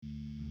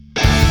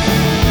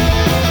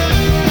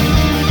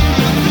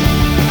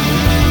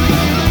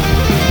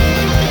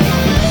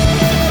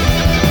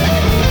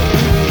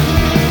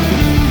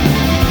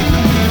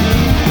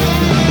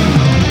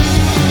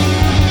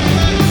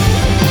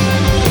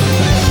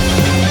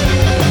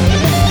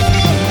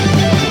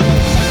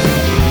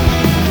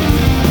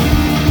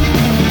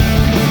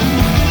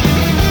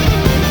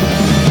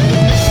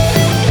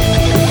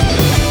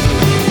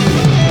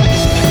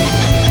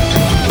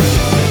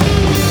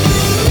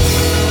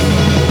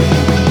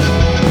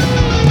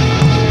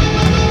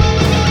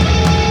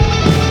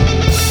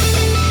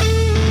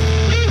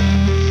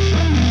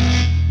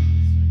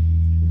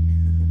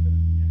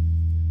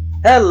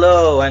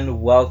Hello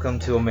and welcome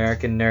to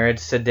American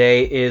Nerds.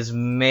 Today is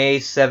May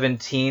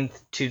 17th,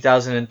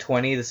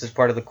 2020. This is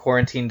part of the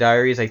Quarantine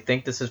Diaries. I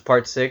think this is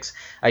part 6.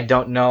 I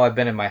don't know. I've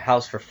been in my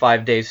house for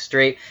 5 days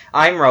straight.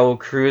 I'm Raul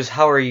Cruz.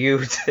 How are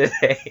you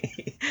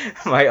today?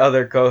 My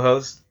other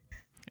co-host.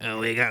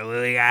 We got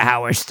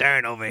Howard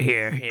Stern over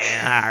here.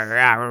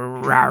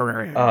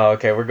 Yeah. Oh,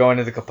 okay. We're going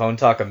into Capone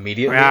talk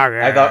immediately.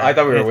 I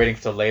thought we were waiting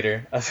till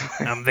later.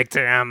 I'm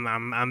Victor.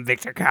 I'm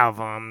Victor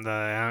Calvo. I'm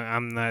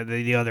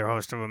the other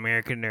host of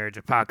American Nerds,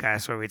 a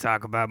podcast where we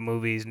talk about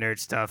movies, nerd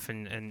stuff,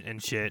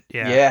 and shit.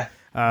 Yeah.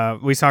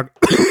 We talk.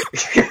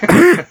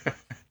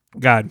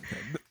 God.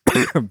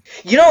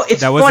 You know,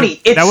 it's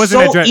funny. It's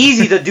so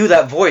easy to do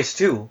that voice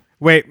too.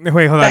 Wait, hold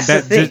on. That's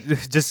the thing.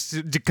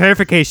 Just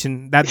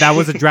clarification. That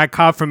was a drag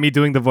cough from me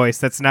doing the voice.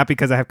 That's not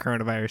because I have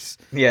coronavirus.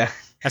 Yeah.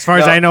 As far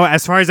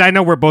as I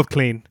know, we're both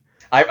clean.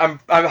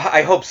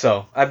 I hope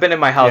so. I've been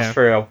in my house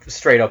for a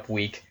straight up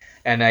week,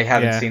 and I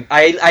haven't seen.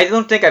 I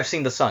don't think I've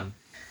seen the sun.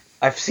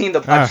 I've seen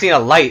a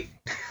light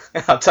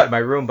outside my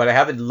room, but I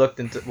haven't looked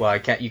into. Well,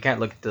 you can't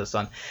look into the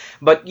sun,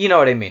 but you know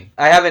what I mean.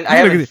 I haven't.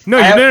 No.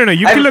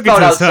 You can look into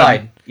the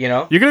sun. You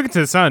know. You can look into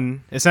the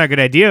sun. It's not a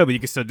good idea, but you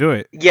can still do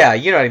it. Yeah,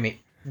 you know what I mean.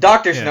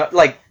 Doctors know,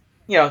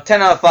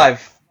 10 out of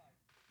 5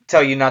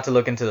 tell you not to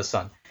look into the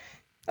sun.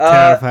 10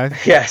 out of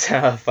 5? Yeah,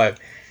 10 out of 5.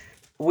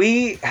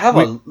 We have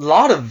a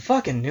lot of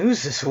fucking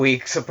news this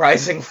week,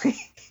 surprisingly.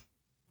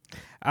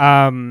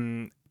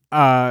 It's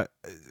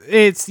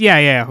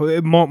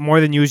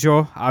more than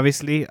usual.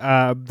 Obviously,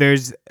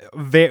 there's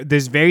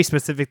very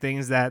specific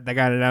things that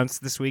got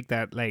announced this week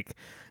that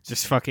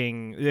just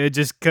fucking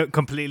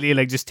completely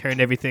just turned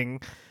everything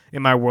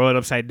in my world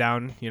upside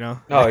down, you know.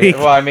 Oh yeah.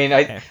 Well, I mean,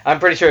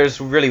 I'm pretty sure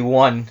there's really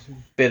one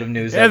bit of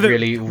news that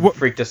really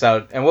freaked us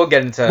out, and we'll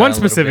get into one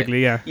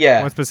specifically.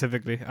 Yeah. One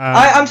specifically.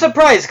 I'm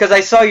surprised because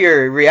I saw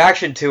your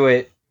reaction to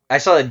it. I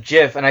saw a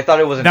GIF, and I thought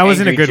it was that was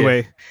in a good GIF.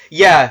 way.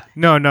 Yeah.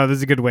 No,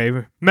 there's a good way.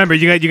 Remember,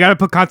 you got to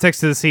put context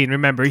to the scene.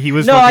 Remember, he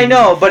was. No, I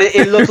know, but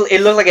it looked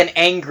like an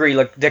angry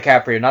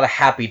DiCaprio, not a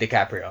happy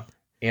DiCaprio.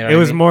 You know. It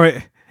was more.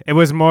 It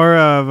was more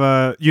of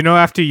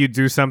after you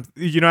do something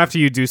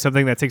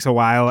that takes a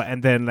while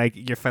and then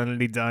you're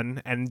finally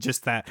done and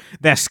just that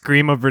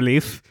scream of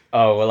relief.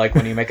 Oh, well, like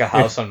when you make a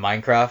house on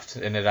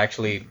Minecraft and it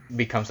actually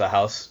becomes a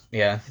house.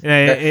 Yeah.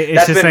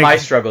 That's been my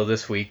struggle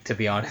this week, to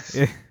be honest.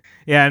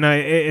 Yeah, no,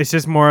 it's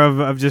just more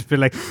of just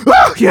being like,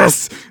 oh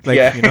yes,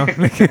 you know.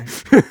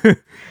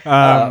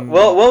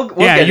 We'll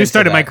get you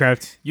started that.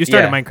 Minecraft. You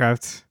started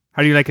Minecraft.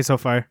 How do you like it so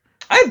far?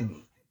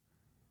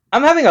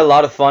 I'm having a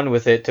lot of fun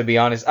with it, to be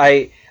honest.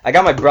 I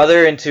got my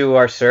brother into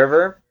our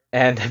server,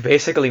 and I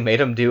basically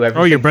made him do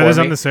everything. Oh, your brother's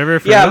for me. on the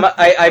server?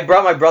 I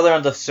brought my brother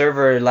on the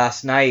server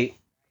last night,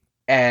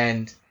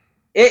 and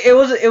it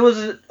was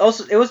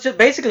just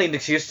basically an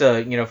excuse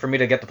to for me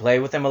to get to play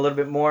with him a little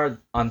bit more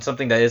on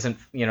something that isn't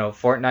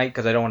Fortnite,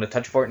 because I don't want to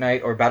touch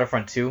Fortnite or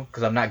Battlefront 2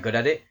 because I'm not good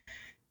at it.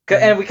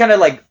 And we kind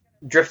of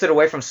drifted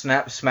away from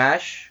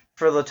Smash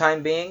for the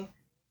time being.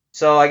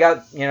 So I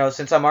got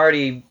since I'm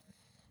already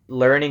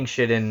learning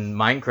shit in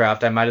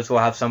Minecraft, I might as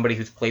well have somebody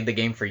who's played the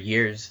game for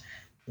years,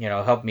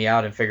 help me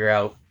out and figure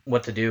out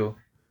what to do.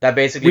 That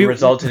basically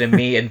resulted in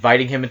me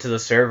inviting him into the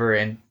server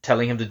and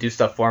telling him to do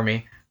stuff for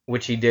me,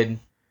 which he did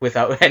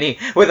without any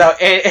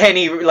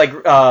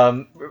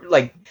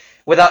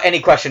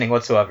questioning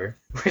whatsoever,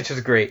 which is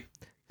great.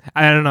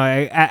 I don't know.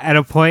 At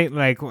a point,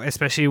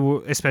 especially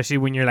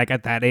when you're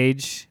at that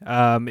age,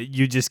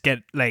 you just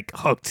get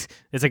hooked.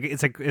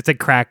 It's like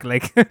crack.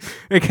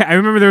 I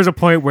remember there was a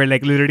point where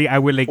literally I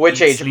would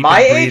Which age? My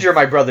age or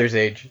my brother's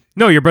age?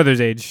 No, your brother's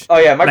age. Oh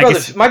yeah, my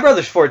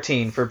brother's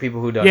 14 for people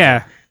who don't.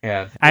 Yeah.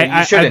 Know. Yeah.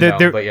 You shouldn't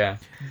know, but yeah.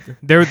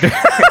 There was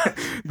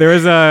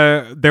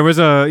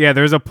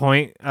a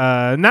point.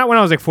 Not when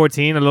I was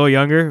 14, a little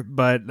younger,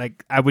 but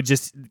I would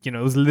just it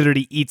was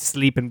literally eat,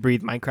 sleep, and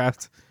breathe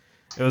Minecraft.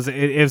 It was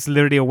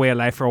literally a way of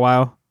life for a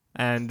while,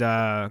 and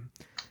I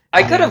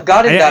could have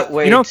gotten that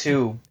way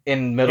too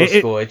in middle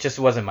school. It just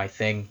wasn't my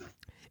thing.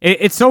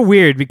 It's so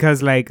weird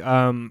because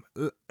remember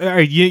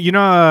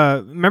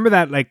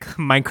that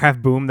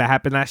Minecraft boom that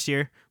happened last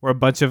year, where a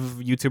bunch of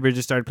YouTubers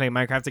just started playing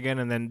Minecraft again,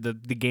 and then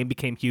the game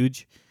became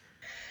huge.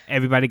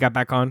 Everybody got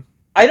back on.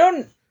 I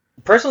don't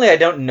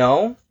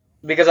know,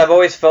 because I've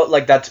always felt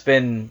like that's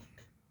always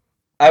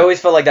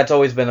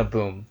been a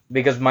boom,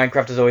 because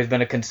Minecraft has always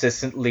been a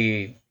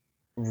consistently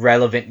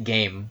relevant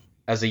game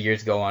as the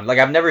years go on.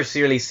 I've never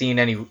really seen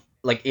any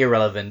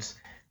irrelevance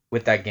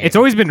with that game. It's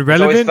always been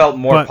relevant. It's always felt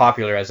more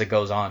popular as it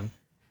goes on.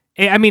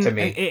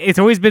 It's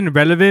always been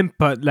relevant,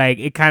 but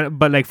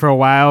for a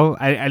while,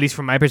 at least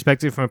from my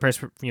perspective, from a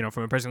person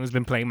who's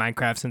been playing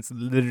Minecraft since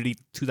literally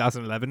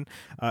 2011.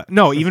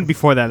 No, even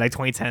before that,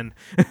 2010.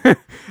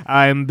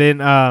 I've been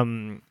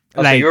so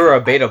you were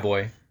a beta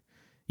boy.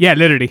 Yeah,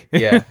 literally.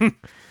 Yeah.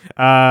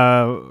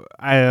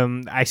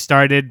 I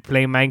started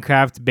playing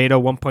Minecraft beta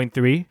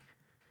 1.3.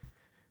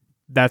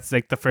 That's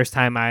the first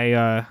time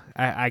I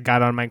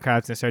got on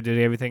Minecraft and started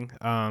doing everything.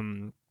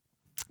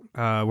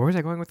 Where was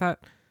I going with that?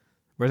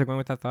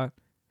 Thought?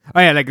 Oh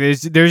yeah, like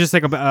there's just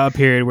like a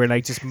period where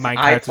like just I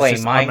Minecraft was play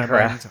just on my mind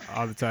Minecraft.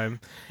 all the time.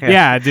 Yeah.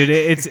 Yeah,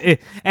 dude,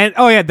 and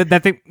oh yeah,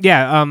 that thing,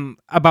 yeah,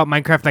 about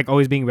Minecraft like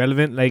always being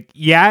relevant. Like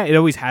yeah, it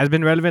always has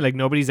been relevant. Like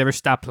nobody's ever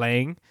stopped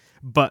playing,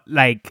 but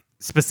like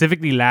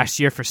specifically last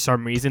year for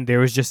some reason there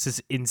was just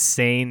this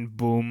insane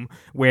boom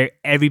where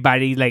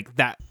everybody like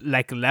that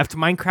like left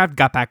Minecraft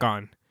got back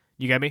on.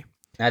 You get me?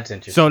 That's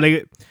So interesting.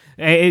 like,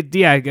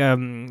 yeah,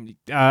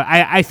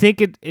 I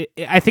think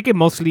I think it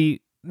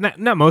mostly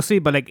not mostly,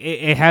 but like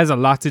it has a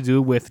lot to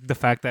do with the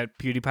fact that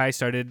PewDiePie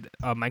started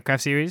a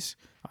Minecraft series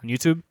on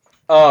YouTube.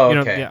 Oh, You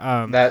know, okay.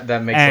 yeah,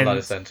 That makes a lot of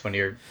and sense when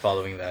you're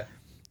following that.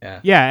 Yeah.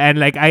 yeah, and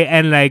like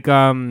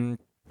and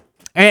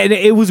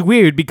it was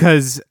weird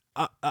because.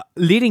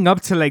 Leading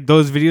up to like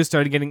those videos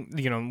started getting,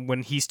 you know,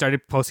 when he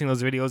started posting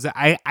those videos,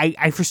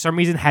 I for some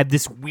reason had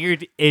this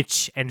weird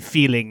itch and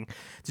feeling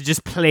to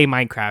just play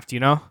Minecraft, you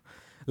know.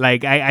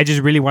 Like I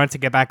just really wanted to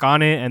get back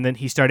on it, and then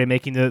he started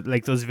making the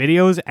like those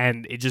videos,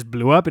 and it just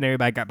blew up, and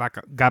everybody got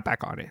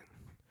back on it,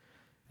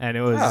 and it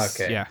Oh, was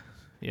okay.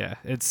 yeah.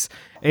 It's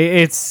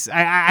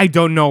I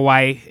don't know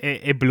why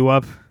it blew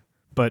up,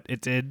 but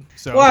it did. Well,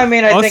 So I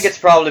mean, I think us it's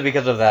probably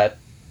because of that,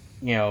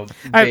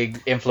 I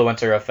big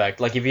influencer effect.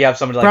 Like if you have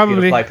somebody like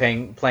probably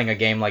PewDiePie playing a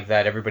game like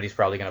that, everybody's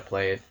probably gonna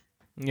play it.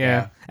 yeah,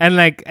 Yeah. and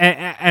like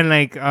and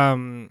like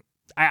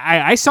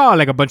I saw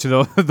like a bunch of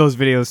those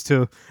videos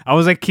too. I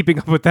was like keeping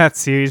up with that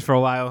series for a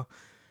while.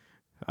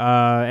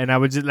 And I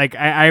would just like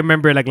I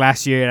remember like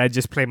last year I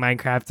just play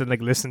Minecraft and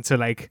like listen to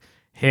like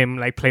him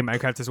like play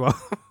Minecraft as well.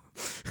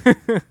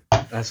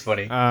 That's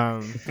funny.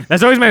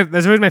 That's always my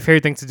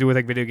favorite thing to do with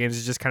like video games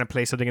is just kind of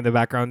play something in the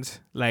background,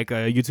 like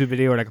a YouTube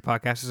video or like a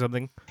podcast or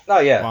something Oh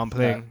yeah. while I'm No.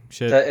 playing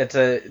shit.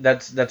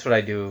 That's what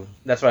I do.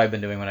 That's what I've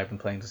been doing when I've been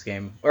playing this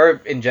game,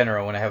 or in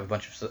general when I have a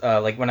bunch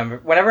of like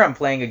whenever I'm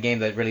playing a game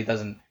that really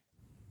doesn't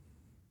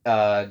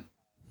uh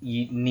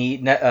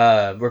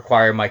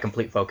require my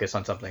complete focus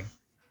on something.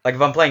 Like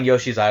if I'm playing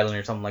Yoshi's Island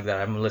or something like that,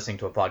 I'm listening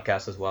to a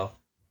podcast as well.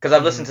 Because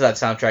I've hmm listened to that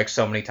soundtrack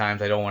so many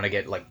times, I don't want to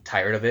get like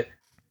tired of it.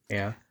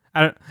 Yeah,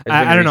 there's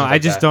I many don't know. reasons I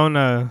like just that.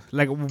 don't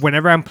like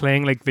whenever I'm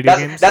playing like video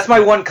That's games. my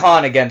one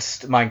con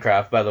against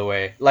Minecraft, by the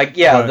way. Like,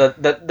 yeah,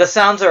 What the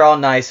sounds are all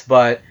nice,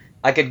 but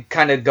I could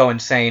kind of go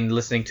insane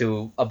listening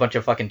to a bunch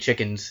of fucking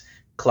chickens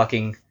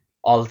clucking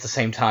all at the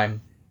same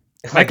time.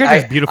 Like Minecraft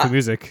has beautiful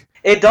music.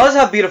 it does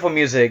have beautiful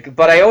music,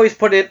 but I always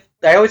put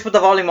the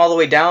volume all the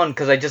way down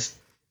because I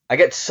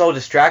get so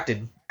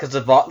distracted because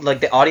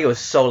the audio is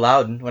so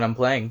loud when I'm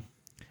playing.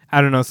 I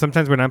don't know.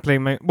 Sometimes when I'm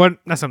playing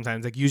not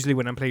sometimes, like usually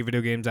when I'm playing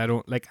video games, I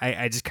don't like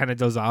I just kind of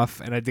doze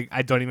off and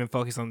I don't even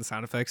focus on the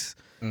sound effects.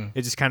 Mm.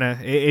 It just kind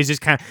of it's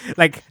just kind of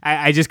like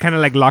I just kind of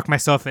like lock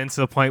myself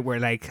into the point where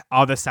like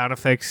all the sound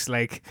effects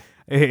like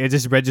it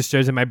just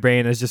registers in my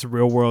brain as just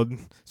real world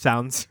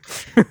sounds.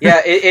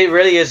 Yeah, it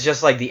really is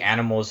just like the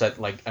animals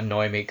that like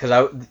annoy me because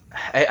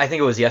I think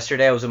it was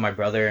yesterday I was with my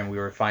brother and we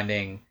were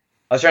finding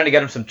I was trying to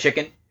get him some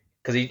chicken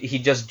because he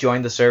just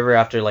joined the server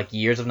after like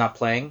years of not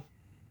playing,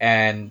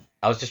 and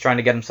I was just trying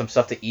to get him some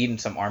stuff to eat and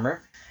some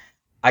armor.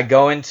 I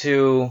go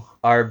into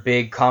our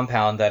big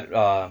compound that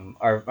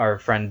our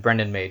friend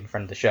Brendan made,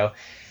 friend of the show,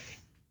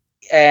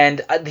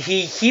 and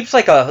he keeps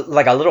like a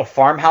little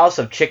farmhouse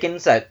of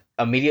chickens that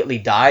immediately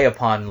die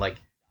upon like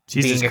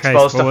Jesus being Christ,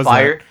 exposed what to was that?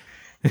 fire.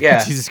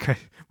 Yeah. Jesus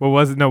Christ, what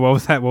was it? No, what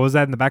was that? What was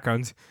that in the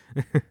background?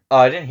 Oh,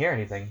 I didn't hear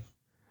anything.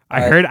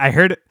 I Uh, heard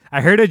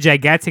I heard a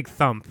gigantic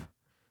thump,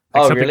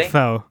 like oh, something really?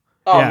 fell.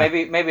 Oh, Yeah,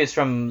 maybe it's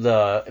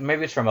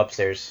from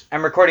upstairs.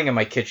 I'm recording in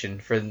my kitchen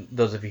for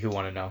those of you who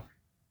want to know.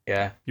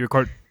 Yeah, you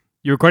recording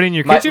in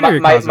your kitchen or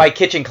your my closet?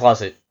 kitchen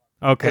closet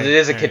because it Okay,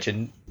 is a all right.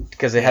 kitchen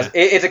because Yeah.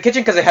 it's a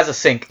kitchen because it has a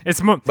sink, but It's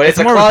it's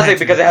a more of a closet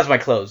because pantry. it has my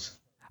clothes.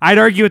 I'd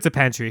argue it's a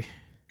pantry.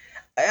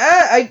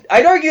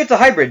 I'd argue it's a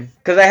hybrid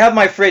because I have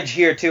my fridge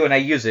here too and I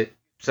use it.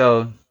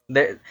 So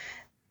there,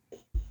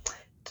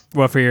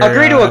 Well, agree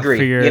to for agree,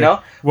 you your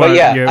know. But what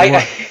yeah, your what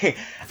I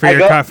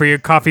for your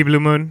coffee blue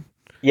moon.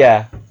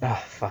 Yeah.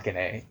 Oh, fucking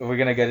A. We're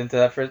gonna get into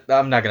that first.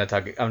 I'm not gonna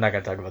talk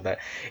about that.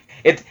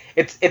 It's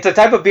a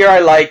type of beer I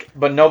like,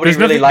 but nobody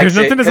really likes There's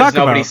it nothing to because talk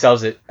nobody about.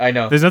 sells it. I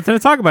know. There's nothing to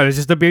talk about. It's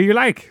just a beer you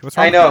like. What's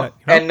wrong I with know.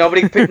 that? And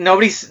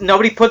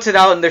nobody puts it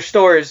out in their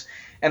stores,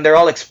 and they're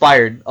all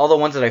expired. All the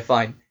ones that I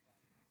find.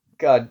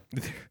 God.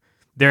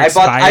 They're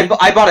expired.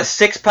 I bought a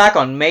 6-pack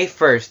on May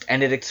 1st,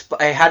 and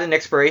I had an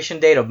expiration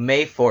date of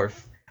May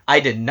 4th. I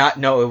did not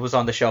know it was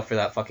on the shelf for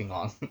that fucking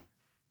long.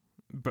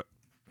 But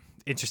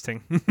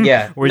interesting.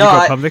 Yeah. Where'd No,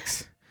 you go,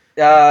 Publix?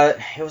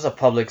 It was a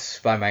Publix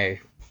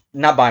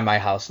not by my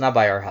house, not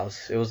by our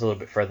house. It was a little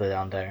bit further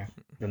down there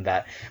than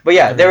that. But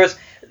yeah, there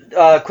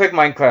Uh-huh. was quick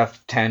Minecraft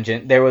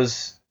tangent. There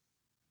was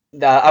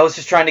I was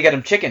just trying to get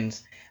him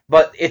chickens,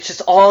 but it's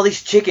just all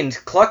these chickens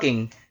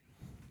clucking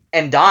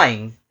and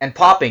dying and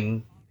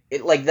popping.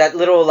 It like that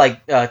little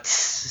like tss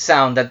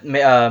sound that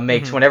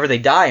makes Mhm. whenever they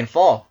die and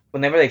fall,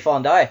 whenever they fall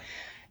and die,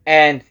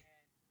 and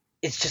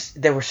it's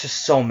just there was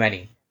just so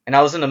many. And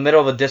I was in the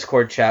middle of a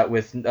Discord chat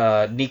with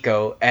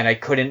Nico, and I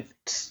couldn't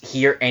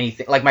hear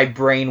anything. Like my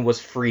brain was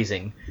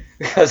freezing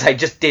because I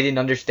just didn't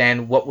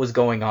understand what was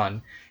going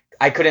on.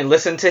 I couldn't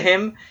listen to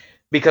him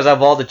because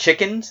of all the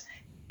chickens,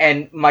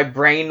 and my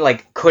brain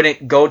like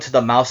couldn't go to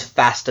the mouse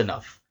fast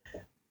enough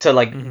to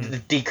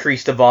like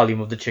decrease the volume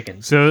of the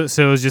chickens. So it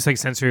was just like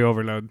sensory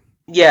overload.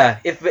 Yeah,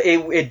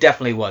 it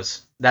definitely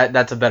was.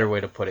 That's a better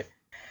way to put it.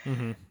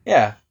 Mm-hmm.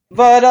 Yeah,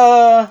 but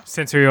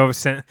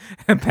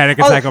panic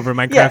attack over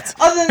Minecraft. Yeah,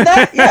 other than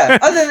that,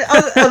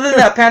 other than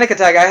that panic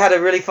attack, I had a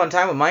really fun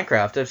time with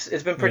Minecraft.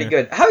 It's been pretty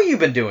good. How have you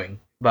been doing,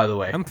 by the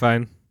way? I'm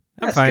fine.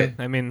 That's fine. good.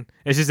 I mean,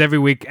 it's just every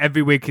week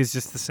is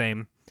just the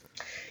same.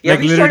 Yeah,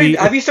 like,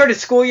 have you started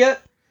school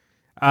yet?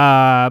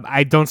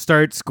 I don't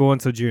start school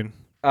until June.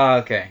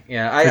 Okay.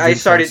 Yeah, I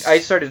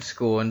started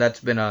school, and that's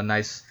been a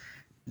nice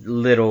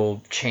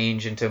little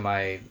change into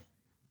my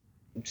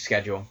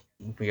schedule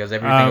because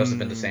everything else has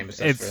been the same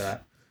except for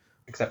that.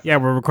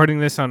 We're recording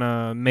this on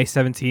May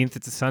 17th.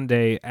 It's a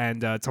Sunday,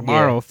 and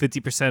tomorrow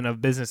 50%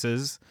 of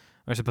businesses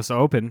are supposed to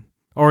open,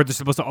 or they're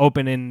supposed to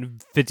open in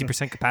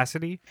 50%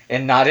 capacity.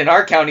 And not in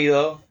our county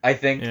though, I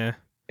think.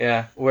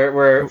 Yeah.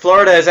 Where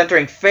Florida is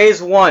entering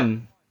phase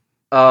 1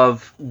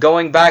 of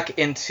going back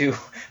into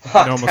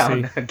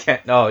lockdown again.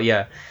 Oh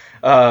yeah.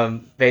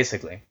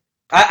 Basically.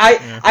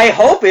 I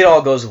hope it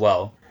all goes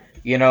well.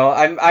 You know,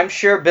 I'm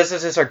sure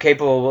businesses are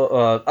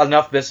capable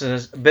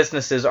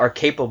businesses are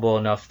capable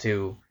enough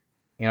to,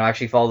 you know,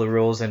 actually follow the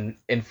rules and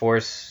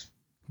enforce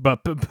but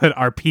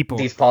our people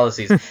these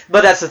policies.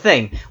 But that's the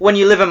thing. When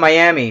you live in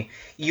Miami,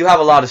 you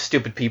have a lot of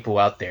stupid people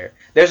out there.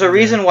 There's a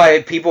reason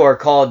why people aren't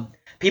called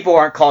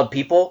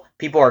people,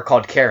 people are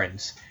called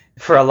Karens.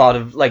 For a lot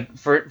of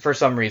for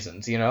some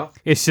reasons, you know,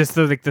 it's just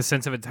the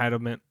sense of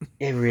entitlement.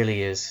 It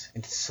really is.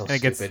 It's so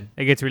stupid.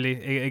 It gets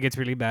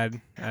really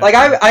bad. Like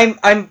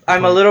I'm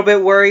a little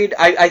bit worried.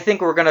 I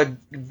think we're gonna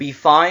be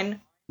fine,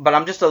 but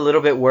I'm just a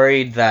little bit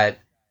worried that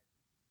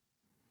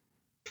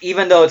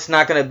even though it is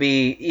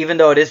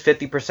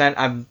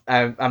 50%,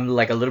 I'm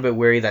like a little bit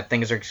worried that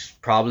things are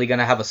probably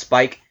gonna have a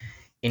spike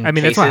in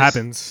cases. That's what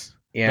happens.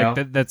 You know,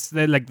 that's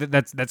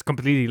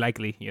completely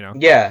likely. You know.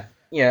 Yeah.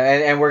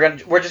 Yeah, and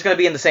we're just gonna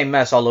be in the same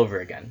mess all over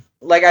again.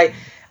 Like I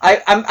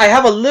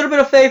have a little bit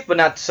of faith, but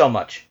not so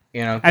much.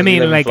 You know. I'm not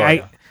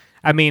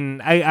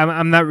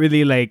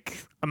really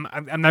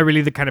I'm not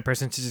really the kind of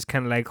person to just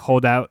kind of like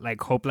hold out like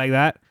hope like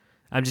that.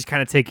 I'm just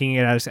kind of taking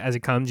it as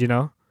it comes, you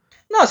know.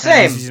 No,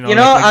 same. You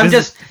know, I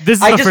just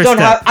don't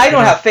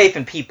have faith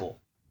in people.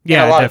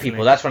 Yeah, in a lot of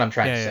people. That's what I'm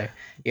trying to say.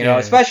 You know,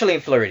 especially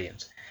in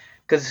Floridians,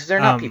 because they're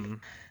not people.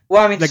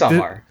 Well, I mean,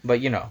 some are, but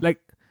you know,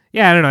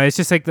 yeah, I don't know. It's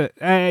just like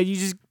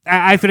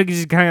I feel like you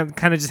just kind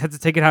of just have to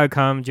take it how it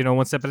comes, you know,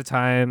 one step at a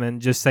time,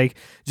 and just take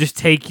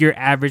your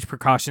average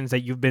precautions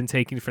that you've been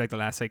taking for like the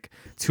last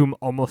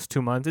almost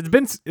 2 months. It's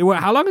been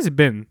how long has it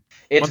been?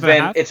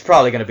 It's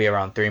probably gonna be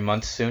around 3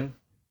 months soon.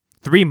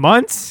 3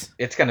 months?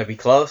 It's gonna be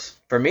close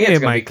for me. It's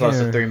gonna be close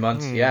to 3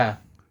 months. Yeah,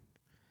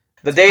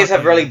 the days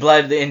have really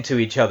bled into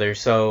each other.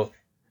 So,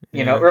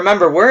 you know,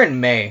 remember we're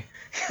in May.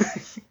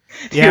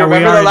 Do you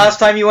remember the last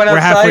time you went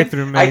outside? Halfway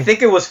through May. I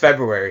think it was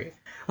February.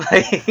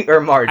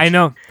 Or March. I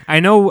know. I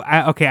know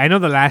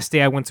the last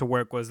day I went to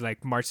work was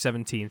like March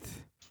 17th.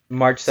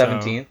 March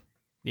 17th? So,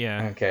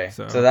 yeah. Okay.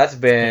 So that's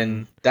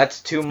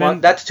 2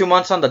 months. That's 2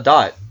 months on the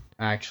dot,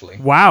 actually.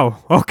 Wow.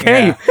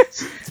 Okay. Yeah.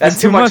 That's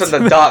 2 months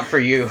on the dot for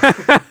you.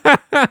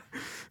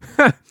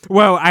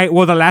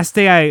 The last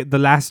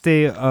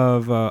day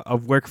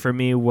of work for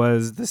me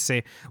was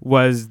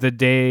the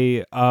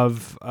day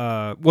of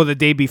the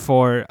day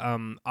before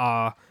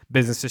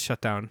businesses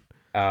shut down.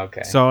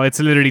 Okay. So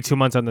it's literally 2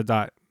 months on the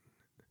dot.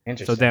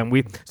 Interesting.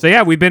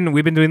 We've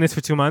been doing this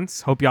for 2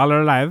 months. Hope y'all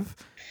are alive.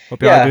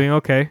 Hope y'all are doing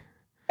okay.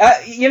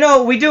 You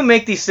know, we do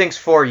make these things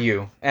for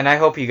you, and I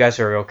hope you guys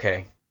are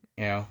okay.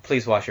 You know,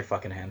 please wash your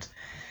fucking hands.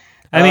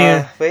 I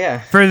mean, but yeah,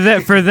 for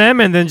them,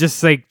 and then just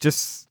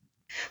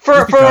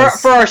for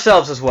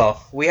ourselves as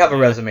well. We have a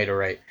resume to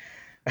write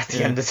at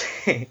the end of the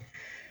day.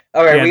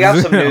 All right, we have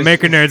some news.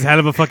 American Nerds, hell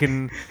of a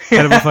fucking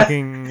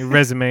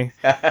resume.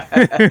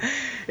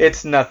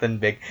 It's nothing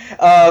big.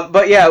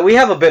 But yeah, we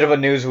have a bit of a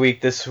news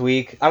week this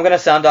week. I'm going to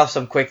sound off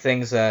some quick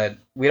things that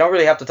we don't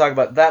really have to talk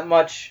about that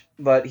much,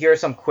 but here are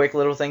some quick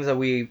little things that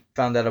we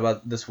found out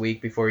about this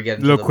week before we get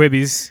into little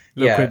quibbies.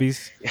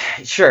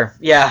 Sure.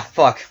 Yeah,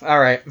 fuck. All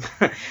right.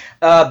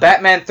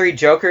 Batman 3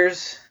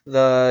 Jokers,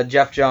 the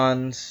Jeff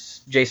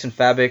Johns, Jason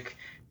Fabok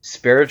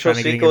spiritual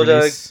sequel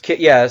to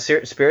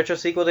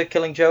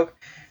Killing Joke.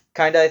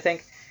 Kinda, I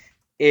think,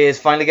 is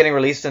finally getting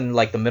released in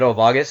like the middle of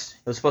August.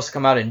 It was supposed to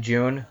come out in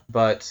June,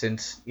 but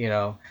since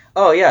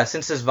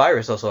since this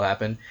virus also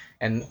happened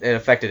and it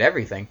affected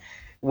everything,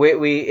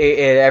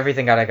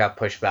 everything got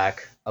pushed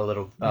back a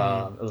little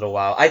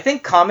while. I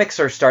think comics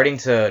are starting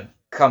to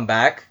come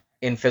back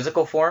in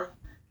physical form,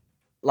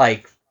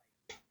 I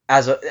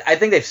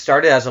think they've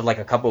started as of like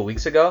a couple of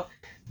weeks ago.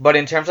 But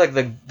in terms of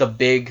like the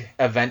big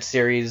event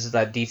series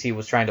that DC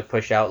was trying to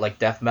push out, like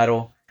Death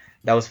Metal,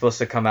 that was supposed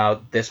to come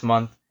out this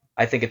month.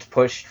 I think it's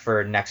pushed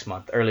for next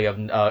month,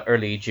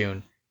 early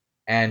June,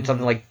 and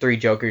something like 3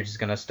 Jokers is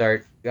gonna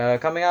start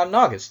coming out in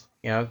August.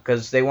 You know,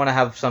 because they want to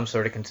have some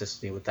sort of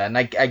consistency with that, and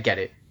I get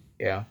it.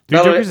 Yeah, Three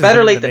Jokers has better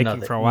been in late the than making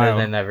nothing for a while.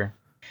 than never.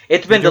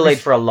 It's been Three delayed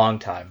Jokers- for a long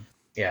time.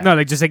 Yeah. No,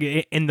 like just like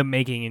in the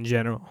making in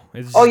general.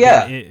 It's Oh just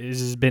yeah, it's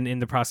just been in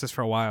the process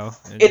for a while.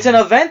 it's an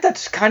event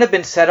that's kind of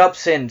been set up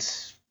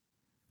since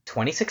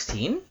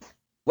 2016.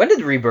 When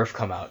did Rebirth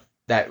come out?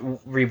 That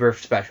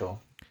Rebirth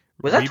special,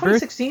 was that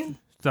Rebirth? 2016?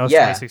 That was Yeah.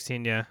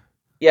 2016. Yeah.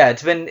 Yeah,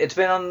 it's been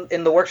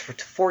in the works for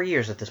 4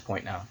 years at this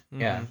point now.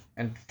 Yeah, Mhm.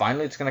 and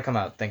finally it's gonna come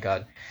out. Thank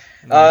God.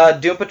 Yeah.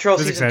 Doom Patrol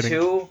That's season exciting.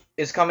 2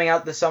 is coming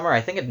out this summer.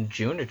 I think in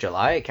June or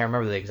July. I can't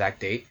remember the exact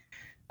date.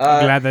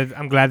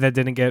 I'm glad that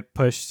didn't get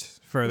pushed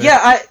further.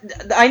 Yeah,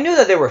 I knew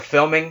that they were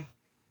filming,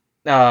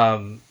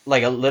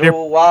 like a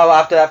little while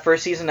after that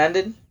first season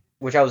ended,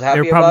 which I was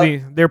happy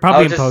about. They're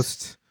probably was in just-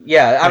 post.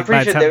 Yeah, I'm Like,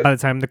 pretty sure. by the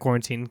time the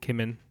quarantine came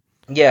in.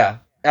 Yeah,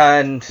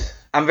 and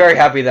I'm very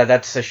happy that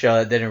that's a show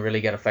that didn't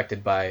really get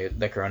affected by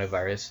the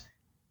coronavirus.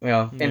 You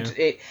know,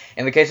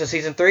 in the case of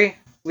season 3,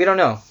 we don't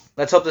know.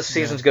 Let's hope this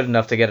season's good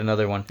enough to get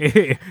another one.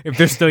 If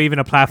there's still even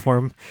a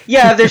platform.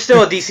 Yeah, if there's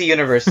still a DC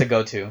universe to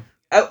go to.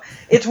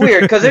 It's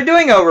weird because they're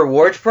doing a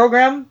rewards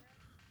program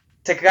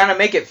to kind of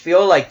make it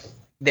feel like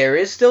there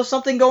is still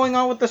something going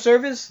on with the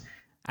service.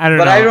 I don't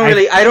know. But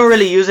I don't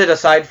really use it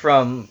aside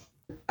from,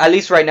 at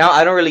least right now,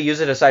 I don't really use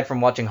it aside from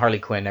watching Harley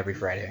Quinn every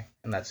Friday,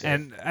 and that's it.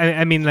 And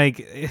I mean, like,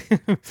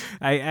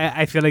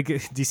 I feel like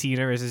DC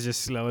Universe is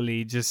just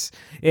slowly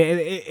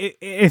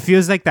it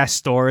feels like that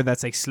store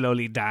that's like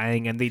slowly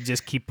dying, and they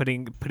just keep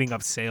putting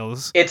up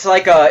sales. It's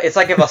like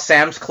if a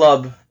Sam's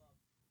Club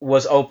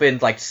was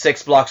opened like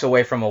 6 blocks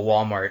away from a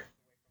Walmart,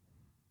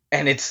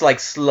 and it's like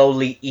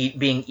slowly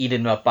being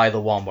eaten up by the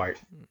Walmart.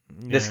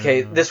 This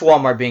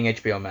Walmart being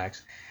HBO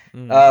Max.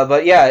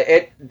 But yeah,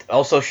 it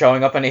also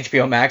showing up on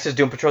HBO Max is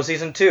Doom Patrol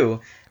season 2.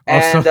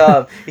 And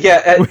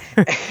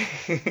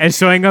and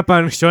showing up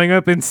in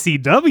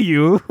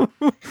CW.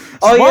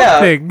 Oh yeah.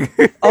 Thing.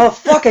 Oh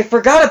fuck, I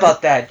forgot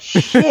about that.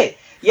 Shit.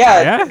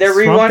 Yeah, they're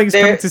Swamp Thing's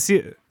coming to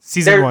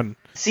season 1.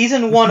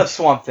 Season 1 of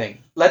Swamp Thing.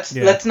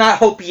 Let's not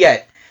hope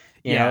yet.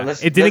 You know,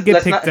 it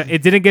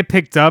didn't get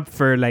picked up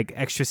for like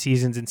extra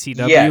seasons in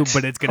CW,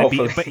 but it's gonna be.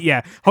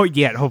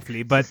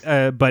 Hopefully,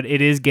 but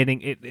it is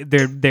getting it.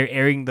 They're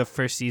airing the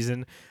first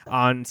season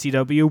on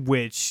CW,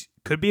 which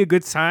could be a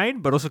good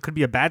sign, but also could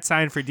be a bad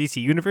sign for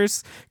DC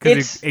Universe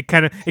because it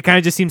kind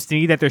of just seems to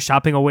me that they're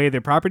shopping away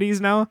their properties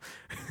now.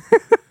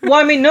 Well,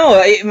 I mean,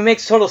 no, it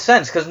makes total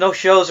sense because no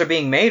shows are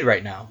being made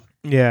right now.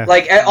 Yeah,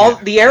 like all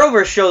the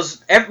Arrowverse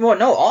shows.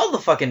 All the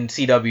fucking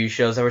CW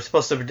shows that were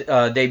supposed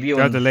to debut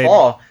in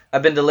fall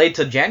have been delayed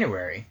to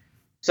January.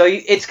 So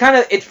it's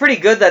pretty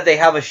good that they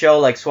have a show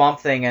like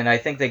Swamp Thing, and I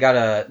think they got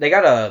a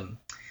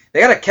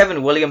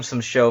Kevin Williamson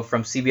show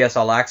from CBS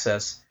All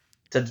Access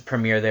to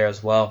premiere there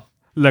as well.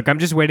 Look, I'm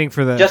just waiting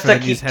for the to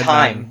keep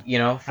time, you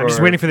know. I'm just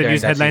waiting for the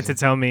news headline to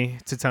tell me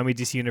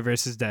DC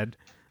Universe is dead.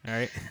 All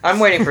right. I'm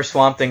waiting for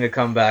Swamp Thing to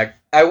come back.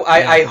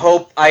 I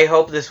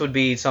hope this would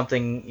be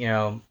something, you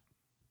know.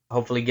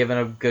 Hopefully, given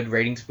a good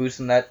ratings boost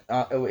in that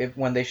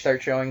when they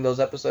start showing those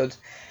episodes,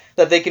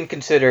 that they can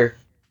consider,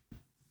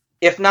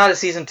 if not a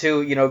season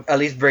 2, you know, at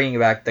least bringing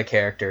back the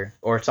character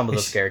or some of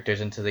those characters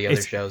into the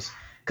other shows,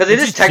 because it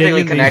is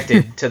technically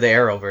connected to the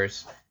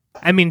Arrowverse.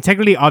 I mean,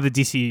 technically, all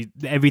the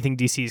everything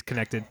DC is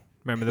connected.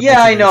 Remember the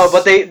I know,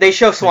 but they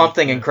show Swamp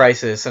Thing in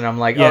Crisis, and I'm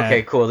like,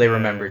 okay, cool, they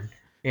remembered.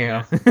 You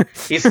know,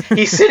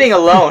 he's sitting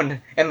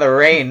alone in the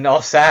rain,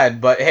 all sad.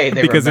 But hey,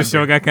 they because remembered. The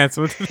show got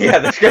canceled. Yeah,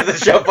 because the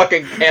show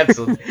fucking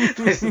canceled.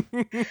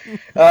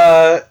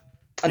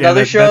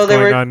 Another show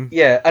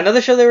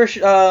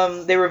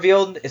they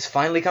revealed is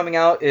finally coming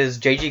out is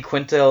J.G.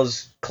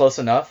 Quintel's Close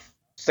Enough.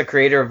 It's the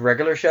creator of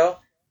Regular Show.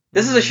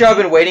 This is a show I've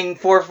been waiting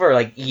for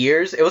like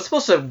years. It was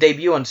supposed to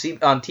debut on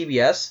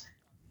TBS,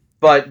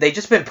 but they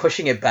just been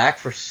pushing it back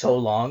for so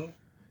long.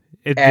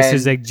 This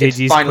is like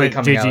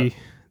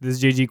This is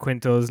J.G.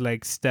 Quintel's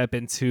like step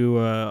into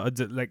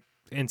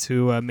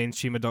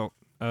mainstream adult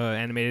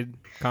animated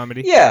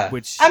comedy. Yeah,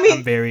 which I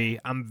mean,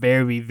 I'm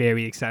very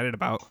very excited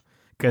about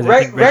because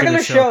I think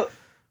regular show.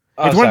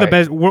 It's one of the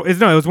best. It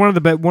was one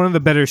of the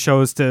better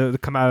shows to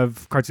come out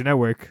of Cartoon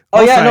Network.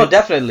 Oh yeah, no,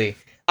 definitely.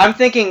 I'm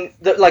thinking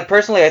that, like,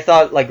 personally, I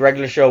thought like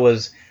Regular Show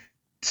was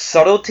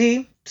subtle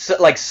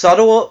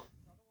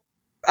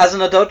as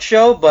an adult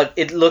show, but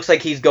it looks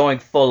like he's going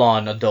full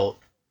on adult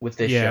with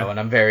this show, and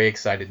I'm very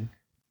excited.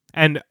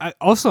 And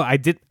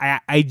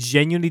I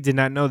genuinely did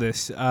not know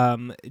this.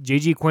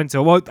 J.G.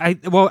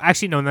 Quintel.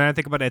 Actually, no. Now that I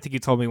think about it, I think you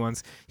told me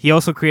once. He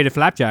also created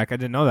Flapjack. I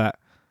didn't know that.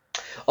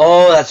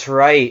 Oh, that's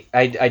right.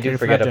 I do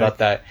forget about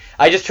that.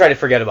 I just try to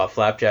forget about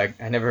Flapjack.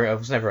 I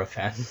was never a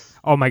fan.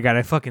 Oh my god,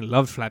 I fucking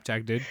loved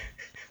Flapjack, dude.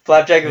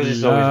 Flapjack was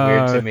just always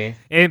weird to me.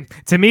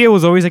 To me, it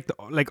was always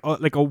like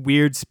a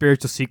weird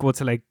spiritual sequel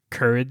to like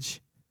Courage,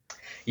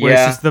 where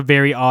it's just the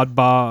very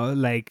oddball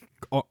like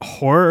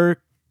horror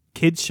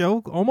kids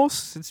show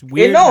almost. It's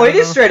weird. It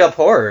is straight up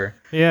horror.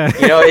 Yeah,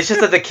 you know, it's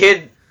just that the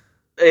kid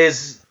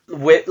is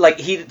with like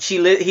he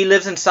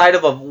lives inside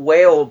of a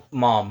whale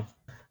mom.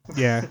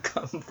 Yeah.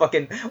 Fucking what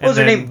And was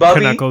her then name?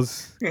 Bubby.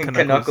 Knuckles.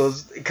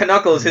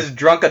 Knuckles, his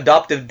drunk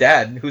adoptive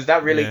dad, who's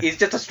not really, Yeah. he's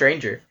just a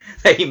stranger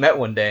that he met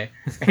one day,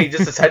 and he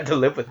just decided to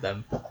live with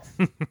them.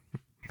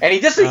 And he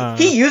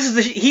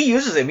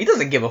uses him. He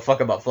doesn't give a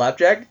fuck about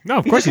Flapjack. No,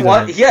 of He course just he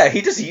doesn't. Yeah,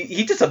 he just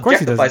course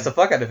he objectifies doesn't. the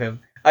fuck out of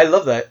him. I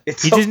love that.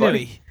 It's so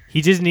funny.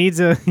 He just needs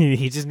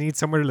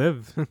somewhere to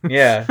live.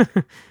 Yeah.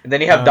 And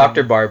then you have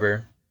Dr.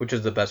 Barber, which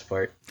is the best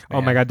part.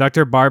 Oh my god,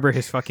 Dr. Barber,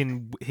 his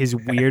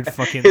weird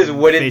fucking his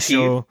wooden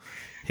facial,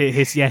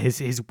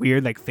 his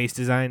weird like face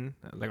design,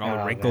 like all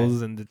the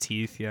wrinkles and the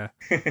teeth. Yeah,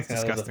 it's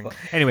disgusting.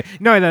 Anyway,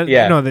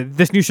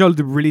 this new show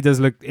really does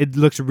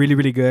looks really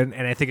really good,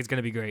 and I think it's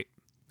gonna be great.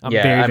 I'm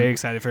very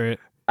excited for it.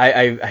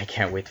 I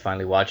can't wait to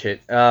finally watch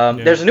it.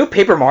 There's a new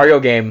Paper Mario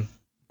game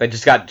that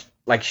just got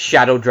like not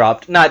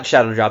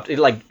shadow dropped. It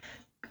like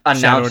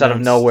announced out of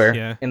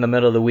nowhere in the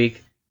middle of the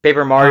week.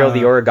 Paper Mario: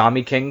 The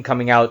Origami King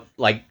coming out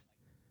like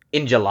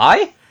in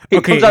July.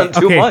 It comes out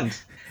in 2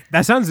 months.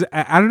 That sounds.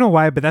 I don't know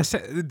why, but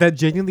that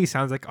genuinely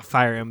sounds like a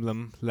Fire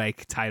Emblem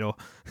like title.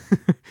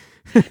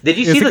 Did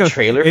you see the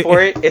trailer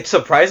for it? It's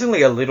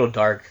surprisingly a little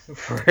dark.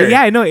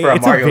 I know.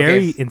 It's a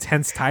very game.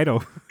 intense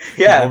title.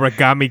 Yeah,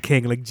 Origami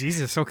King. Like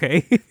Jesus.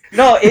 Okay.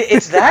 No,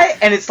 it's that,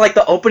 and it's like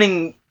the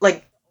opening.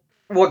 Like,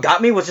 what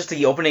got me was just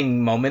the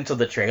opening moments of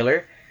the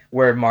trailer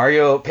where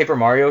Paper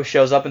Mario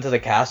shows up into the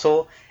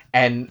castle,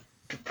 and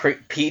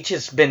Peach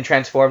has been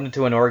transformed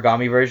into an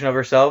origami version of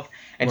herself,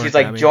 and she's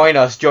like, "Join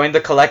us, join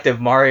the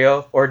collective,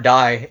 Mario, or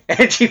die!"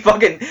 And she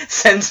fucking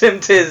sends him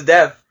to his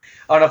death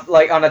on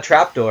a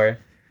trapdoor.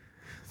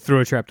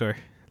 Through a trapdoor.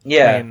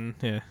 Yeah.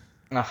 Yeah.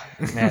 Oh,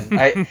 man,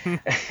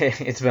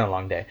 it's been a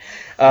long day.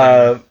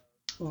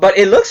 But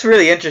it looks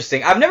really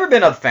interesting. I've never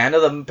been a fan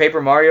of the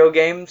Paper Mario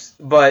games,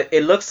 but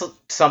it looks like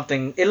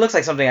something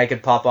I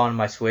could pop on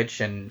my Switch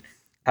and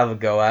have a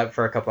go at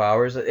for a couple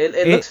hours.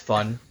 It looks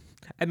fun.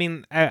 I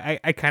mean,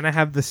 I kind of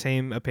have the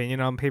same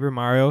opinion on Paper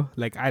Mario.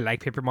 Like, I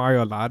like Paper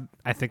Mario a lot.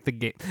 I think the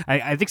game,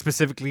 I think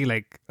specifically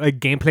like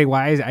gameplay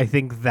wise, I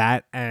think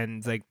that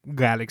and like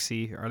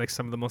Galaxy are like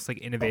some of the most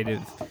like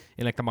innovative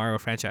in like the Mario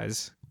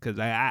franchise, because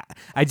I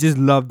just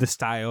love the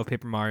style of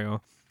Paper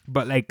Mario.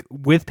 But like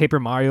with Paper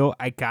Mario,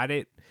 I got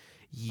it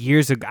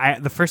years ago.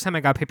 The first time I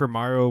got Paper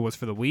Mario was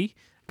for the Wii.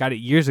 Got it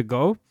years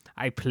ago.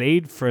 I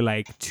played for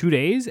like 2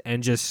 days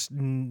and just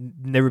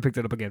never picked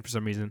it up again for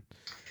some reason.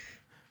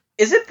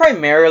 Is it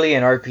primarily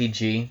an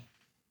RPG?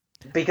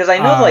 Because I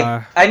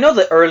know I know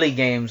the early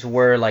games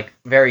were like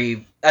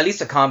very, at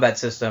least a combat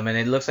system, and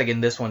it looks like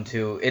in this one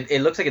too.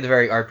 It looks like it's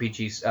very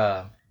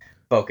RPG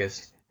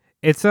focused.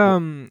 It's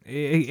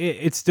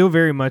it's still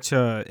very much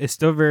like a side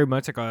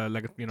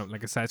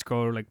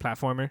scroller like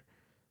platformer.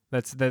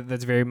 That's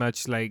very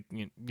much like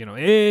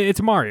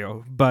it's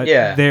Mario, but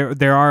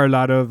there are a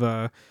lot of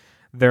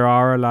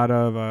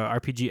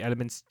RPG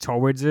elements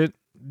towards it.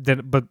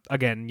 But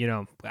again,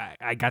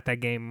 I got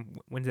that game.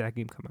 When did that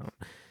game come out?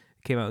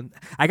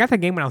 I got that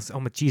game when I was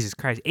Jesus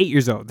Christ, 8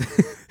 years old.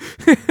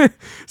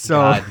 So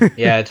God.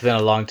 Yeah, it's been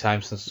a long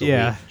time since the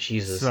Wii.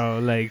 Jesus. So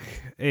like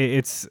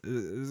it's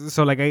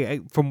so like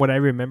I from what I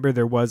remember,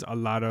 there was a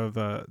lot of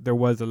the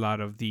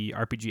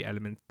RPG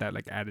elements that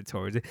like added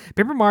towards it.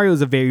 Paper Mario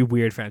is a very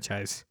weird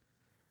franchise.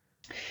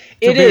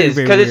 It is,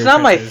 because it's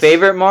not my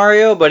favorite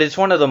Mario, but it's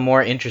one of the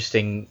more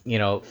interesting,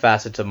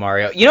 facets of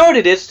Mario. You know what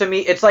it is to me?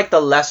 It's like the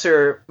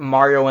lesser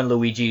Mario and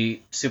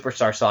Luigi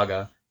Superstar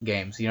Saga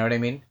games. You know what I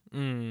mean?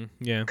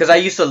 Yeah. Because I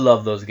used to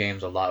love those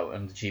games a lot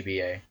on the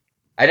GBA.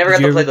 I never got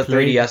to play the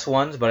 3DS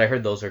ones, but I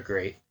heard those are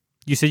great.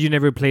 You said you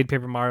never played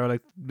Paper Mario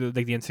like the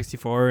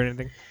N64 or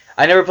anything?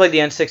 I never played the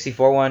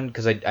N64 one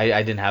because I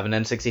didn't have an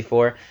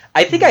N64.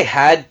 I think I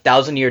had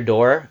Thousand Year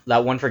Door,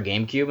 that one for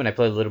GameCube, and I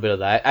played a little bit of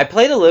that. I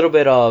played a little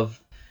bit of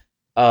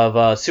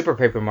Super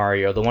Paper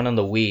Mario, the one on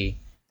the Wii,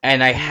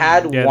 and I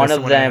had one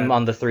of them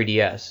on the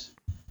 3DS,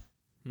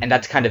 and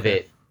that's kind of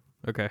it.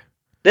 Okay.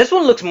 This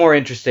one looks more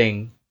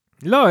interesting.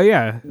 No,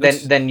 yeah.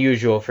 Than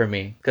usual for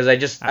me, because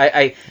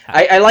I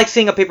like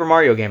seeing a Paper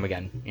Mario game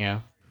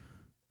again.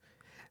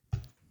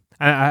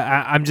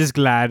 I'm just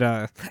glad.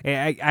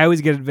 I always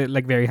get a bit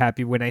like very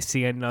happy when I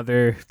see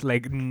another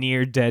like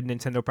near dead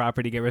Nintendo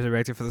property get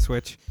resurrected for the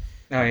Switch.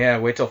 Oh yeah,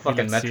 wait till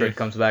fucking Metroid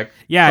comes back.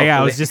 Yeah, hopefully.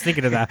 I was just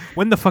thinking of that.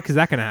 When the fuck is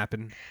that gonna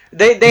happen?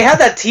 They had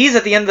that tease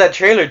at the end of that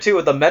trailer too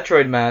with the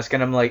Metroid mask,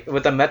 and I'm like,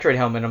 with the Metroid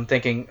helmet, I'm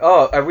thinking,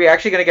 oh, are we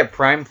actually gonna get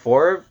Prime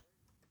 4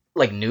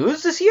 like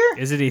news this year?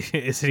 Is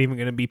it even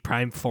gonna be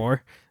Prime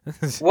 4?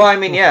 Well, I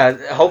mean, yeah,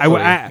 hopefully.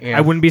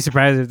 I wouldn't be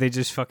surprised if they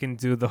just fucking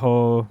do the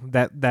whole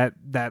that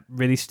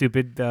really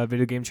stupid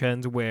video game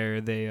trends where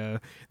they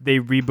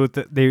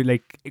reboot they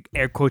like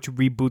air quote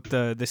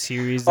reboot the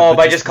series. Oh,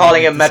 by just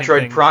calling it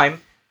Metroid Prime.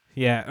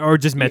 Yeah, or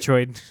just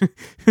Metroid.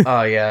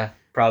 Oh yeah,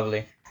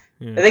 probably.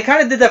 Yeah. They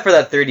kind of did that for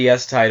that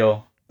 3DS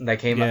title that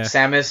came up.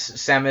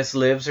 Samus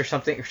Lives or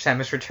something, or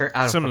Samus Returns.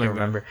 I don't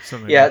remember.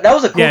 That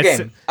was a cool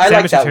game. I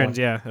like that Returns,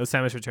 one. Yeah, it was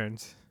Samus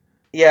Returns.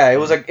 Yeah, it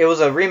was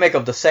a remake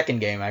of the second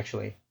game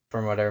actually,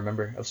 from what I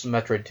remember of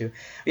Metroid 2.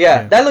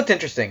 Yeah, that looked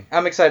interesting.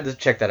 I'm excited to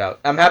check that out.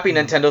 I'm happy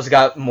Nintendo's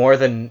got more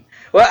than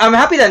Well, I'm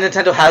happy that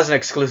Nintendo has an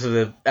exclusive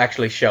to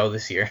actually show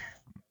this year,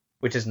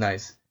 which is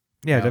nice.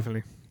 Yeah, Yeah.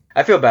 definitely.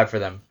 I feel bad for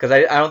them because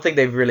I don't think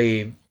they've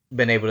really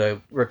been able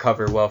to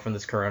recover well from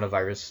this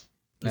coronavirus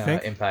You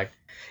think? impact.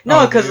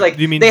 No, because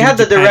do you mean they had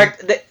the Japan?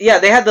 direct,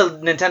 they had the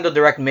Nintendo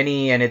Direct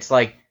Mini, and it's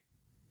like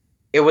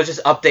it was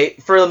just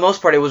update for the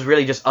most part. It was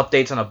really just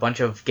updates on a bunch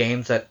of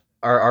games that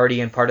are already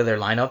in part of their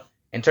lineup.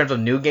 In terms of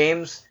new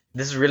games,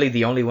 this is really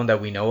the only one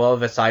that we know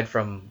of aside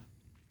from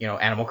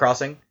Animal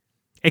Crossing.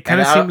 It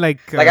kind of And seemed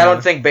like I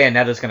don't think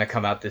Bayonetta's gonna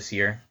come out this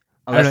year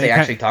unless know, they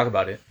actually talk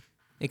about it.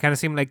 it kind of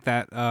seemed like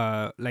that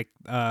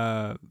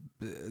that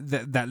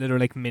little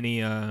like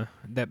mini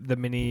the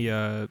mini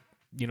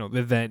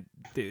event.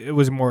 It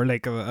was more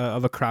like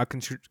of a crowd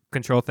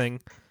control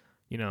thing,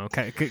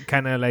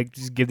 kind of like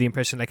just give the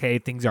impression like, hey,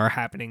 things are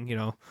happening,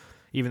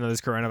 even though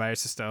this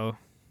coronavirus is still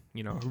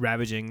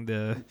ravaging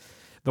the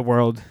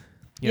world.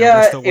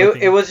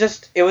 It was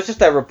just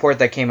that report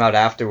that came out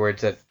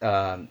afterwards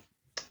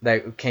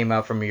that came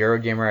out from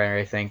Eurogamer,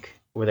 I think,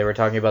 where they were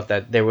talking about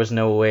that there was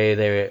no way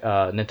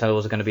Nintendo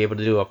was going to be able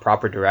to do a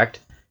proper direct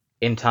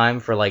in time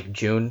for like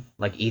June,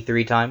 like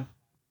E3 time.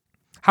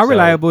 How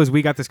reliable is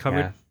We Got This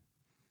Covered?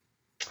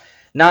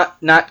 Yeah.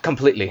 Not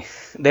completely.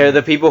 They're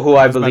the people who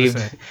I believed.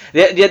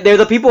 They're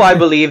the people I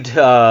believed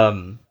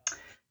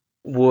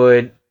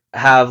would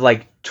have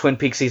like Twin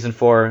Peaks season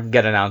 4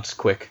 get announced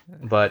quick,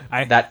 but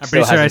that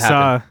still hasn't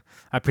happened.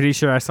 I'm pretty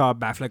sure I saw a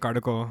Batfleck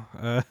article,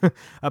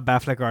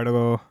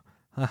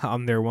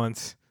 on there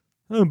once.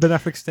 Oh, Ben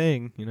Affleck's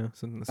staying,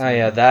 something. Oh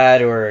yeah,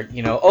 that or the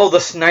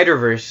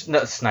Snyderverse,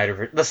 not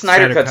Snyderverse. The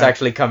Snyder Cut's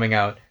actually coming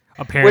out.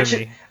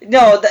 Apparently.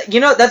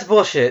 That's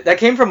bullshit. That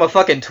came from a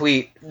fucking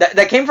tweet.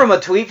 That came from a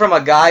tweet from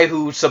a guy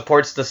who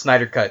supports the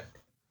Snyder Cut.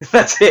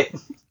 That's it.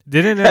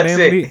 Didn't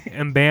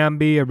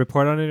Mbambi a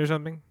report on it or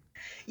something?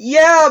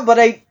 Yeah, but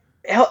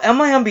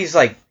Mbambi's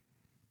like,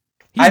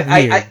 he's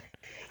weird.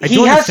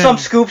 He has some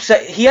scoops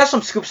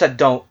that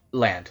don't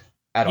land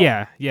at all.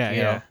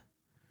 Yeah.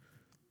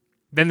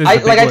 Then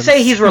I'd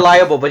say he's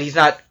reliable, but he's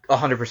not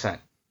 100%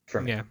 for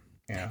me.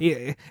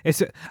 Yeah.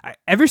 It's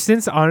ever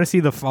since honestly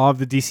the fall of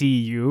the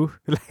DCEU,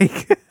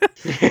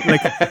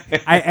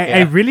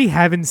 I really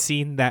haven't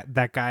seen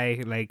that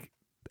guy like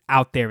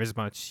out there as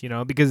much,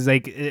 because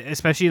like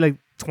especially like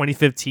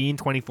 2015,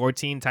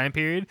 2014 time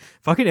period,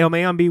 fucking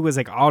Mbambi was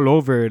like all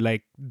over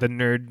like the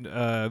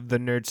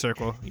nerd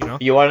circle,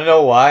 You want to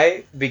know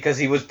why? Because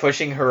he was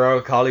pushing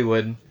Heroic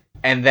Hollywood.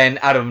 And then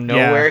out of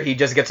nowhere, he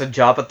just gets a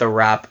job at the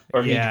Wrap,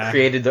 or he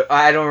created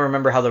I don't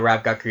remember how the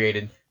Wrap got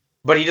created,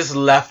 but he just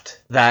left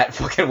that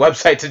fucking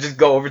website to just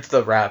go over to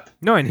the Wrap.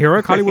 No, and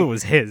Heroic Hollywood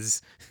was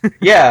his.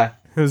 Yeah,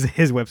 it was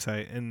his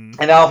website, and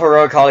now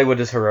Heroic Hollywood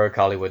is Heroic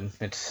Hollywood.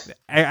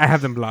 I have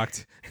them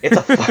blocked. It's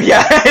a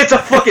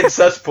fucking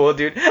cesspool,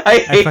 dude. I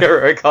hate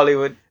Heroic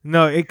Hollywood.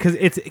 No, because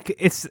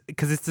it's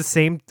the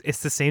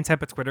same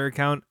type of Twitter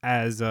account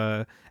as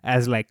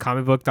like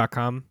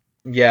comicbook.com.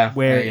 Yeah,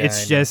 where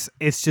it's just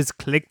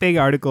clickbait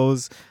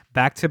articles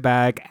back to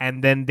back,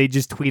 and then they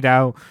just tweet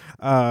out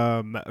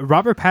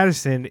Robert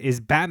Pattinson is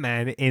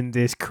Batman in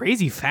this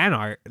crazy fan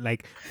art.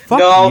 Like, fuck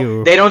you.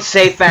 No, they don't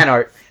say fan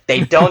art.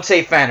 They don't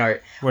say fan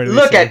art.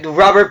 Look at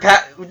Robert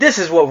This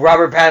is what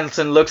Robert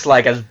Pattinson looks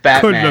like as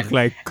Batman.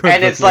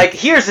 It's like,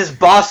 here's this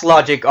Boss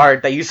Logic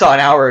art that you saw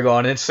an hour ago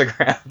on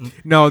Instagram.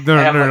 No.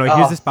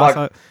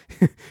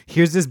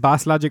 Here's this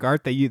Boss Logic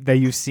art that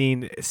you've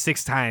seen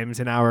 6 times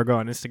an hour ago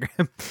on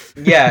Instagram.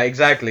 Yeah,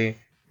 exactly.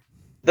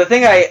 The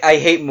thing I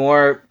hate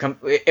more,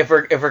 if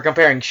we're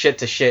comparing shit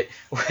to shit,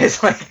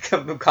 is like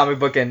comic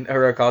book and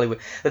Heroic Hollywood.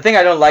 The thing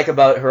I don't like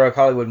about Heroic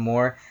Hollywood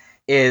more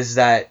is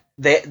that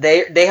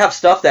they have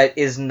stuff that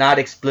is not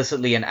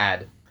explicitly an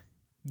ad.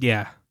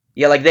 Yeah.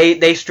 Yeah, like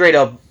they straight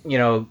up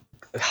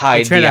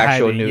hide the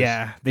actual news.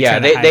 Yeah.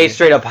 They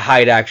straight up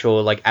hide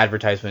actual like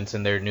advertisements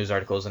in their news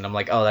articles, and I'm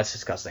like, oh, that's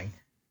disgusting.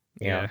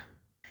 Yeah.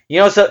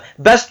 So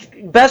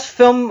best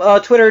film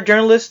Twitter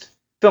journalist,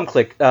 film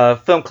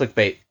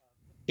clickbait.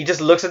 He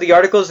just looks at the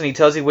articles and he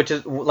tells you which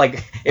is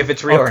like if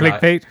it's real or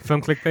clickbait? not.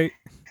 Film clickbait.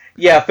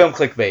 Yeah, film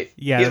clickbait.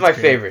 Yeah, he's my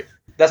favorite.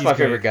 That's my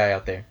favorite guy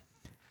out there.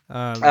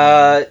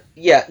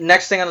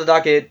 Next thing on the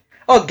docket.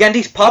 Oh,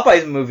 Gendy's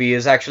Popeyes movie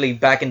is actually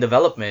back in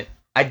development.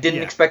 I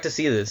didn't expect to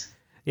see this.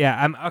 Yeah,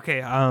 I'm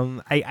okay.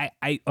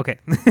 I okay.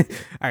 All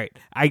right.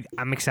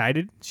 I'm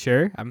excited.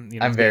 Sure. I'm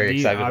very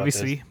excited.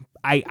 Obviously, about this.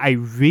 I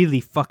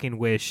really fucking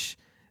wish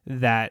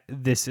that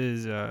this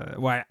is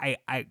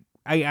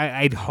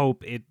I'd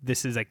hope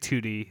this is like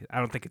 2D. I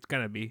don't think it's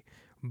gonna be,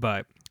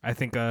 but I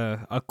think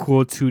a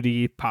cool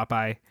 2D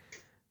Popeye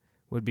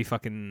would be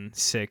fucking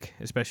sick,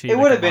 especially. It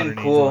would have been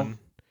cool,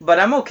 but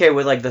I'm okay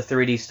with like the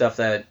 3D stuff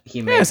that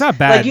he made. Yeah, it's not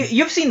bad. Like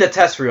you've seen the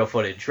test reel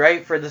footage,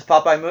 right, for this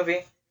Popeye movie?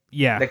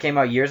 Yeah. That came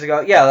out years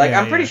ago. Yeah,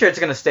 I'm pretty sure it's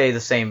gonna stay the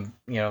same.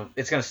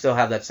 It's gonna still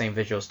have that same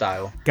visual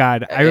style.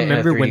 God, I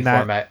remember when that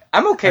format.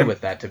 I'm okay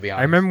with that, to be honest.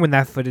 I remember when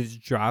that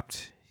footage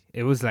dropped.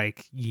 It was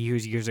like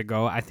years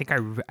ago. I think I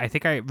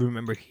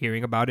remember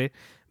hearing about it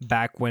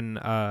back when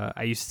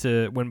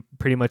when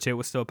Pretty Much It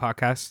was still a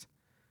podcast.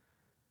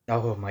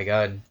 Oh my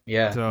god.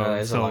 Yeah. No, that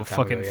is a long time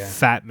fucking ago. Yeah.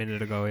 fat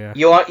minute ago. Yeah.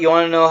 You want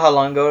to know how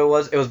long ago it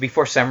was? It was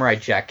before Samurai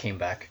Jack came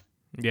back.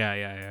 Yeah.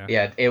 Yeah. Yeah.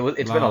 Yeah,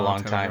 it's been a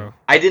long time. ago.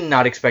 I did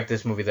not expect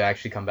this movie to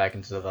actually come back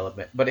into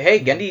development. But hey,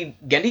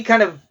 Gendy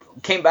kind of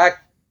came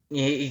back.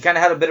 He kind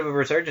of had a bit of a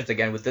resurgence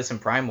again with this and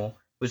Primal,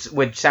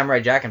 with Samurai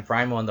Jack and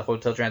Primal and the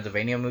Hotel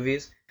Transylvania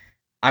movies.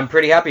 I'm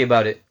pretty happy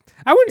about it.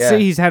 I wouldn't Yeah. say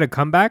he's had a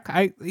comeback.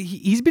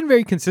 He's been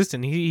very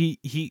consistent. He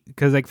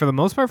because like for the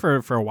most part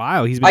for a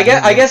while he's been.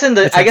 I guess in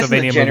the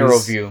Transylvania general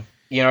movies. view,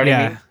 you know what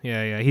I mean?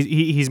 Yeah.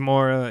 He's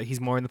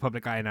more in the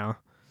public eye now.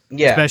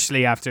 Yeah,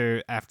 Especially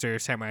after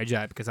Samurai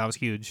Jack, because that was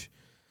huge.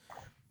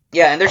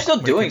 yeah, and they're still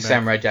When it doing came back.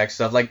 Samurai Jack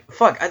stuff. Like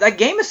fuck, that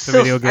game is The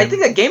still. video I game.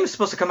 think that game is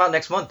supposed to come out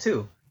next month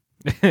too.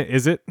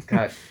 Is it?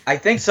 God, I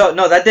think so.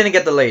 No, that didn't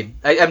get delayed.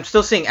 I'm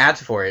still seeing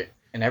ads for it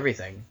and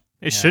everything.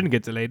 It shouldn't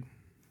get delayed.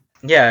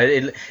 Yeah,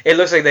 it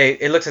looks like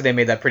they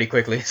made that pretty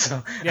quickly.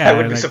 So Yeah, I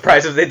wouldn't be like-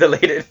 surprised if they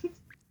delayed it.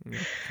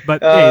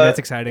 But hey, that's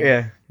exciting.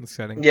 Yeah, That's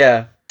exciting.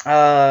 yeah.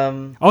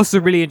 Also,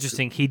 really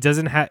interesting. He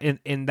doesn't have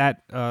in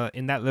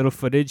that little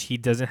footage. He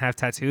doesn't have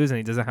tattoos and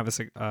he doesn't have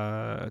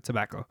a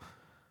tobacco.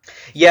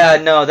 Yeah,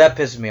 no, that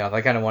pisses me off.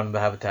 I kind of want him to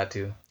have a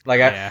tattoo. Like,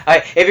 Yeah.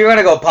 if you're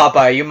gonna go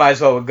Popeye, you might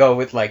as well go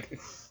with like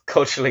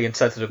culturally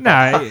insensitive.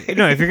 Nah, Popeye.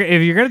 no. If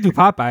you're gonna do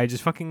Popeye,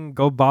 just fucking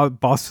go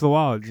boss to the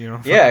wall. You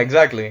know. Yeah,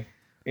 exactly.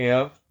 You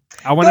know.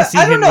 I want to But see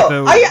I him don't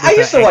know. with the. I with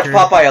used the to watch anchor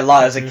Popeye a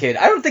lot as a tattoo. kid.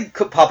 I don't think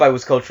Popeye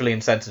was culturally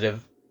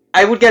insensitive.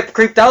 I would get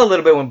creeped out a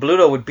little bit when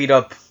Bluto would beat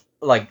up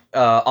like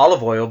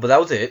Olive Oyl, but that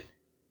was it.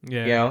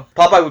 Yeah. You know,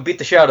 Popeye would beat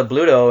the shit out of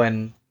Bluto,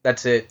 and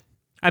that's it.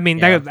 I mean,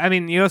 Yeah.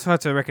 you also have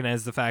to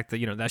recognize the fact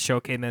that that show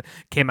came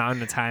out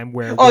in a time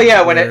where. Oh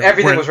yeah, when where-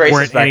 everything was weren't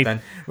racist back any-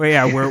 then. Well,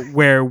 yeah,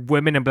 where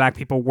women and black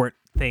people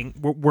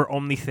were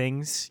only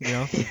things,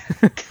 God,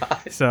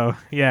 So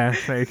yeah,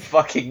 like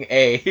fucking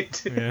A.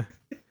 yeah.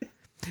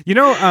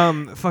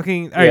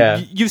 Fucking. All right, Yeah.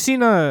 you've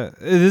seen this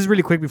is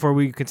really quick before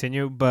we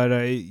continue, but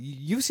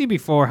you've seen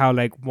before how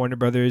like Warner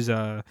Brothers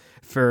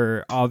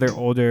for all their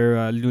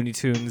older Looney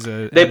Tunes.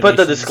 They put the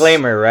animations-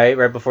 disclaimer right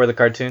before the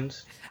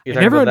cartoons. You're I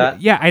talking never, about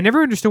that? yeah, I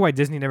never understood why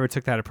Disney never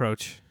took that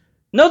approach.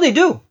 No, they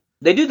do.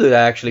 They do that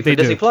actually for They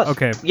do. Disney Plus.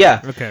 Okay.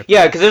 Yeah. Okay.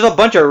 Yeah, because there's a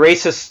bunch of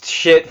racist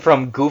shit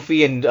from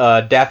Goofy and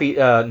Daffy,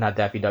 not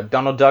Daffy Duck,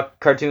 Donald Duck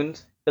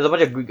cartoons. There's a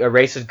bunch of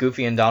racist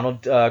Goofy and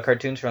Donald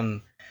cartoons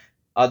from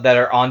that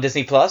are on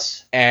Disney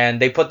Plus, and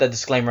they put the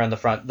disclaimer on the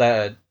front,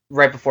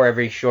 right before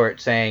every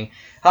short, saying,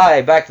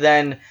 "Hi, back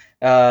then,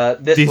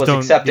 this These was don't-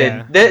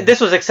 accepted. yeah.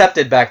 This was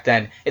accepted back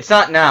then. It's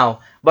not now,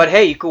 but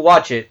hey, you could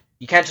watch it.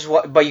 You can't just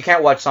but you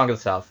can't watch Song of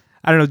the South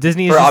I don't know.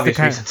 Disney is for just the obvious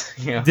kind. reasons.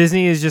 You know?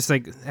 Disney is just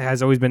like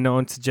has always been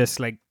known to just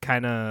like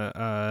kind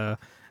of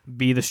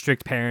be the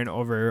strict parent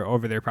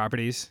over their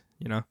properties.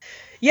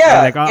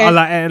 Yeah, like a and-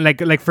 lot, and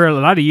like for a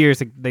lot of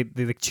years, like they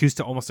like choose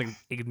to almost like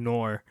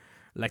ignore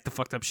like the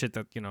fucked up shit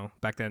that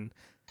back then.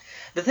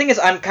 The thing is,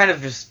 I'm kind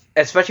of just,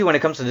 especially when it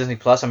comes to Disney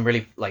Plus, I'm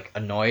really like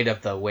annoyed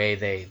of the way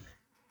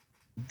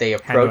they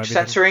approach everything.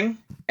 censoring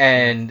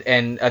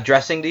and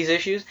addressing these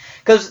issues.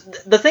 Because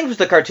the things with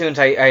the cartoons,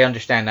 I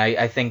understand.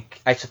 I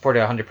think I support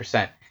it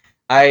 100%.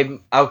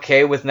 I'm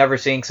okay with never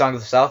seeing Song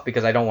of the South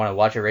because I don't want to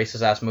watch a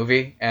racist ass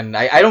movie, and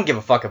I don't give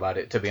a fuck about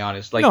it, to be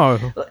honest. Like No,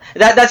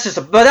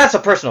 that's a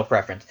personal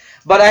preference.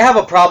 But I have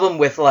a problem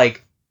with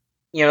like,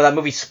 that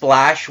movie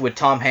Splash with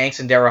Tom Hanks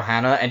and Daryl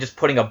Hannah, and just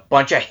putting a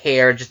bunch of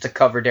hair just to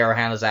cover Daryl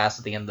Hannah's ass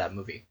at the end of that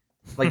movie.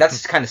 Like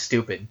that's kind of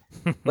stupid.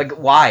 Like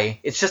why?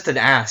 It's just an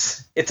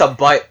ass. It's a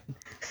butt.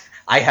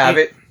 I have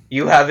it.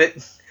 You have it.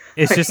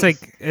 it's just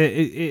like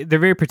they're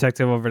very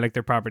protective over like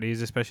their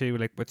properties, especially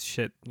like with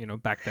shit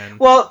back then.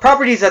 Well,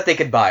 properties that they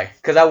could buy,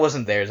 because that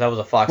wasn't theirs. That was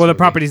a Fox. Well, the movie.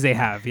 properties they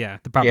have, yeah,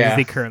 the properties Yeah.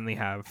 they currently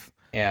have.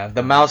 Yeah,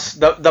 the mouse.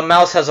 The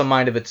mouse has a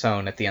mind of its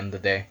own at the end of the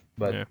day.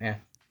 But Yeah.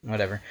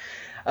 whatever.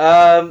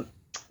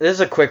 This is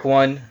a quick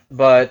one,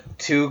 but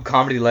 2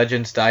 comedy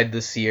legends died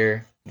this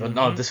year. No,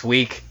 Mhm. this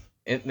week.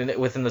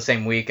 Within the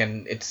same week,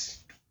 and it's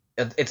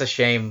a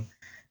shame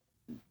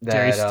that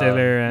Jerry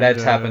Stiller and,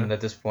 that's happened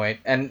at this point.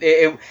 And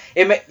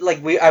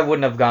I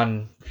wouldn't have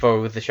gone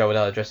forward with the show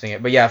without addressing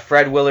it. But yeah,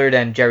 Fred Willard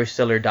and Jerry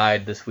Stiller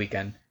died this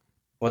weekend.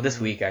 Well, this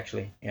week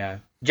actually. Yeah,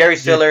 Jerry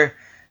Stiller,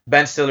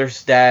 Ben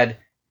Stiller's dad,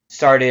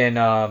 starred in.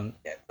 I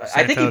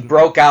think he Seinfeld.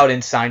 broke out in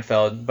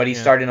Seinfeld, but he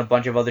Yeah. starred in a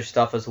bunch of other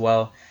stuff as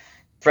well.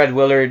 Fred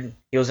Willard,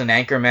 he was an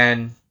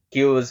anchorman.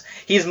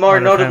 He's more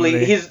Modern notably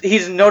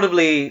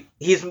Family.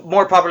 he's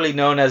more popularly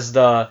known as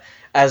the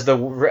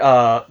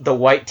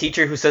white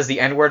teacher who says the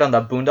N-word on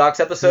the Boondocks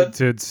episode.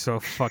 Dude, so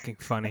fucking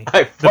funny.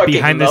 I The fucking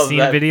behind the love scene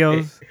that.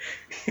 videos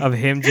of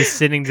him just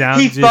sitting down,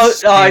 He just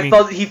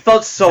screaming, he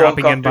felt so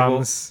dropping in uncomfortable.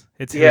 bombs.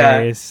 It's Yeah.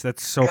 hilarious.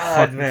 That's so God,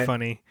 fucking man.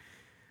 funny.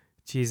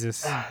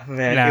 Jesus. Ah,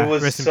 man, Yeah, it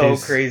was rest in so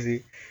peace.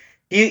 crazy.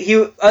 He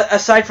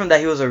aside from that,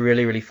 he was a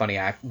really, really funny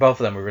act. Both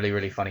of them were really,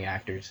 really funny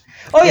actors.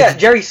 Oh yeah,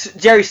 Jerry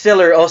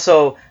Stiller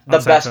also the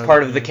On best Seinfeld,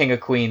 part of the yeah. King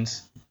of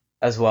Queens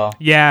as well.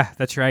 Yeah,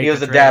 that's right. He was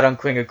the that's dad right. on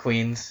King of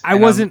Queens. I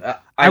and wasn't-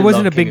 I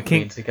wasn't love a big of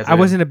King. Queens because I of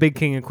it. wasn't a big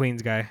King of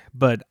Queens guy,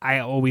 but I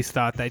always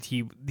thought that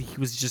he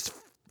was just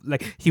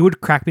like he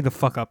would crack me the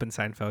fuck up in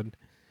Seinfeld.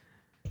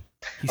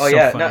 He's Oh so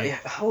yeah, no, funny.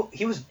 yeah,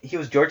 he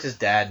was George's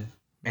dad,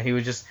 and he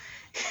would just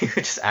he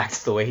would just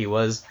act the way he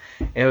was.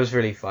 And it was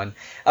really fun.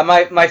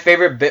 My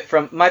favorite bit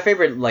from my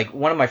favorite like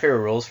one of my favorite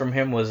roles from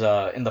him was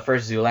in the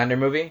first Zoolander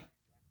movie,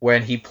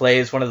 when he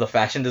plays one of the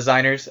fashion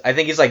designers. I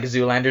think he's like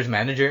Zoolander's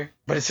manager,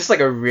 but it's just like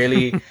a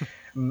really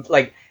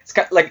like it's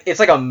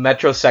like a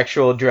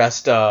metrosexual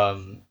dressed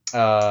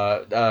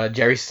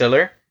Jerry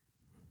Stiller.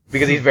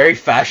 Because he's very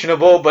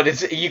fashionable,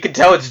 but you can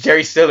tell it's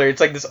Jerry Stiller.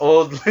 It's like this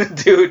old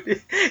dude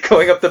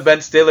going up to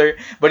Ben Stiller,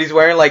 but he's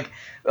wearing like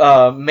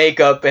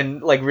makeup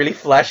and like really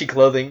flashy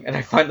clothing, and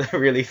I find that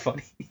really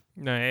funny.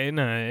 No,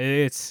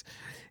 it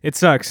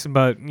sucks,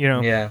 but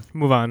Yeah,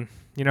 move on.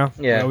 yeah.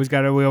 We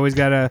always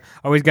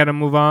gotta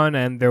move on,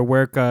 and their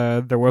work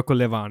will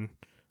live on.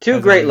 Two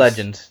As great always.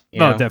 legends.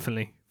 No,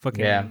 definitely,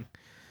 fucking, Yeah.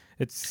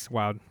 it's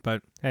wild.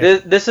 But hey,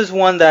 This is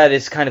one that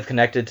is kind of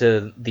connected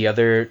to the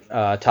other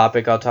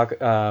topic I'll talk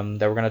that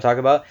we're gonna talk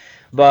about.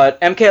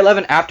 But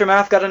MK11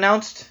 Aftermath got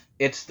announced.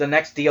 It's the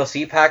next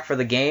DLC pack for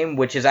the game,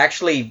 which is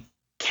actually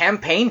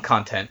campaign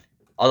content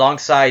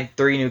alongside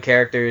 3 new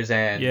characters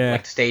and Yeah.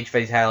 like stage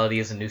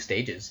fatalities and new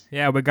stages.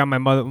 yeah, we got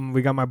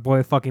my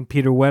boy fucking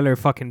Peter Weller,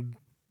 fucking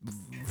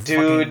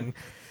Dude,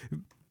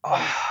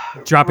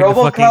 dropping the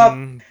RoboCop,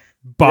 fucking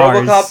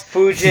bars. RoboCop,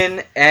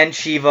 Fujin, and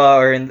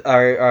Shiva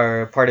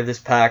are part of this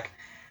pack.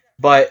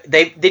 But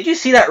did you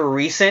see that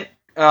recent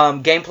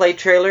gameplay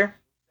trailer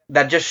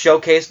that just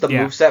showcased the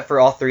Yeah. moveset for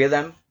all 3 of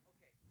them?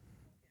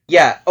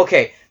 Yeah,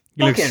 okay.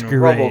 He looks Fucking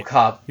great.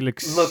 RoboCop He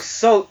looks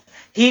so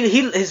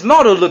his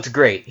model looks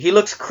great. He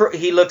looks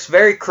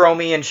very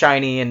chromy and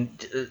shiny and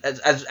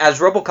as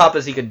RoboCop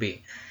as he could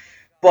be.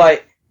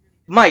 But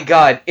my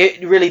god,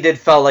 it really did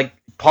felt like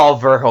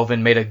Paul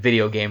Verhoeven made a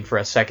video game for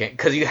a second,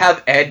 because you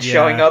have Ed Yeah.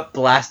 showing up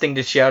blasting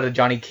the shit out of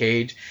Johnny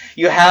Cage.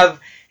 You have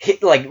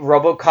like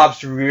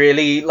RoboCop's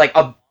really like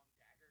a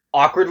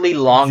awkwardly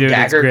long Dude, it's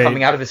dagger great.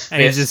 coming out of his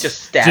And he fist,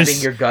 just stabbing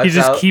your guts He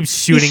just out. keeps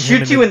shooting him.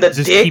 shoots you in the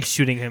just dick. keeps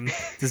shooting him.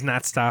 Does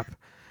not stop.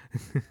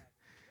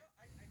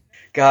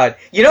 God,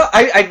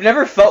 I've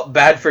never felt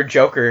bad for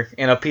Joker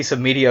in a piece of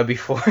media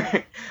before,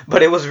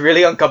 but it was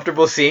really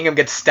uncomfortable seeing him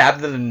get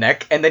stabbed in the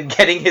neck and then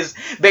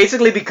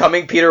basically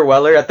becoming Peter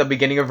Weller at the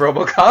beginning of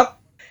RoboCop.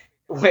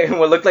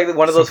 What looked like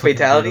one of So those fucking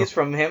fatalities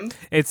from him.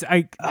 It's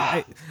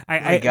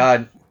My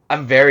God,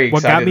 I'm very What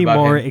excited got me about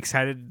more him.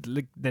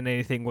 excited than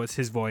anything was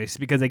his voice,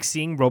 because like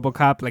seeing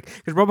RoboCop, like,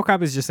 because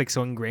RoboCop is just like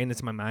so ingrained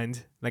into my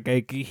mind.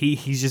 Like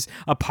he's just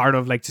a part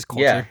of like just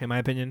culture, Yeah. in my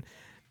opinion.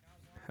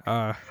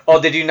 Oh,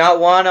 did you not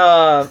want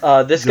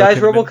this Joe guy's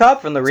Kinnaman.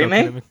 RoboCop from the Joe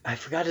remake? Kinnaman. I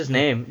forgot his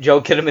name.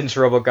 Joe Kinnaman's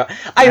RoboCop.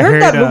 I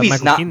heard that movie's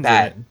Michael not Keaton's in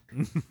bad.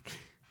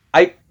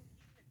 it.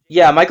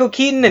 Yeah, Michael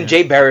Keaton and Yeah.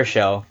 Jay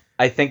Baruchel.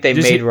 I think they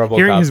Just made RoboCop.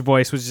 hearing his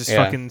voice was just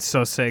Yeah. fucking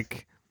so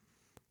sick.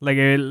 Like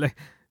it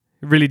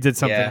really did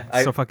something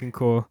Yeah, so fucking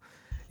cool.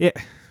 Yeah,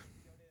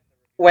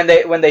 When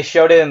they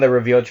showed it in the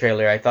reveal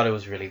trailer, I thought it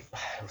was really it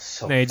was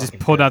so. Yeah, he just fucking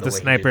pulled good out the way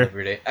he sniper.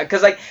 delivered it.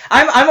 Because like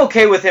I'm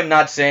okay with him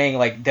not saying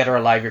like dead or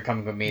alive, you're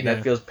coming with me. Yeah.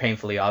 That feels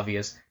painfully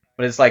obvious.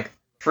 But it's like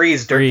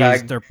freeze, Freeze,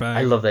 dirtbag. dirtbag.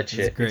 I love that It's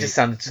shit. It great. just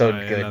sounded so No,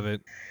 I good. love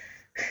it.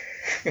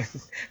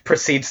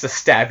 Proceeds to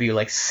stab you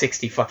like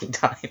 60 fucking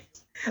times.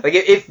 Like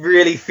it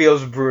really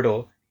feels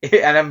brutal.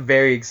 And I'm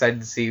very excited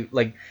to see.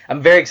 Like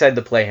I'm very excited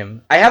to play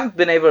him. I haven't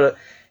been able to.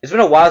 It's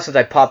been a while since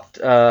I popped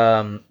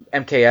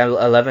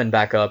MK11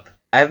 back up.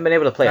 I haven't been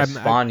able to play a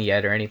Spawn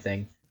yet or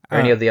anything, or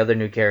any of the other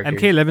new characters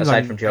MK11's aside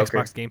on from Joker.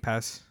 Xbox Game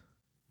Pass.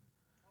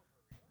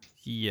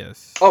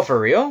 Yes. Oh, for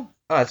real?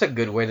 Oh, that's a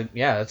good way to.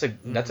 Yeah,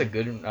 that's a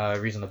good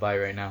reason to buy it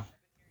right now.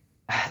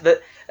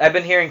 I've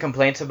been hearing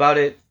complaints about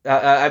it.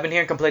 I've been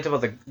hearing complaints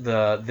about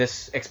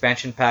this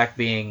expansion pack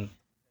being,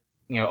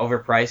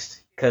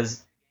 overpriced.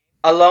 Because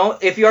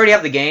if you already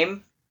have the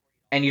game,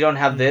 and you don't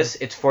have this,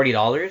 it's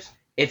 $40.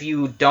 If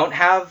you don't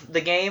have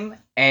the game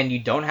and you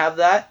don't have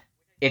that,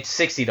 it's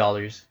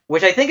 $60,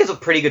 which I think is a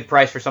pretty good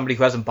price for somebody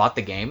who hasn't bought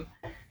the game.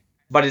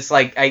 But it's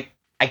like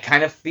I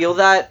kind of feel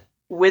that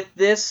with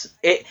this,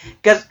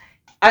 because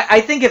I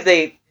think if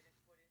they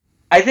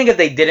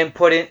didn't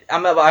put in,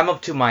 I'm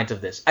of 2 minds of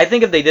this. I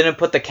think if they didn't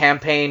put the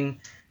campaign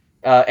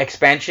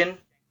expansion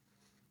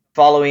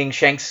following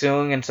Shang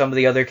Tsung and some of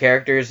the other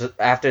characters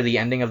after the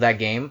ending of that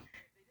game,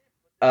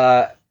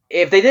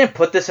 if they didn't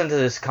put this into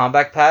this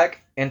combat pack,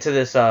 into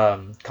this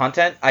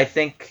content, I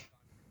think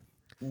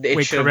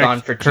it should have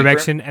gone for cheaper.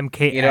 Correction,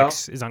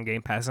 MKX is on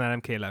Game Pass,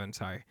 not MK11.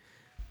 Sorry.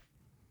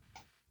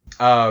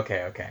 Oh,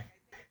 okay.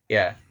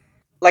 Yeah.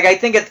 Like I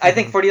think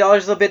 $40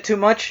 is a bit too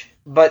much,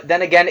 but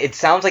then again, it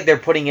sounds like they're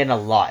putting in a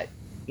lot.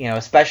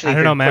 Especially I if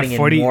don't they're know, man. putting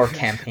 40. in more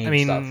campaign I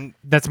mean, stuff.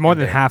 that's more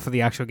than there. half of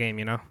the actual game.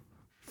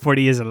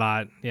 40 is a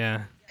lot.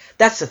 Yeah.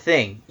 That's the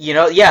thing,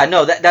 Yeah,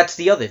 no, that's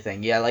the other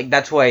thing. Yeah, like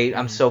that's why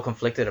I'm so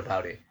conflicted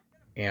about it.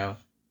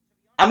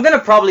 I'm gonna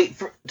probably,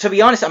 to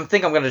be honest, I'm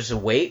gonna just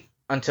wait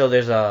until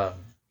there's a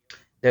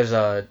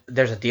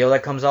deal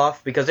that comes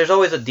off, because there's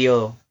always a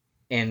deal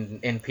in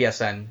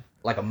PSN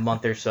like a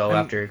month or so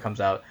after it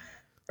comes out,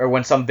 or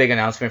when some big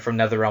announcement from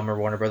NetherRealm or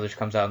Warner Brothers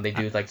comes out and they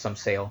do like some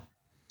sale.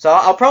 So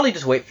I'll probably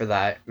just wait for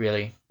that,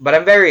 really. But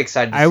I'm very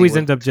excited to I see always what's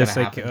end up just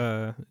gonna like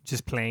happen.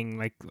 just playing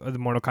like the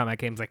Mortal Kombat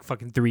games like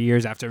fucking 3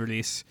 years after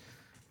release.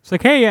 It's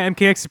like, hey, yeah,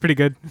 MKX is pretty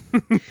good.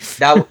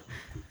 That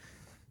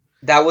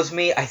that was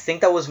me. I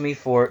think that was me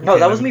for no,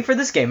 that was me MK11. for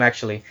this game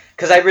actually,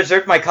 because I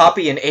reserved my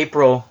copy in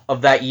April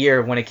of that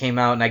year when it came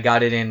out, and I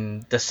got it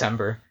in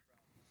December.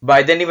 But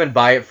I didn't even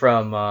buy it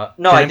from.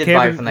 No, I Did did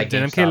buy it from MK11 that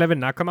did GameStop. MK11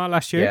 not come out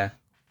last year? Yeah,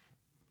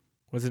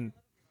 Wasn't?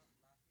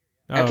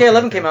 Oh, okay, MK11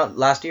 okay. came out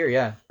last year.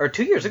 Yeah, or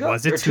 2 years ago,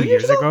 Was it or two 2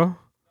 years years ago. ago?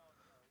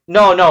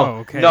 No, Oh, no,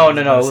 okay. I no, was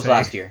no, about no. to It was say.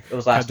 last year. It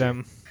was last year.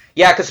 Goddamn.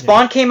 Yeah, because Yeah.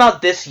 Spawn came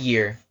out this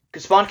year.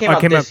 'Cause Spawn came Oh,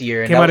 out this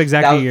year, and came out that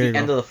exactly a was year the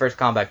end ago. of the first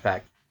combat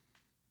pack.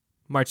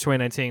 March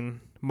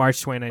 2019. March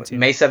 2019.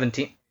 May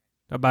 17th.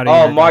 About a Oh,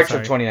 year ago. March of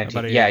Sorry, 2019.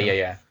 about a year Yeah, ago.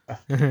 yeah,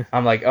 yeah.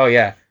 I'm like, oh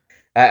yeah.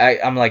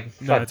 I'm like,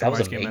 No, fuck, it's a that was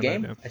a March game. May My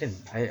bad. game.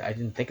 Yeah. I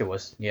didn't think it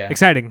was. Yeah.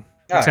 Exciting,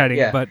 All right. exciting,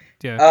 Yeah. but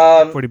yeah,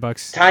 Um,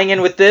 $40. tying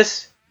in with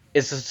this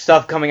is the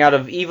stuff coming out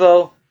of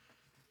Evo,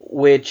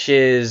 which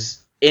is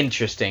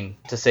interesting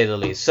to say the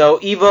least. So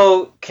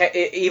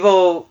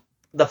Evo,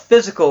 the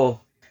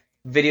physical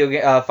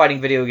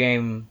fighting video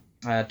game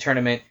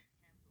tournament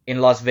in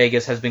Las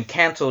Vegas has been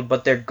canceled,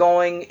 but they're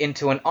going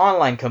into an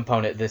online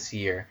component this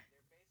year.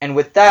 And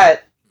with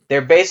that,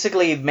 they're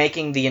basically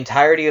making the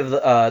entirety of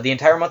the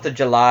entire month of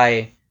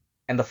July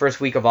and the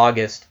first week of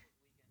August.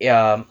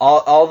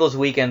 All those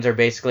weekends are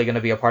basically going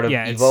to be a part of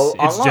Yeah, Evo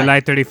it's Online,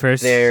 July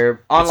 31st. their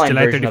It's online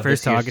July version of 31st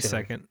this to year's August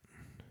tournament. 2nd.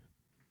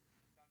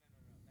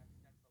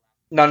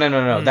 No, no,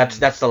 no, no. Hmm.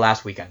 That's the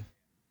last weekend.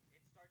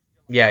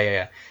 Yeah, yeah,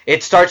 yeah.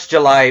 It starts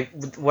July,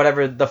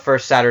 whatever the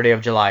first Saturday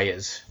of July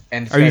is,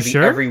 and it's Are you going to be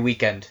sure? every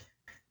weekend,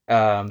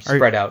 Are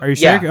spread out. Are you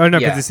sure? Yeah, Oh no,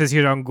 because yeah. it says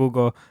here on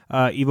Google,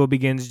 Evo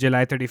begins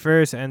July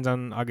 31st, ends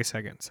on August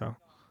 2nd. So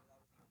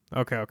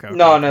okay, okay, okay,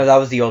 No, no, okay. that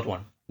was the old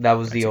one.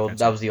 Gotcha, That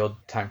gotcha. was the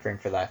old time frame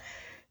for that.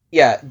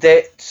 Yeah,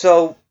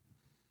 so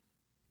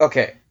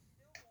okay.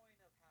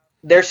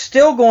 They're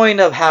still going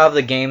to have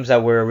the games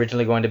that were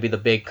originally going to be the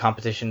big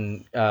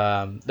competition,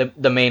 the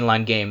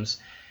mainline games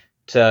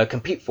to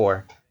compete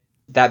for.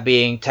 That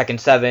being Tekken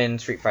 7,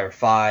 Street Fighter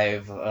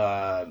 5,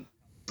 uh,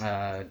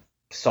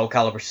 Soul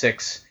Calibur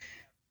 6,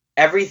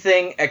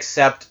 everything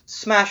except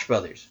Smash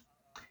Brothers,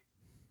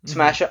 Hmm.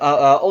 Smash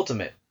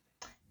Ultimate.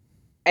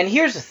 And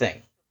here's the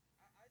thing: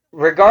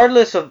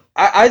 regardless of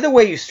either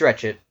way you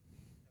stretch it,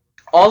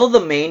 all of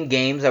the main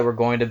games that were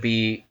going to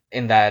be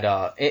in that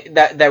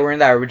that were in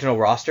that original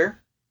roster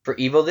for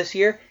Evo this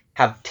year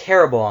have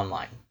terrible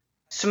online.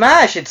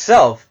 Smash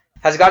itself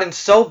has gotten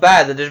so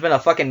bad that there's been a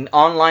fucking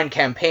online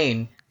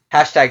campaign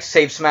hashtag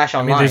Save Smash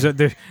I mean, there's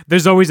Online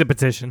there's always a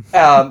petition.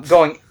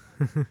 going.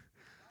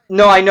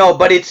 No, I know,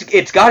 but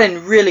it's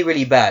gotten really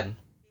really bad.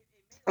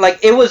 Like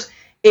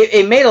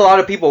it made a lot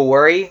of people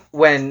worry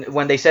when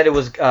they said it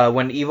was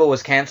when Evo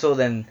was canceled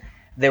and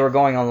they were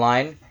going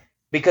online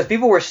because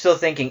people were still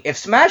thinking if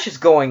Smash is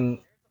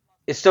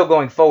still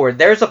going forward,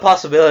 there's a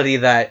possibility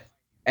that,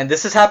 and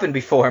this has happened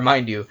before,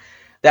 mind you,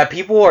 that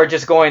people are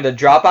just going to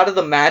drop out of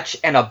the match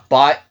and a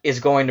bot is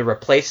going to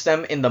replace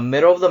them in the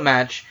middle of the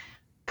match,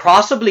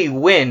 possibly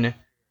win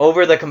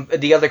over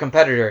the other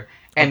competitor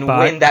A and bot.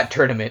 win that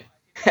tournament.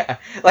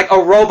 Like a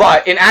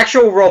robot, an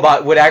actual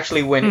robot would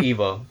actually win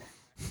Evo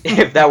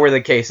if that were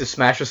the case. If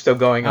Smash was still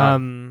going on.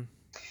 um.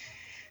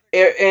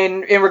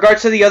 In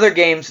regards to the other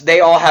games, they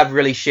all have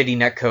really shitty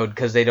netcode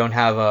because they don't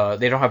have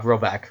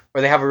rollback,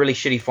 or they have a really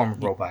shitty form of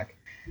rollback.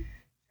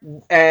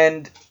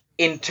 And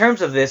in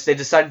terms of this, they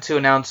decided to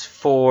announce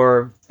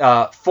for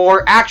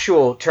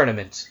actual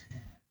tournaments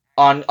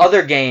on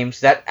other games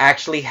that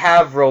actually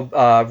have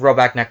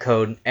rollback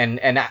netcode and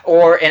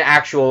or an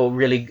actual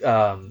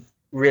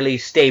really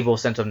stable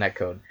sense of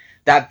netcode.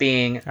 That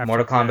being After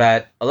Mortal yeah.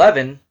 Kombat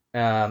 11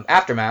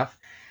 Aftermath.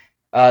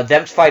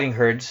 Them's Fighting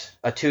Herds,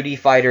 a 2D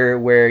fighter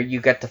where you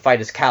get to fight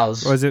as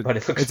cows, Was it? but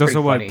it looks It's pretty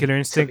also what funny, Killer to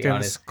Instinct be and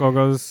honest.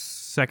 Skullgirl's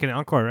second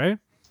encore, right?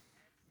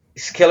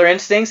 Killer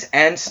Instincts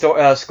and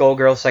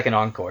Skullgirls Second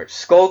Encore.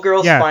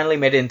 Skullgirls Yeah, finally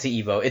made it into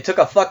Evo. It took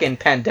a fucking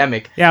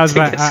pandemic yeah. I was to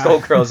about. get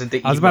Skullgirls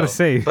into I was about to Evo,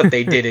 say. but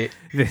they did it.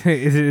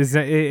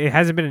 It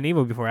hasn't been an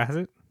Evo before, has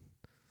it?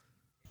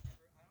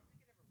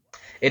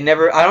 It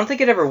never. I don't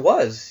think it ever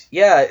was.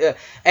 Yeah,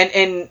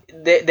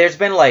 there's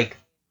been like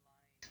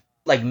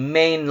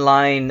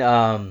mainline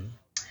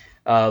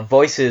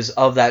voices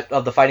of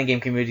the fighting game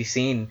community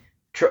scene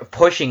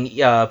pushing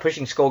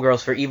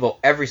Skullgirls for Evo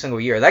every single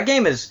year. That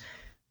game's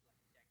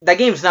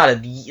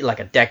not like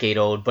a decade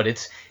old, but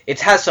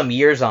it has some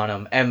years on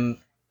them, and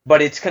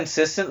but it's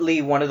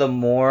consistently one of the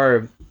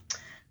more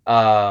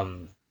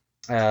um,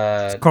 It's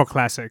uh, called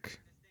classic.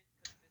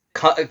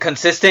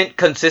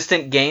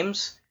 consistent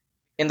games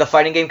in the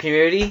fighting game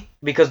community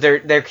because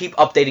they keep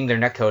updating their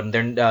netcode, and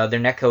their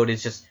netcode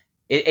is just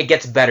it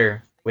gets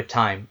better with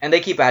time, and they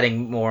keep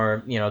adding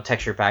more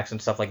texture packs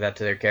and stuff like that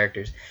to their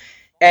characters,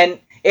 and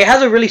it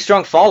has a really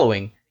strong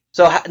following.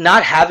 So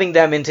not having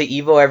them into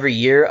Evo every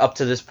year up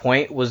to this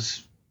point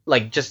was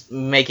like just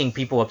making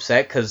people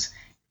upset because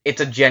it's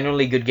a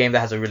genuinely good game that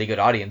has a really good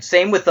audience.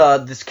 Same with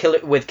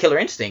Killer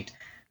Instinct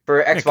for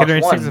Yeah, Killer Xbox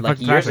Instinct is One a like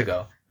fucking years classic.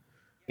 ago.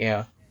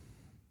 Yeah.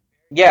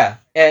 Yeah,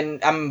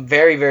 and I'm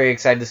very, very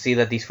excited to see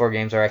that these four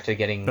games are actually The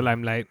getting,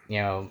 limelight.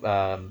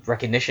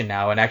 recognition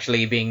now, and they're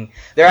actually being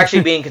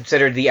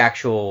considered the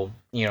actual,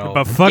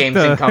 But games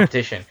in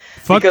competition.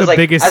 fuck Because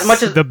like as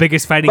much as, the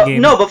biggest fighting but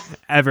game no, but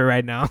ever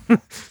right now.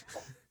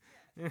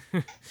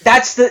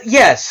 that's the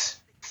yes,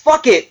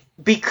 fuck it,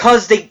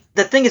 because the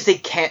thing is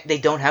they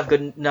don't have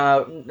good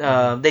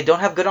they don't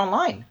have good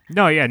online.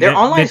 No, yeah, Their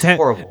online is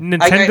horrible.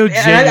 Nintendo I'm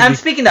genuinely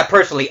speaking that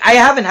personally. I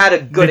haven't had a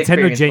good Nintendo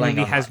experience playing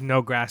genuinely online. has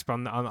no grasp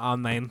on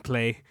online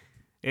play.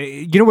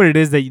 You know what it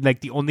is that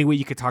like the only way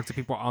you could talk to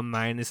people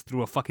online is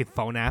through a fucking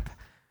phone app.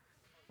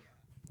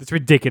 It's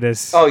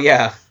ridiculous. Oh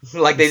yeah,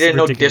 like they It's didn't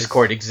know ridiculous.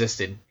 Discord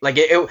existed. Like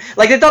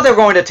they thought they were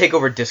going to take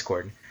over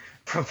Discord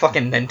from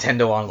fucking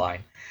Nintendo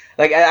Online.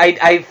 Like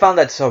I found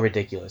that so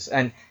ridiculous.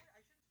 And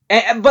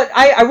but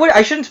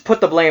I shouldn't put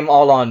the blame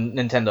all on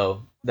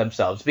Nintendo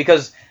themselves,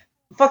 because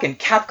fucking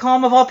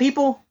Capcom of all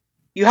people,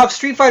 you have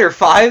Street Fighter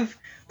V,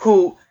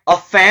 who a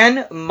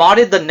fan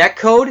modded the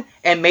netcode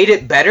and made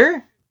it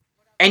better,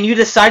 and you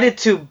decided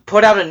to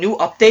put out a new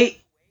update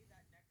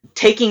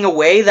taking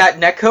away that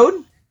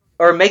netcode,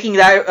 or making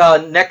that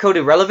netcode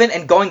irrelevant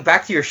and going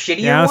back to your Yeah,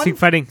 shittier I was one.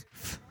 fighting.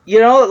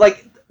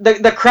 Like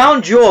the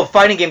crown jewel of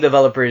fighting game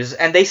developers,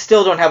 and they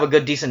still don't have a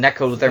good decent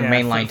netcode with their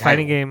mainline fighting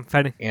title. game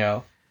fighting You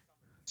know,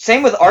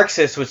 same with Arc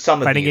Sys with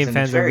some of fighting these, game and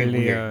it's fans are very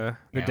really weird.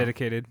 they're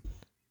dedicated.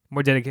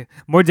 More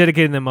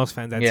dedicated than most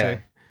fans, I'd Yeah.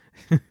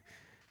 say.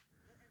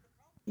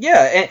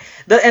 Yeah,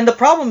 and the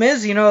problem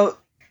is,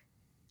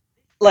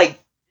 like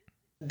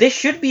this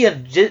should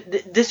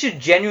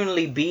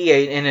genuinely be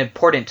an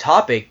important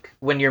topic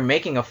when you're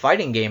making a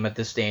fighting game at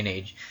this day and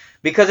age,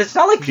 because it's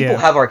not like people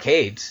Yeah. have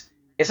arcades.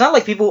 It's not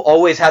like people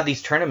always have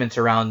these tournaments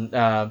around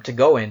to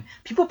go in.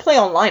 People play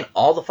online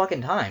all the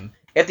fucking time.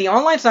 If the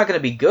online's not going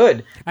to be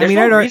good, there's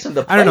no reason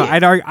to play I don't know.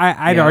 it.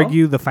 I'd you know?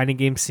 argue the fighting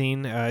game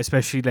scene,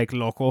 especially like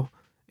local,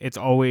 it's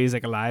always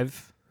like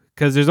alive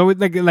because there's always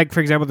like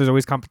for example, there's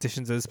always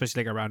competitions,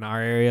 especially like around our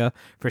area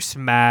for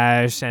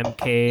Smash,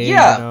 MK.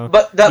 Yeah, you know?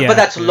 but Yeah,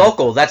 that's yeah.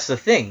 local. That's the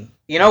thing.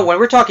 When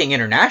we're talking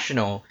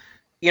international,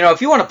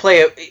 if you want to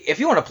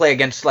play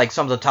against like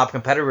some of the top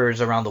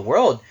competitors around the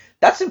world,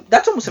 that's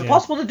almost Yeah.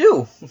 impossible to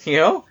do.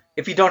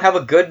 If you don't have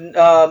a good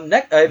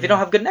if you don't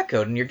have good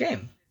netcode in your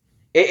game,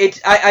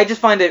 I just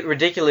find it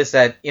ridiculous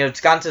that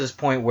it's gotten to this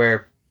point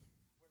where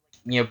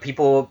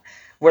people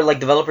where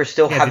like developers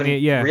still Yeah, haven't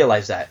yeah.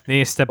 realized that They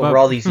need to step over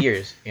up. all these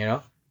years.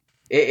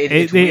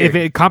 It's weird.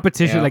 If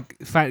competition you know? like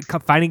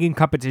fighting game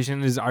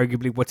competition is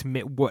arguably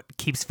what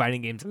keeps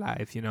fighting games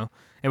alive,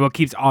 and what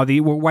keeps all the.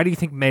 Why do you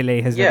think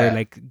Melee has Yeah. never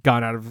like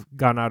gone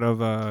out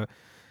of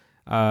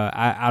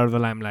out of the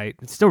limelight?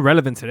 It's still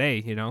relevant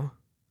today,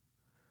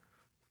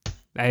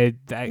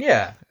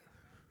 Yeah.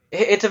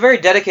 It's a very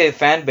dedicated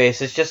fan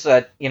base. It's just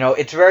that,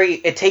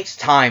 it takes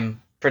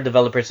time for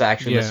developers to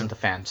actually Yeah. listen to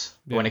fans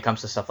Yeah. when it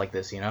comes to stuff like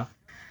this,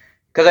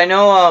 Because I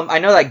know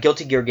that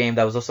Guilty Gear game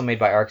that was also made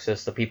by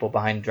ArcSys, the people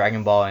behind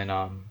Dragon Ball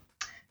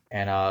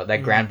and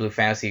that Grand Blue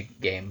Fantasy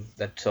game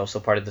that's also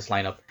part of this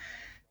lineup.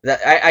 That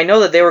I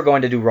know that they were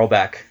going to do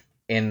rollback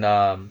in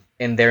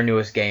their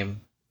newest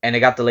game, and it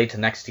got delayed to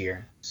next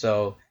year.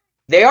 So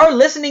they are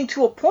listening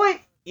to a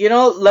point.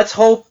 Let's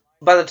hope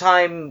by the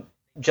time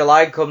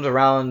July comes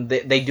around,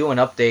 they do an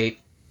update.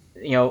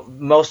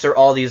 Most or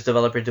all these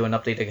developers do an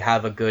update to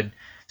have a good,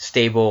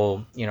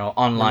 stable,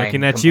 online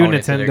Looking at you,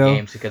 component to their Nintendo.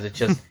 games, because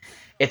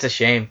it's a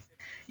shame.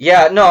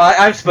 Yeah, no,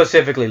 I'm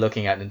specifically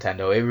looking at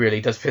Nintendo. It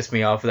really does piss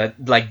me off that,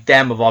 like,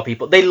 them of all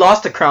people, they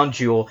lost the crown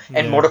jewel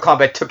and Yeah. Mortal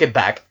Kombat took it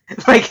back.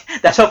 Like,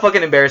 that's how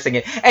fucking embarrassing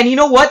it. And you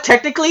know what?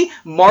 Technically,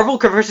 Marvel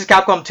vs.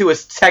 Capcom 2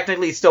 is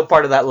technically still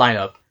part of that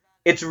lineup.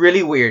 It's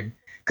really weird.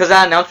 Because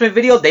that announcement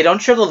video, they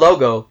don't show the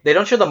logo. They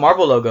don't show the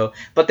Marvel logo.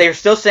 But they're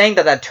still saying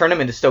that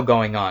tournament is still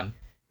going on.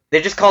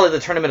 They just call it the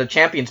Tournament of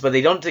Champions, but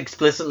they don't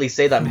explicitly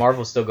say that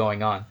Marvel's still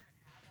going on.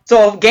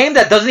 So a game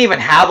that doesn't even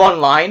have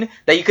online,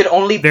 that you could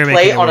only They're play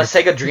making it on a work.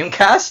 Sega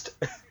Dreamcast,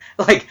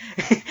 like,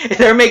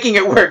 they're making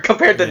it work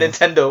compared to Yeah.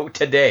 Nintendo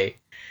today.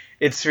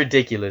 It's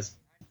ridiculous.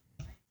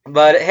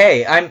 But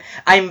hey,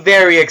 I'm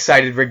very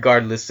excited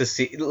regardless to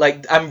see.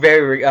 Like, I'm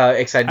very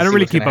excited. I to don't see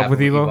really what's gonna keep up with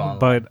happen Evo, Online.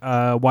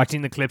 but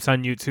watching the clips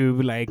on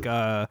YouTube, like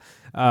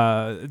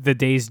the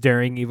days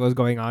during Evo's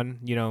going on,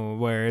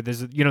 where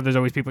there's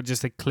always people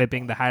just like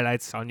clipping the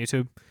highlights on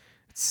YouTube.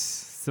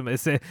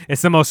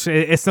 It's the most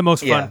Yeah.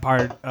 fun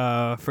part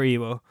for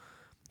Evo.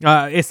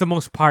 It's the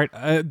most part.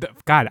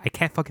 God, I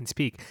can't fucking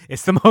speak.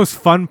 It's the most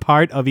fun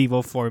part of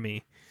Evo for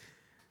me.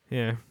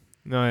 Yeah.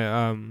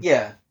 No.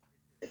 Yeah.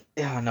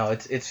 Yeah, no,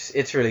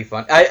 it's really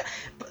fun.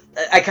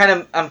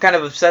 I'm kind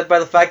of upset by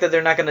the fact that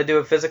they're not going to do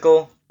it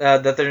physical.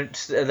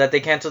 That they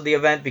canceled the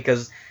event,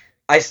 because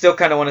I still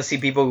kind of want to see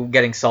people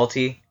getting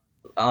salty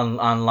on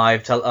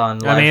live it'll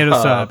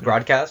still happen.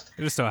 broadcast.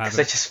 It just so Because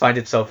I happens. just find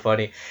it so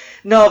funny.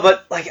 No,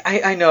 but like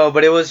I know,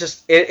 but it was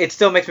just it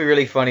still makes me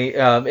really funny.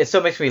 It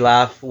still makes me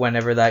laugh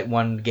whenever that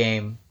one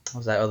game, what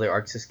was that other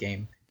ArcSys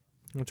game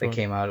Which that one?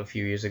 came out a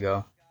few years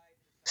ago.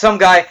 Some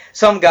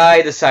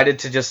guy decided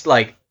to just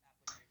like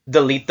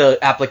delete the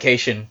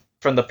application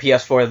from the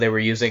PS4 they were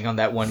using on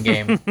that one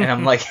game, and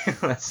I'm like,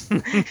 that's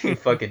you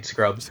fucking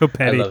scrubs. So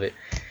petty. I love it.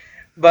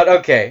 But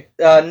okay,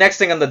 next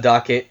thing on the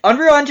docket,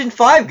 Unreal Engine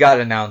 5 got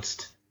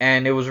announced,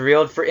 and it was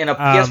revealed in a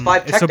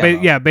PS5 tech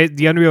demo.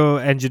 The Unreal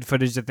Engine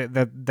footage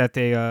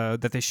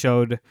that they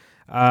showed,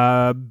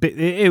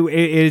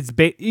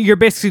 you're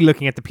basically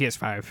looking at the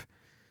PS5.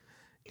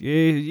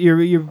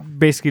 You're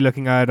basically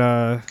looking at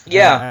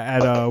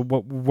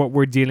what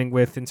we're dealing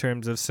with in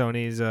terms of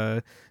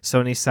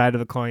Sony's side of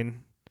the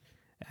coin,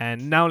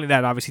 and not only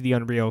that, obviously the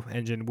Unreal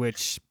Engine,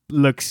 which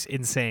looks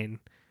insane.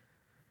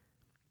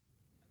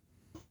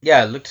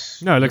 Yeah, it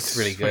looks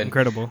really good,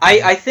 incredible.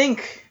 I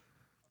think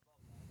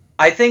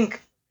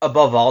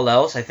above all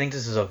else, I think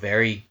this is a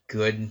very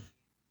good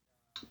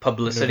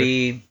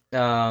publicity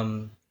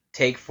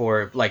take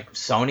for like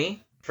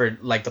Sony, for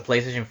like the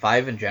PlayStation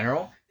 5 in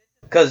general,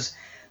 because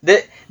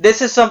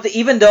this is something,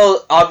 even though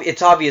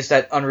it's obvious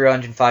that Unreal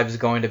Engine 5 is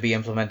going to be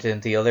implemented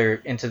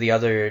into the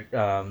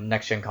other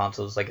next gen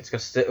consoles, like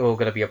it's still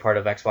going to be a part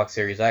of Xbox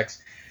Series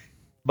X,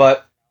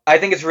 but I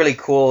think it's really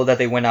cool that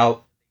they went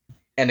out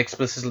and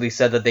explicitly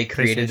said that they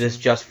created this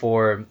just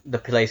for the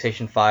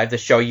PlayStation 5 to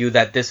show you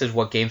that this is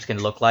what games can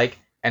look like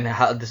and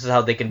how this is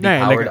how they can be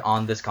powered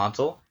on this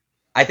console.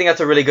 I think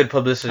that's a really good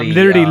publicity. I'm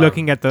literally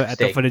looking at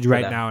the footage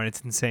right now, and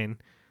it's insane.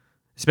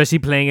 Especially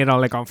playing it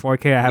on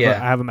 4K. I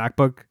have a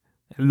MacBook.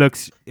 It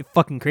looks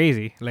fucking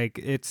crazy. Like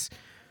it's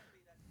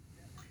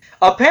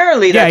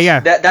apparently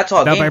that's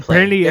all gameplay.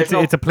 Apparently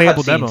it's a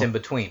playable demo in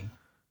between.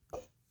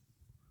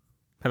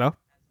 Hello?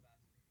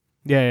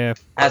 Yeah.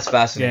 That's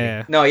fascinating.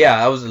 Yeah. No,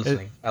 I was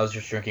listening. I was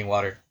just drinking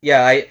water.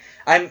 Yeah,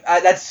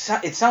 it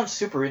sounds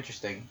super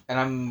interesting,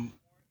 and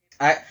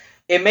it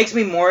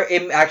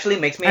actually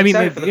makes me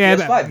excited for the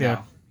PS5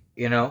 now.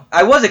 You know,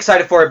 I was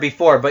excited for it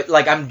before, but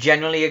I'm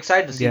genuinely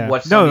excited to see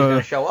what Sony's going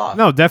to show off.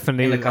 No,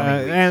 definitely. In the coming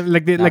weeks.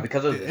 And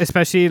because of this.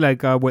 especially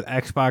with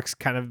Xbox,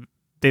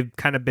 they've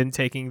kind of been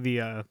taking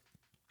the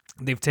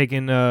they've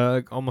taken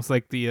almost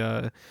like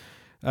the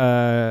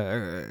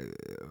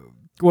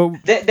well,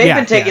 they've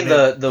been taking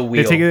the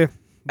wheel.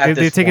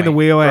 They've taken the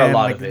wheel,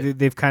 and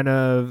they've kind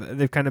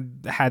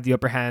of had the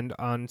upper hand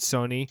on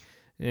Sony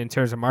in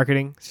terms of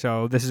marketing.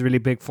 So this is really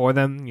big for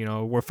them. You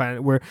know, we're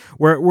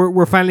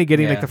finally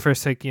getting the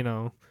first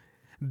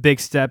big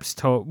steps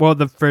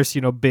the first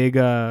big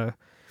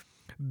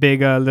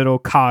little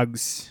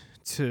cogs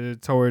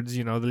towards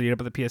the lead up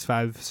of the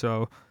PS5.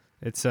 So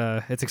it's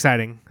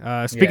exciting.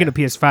 Speaking of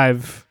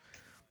PS5.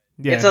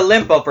 Yeah. It's a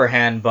limp upper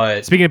hand,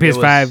 but speaking of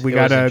PS5, we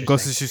got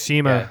Ghost of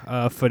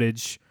Tsushima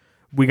footage.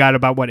 We got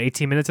about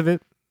 18 minutes of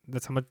it.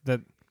 That's how much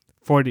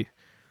 40.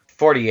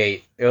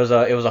 48. It was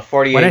a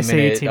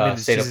 48-minute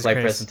state of play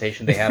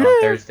presentation they had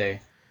on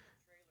Thursday.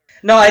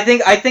 No, I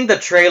think the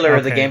trailer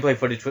of the gameplay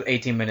footage was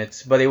 18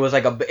 minutes, but it was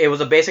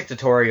a basic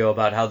tutorial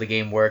about how the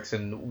game works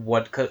and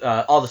what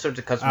all the sorts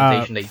of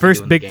customization they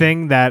first do in big the game.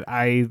 thing that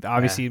I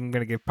obviously am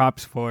gonna give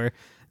props for,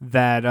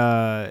 that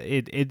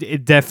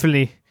it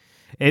definitely.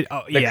 The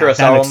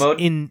Kurosawa mode?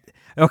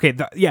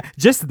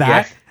 Just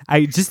that.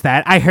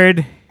 Yeah. I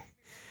heard...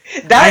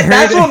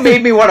 That's what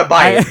made me want to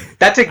buy it.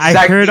 That's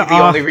exactly the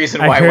only reason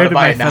why I want to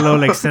buy it now. I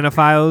heard my fellow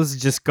cinephiles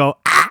just go...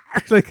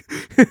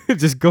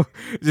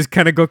 just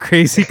kind of go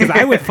crazy, because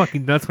I went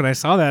fucking nuts when I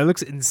saw that. It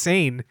looks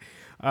insane.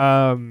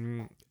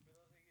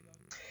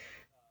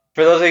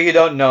 For those of you who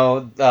don't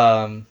know,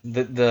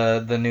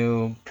 the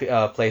new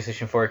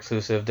PlayStation 4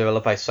 exclusive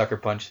developed by Sucker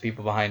Punch, the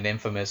people behind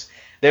Infamous,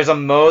 there's a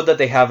mode that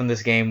they have in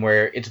this game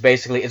where it's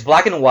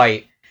black and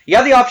white. You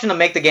have the option to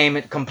make the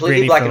game completely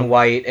grainy black film. and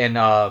white and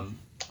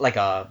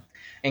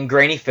in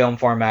grainy film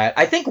format.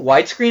 I think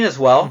widescreen as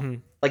well,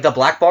 like the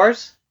black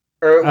bars,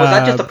 or was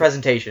that just the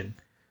presentation?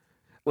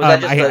 Was that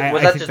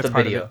just the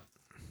video?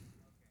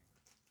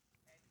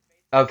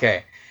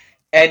 Okay.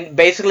 And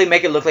basically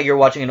make it look like you're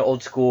watching an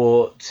old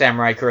school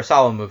samurai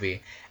Kurosawa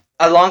movie,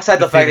 alongside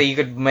the fact that you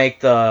could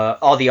make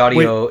all the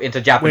audio into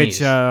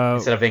Japanese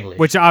instead of English.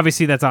 Which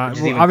obviously that's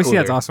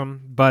cooler.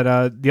 awesome.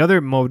 But the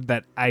other mode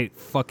that I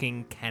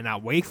fucking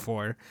cannot wait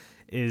for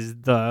is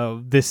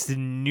this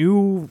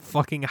new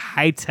fucking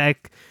high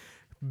tech,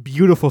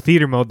 beautiful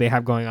theater mode they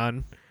have going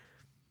on,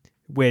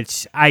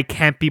 which I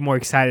can't be more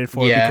excited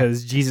for,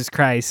 because Jesus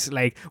Christ,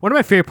 one of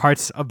my favorite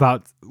parts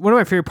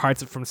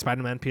from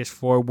Spider-Man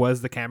PS4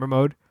 was the camera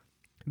mode,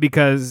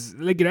 because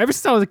ever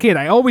since I was a kid,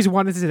 I always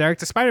wanted to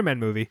direct a Spider-Man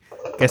movie.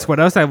 Guess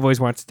what else I've always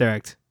wanted to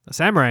direct? A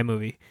samurai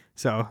movie.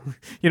 So,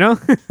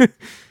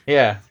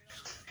 yeah,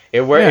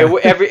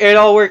 it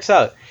all works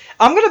out.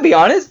 I'm gonna be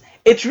honest.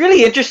 It's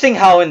really interesting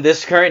how in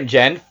this current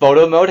gen,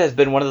 photo mode has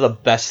been one of the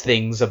best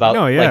things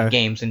about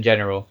games in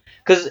general.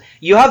 Because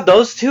you have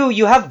those two,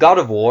 you have God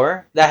of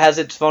War that has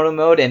its photo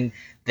mode, and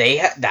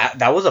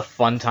that was a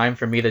fun time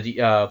for me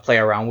to play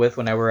around with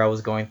whenever I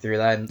was going through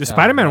that. And, the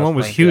Spider-Man one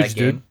was huge,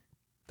 dude.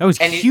 That was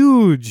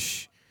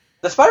huge.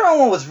 The Spider-Man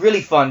one was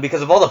really fun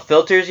because of all the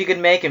filters you could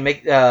make and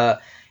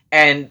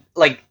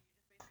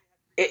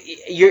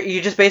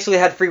you just basically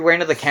had free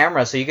reign of the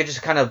camera, so you could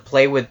just kind of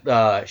play with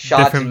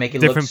shots and make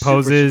it look different super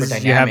poses.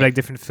 dynamic. You have like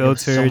different It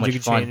was filters. so much You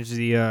could fun. change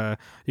the.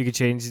 You could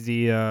change the.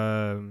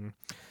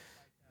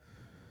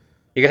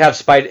 You could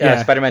have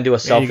Yeah, Spider-Man do a yeah.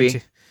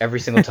 selfie every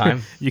single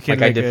time, You can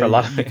like I did for a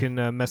lot of you it.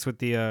 can mess with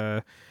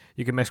the.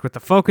 You can mess with the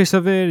focus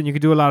of it, and you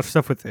can do a lot of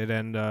stuff with it.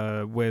 And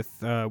with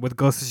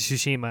Ghost of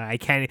Tsushima, I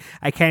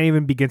can't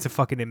even begin to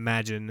fucking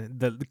imagine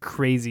the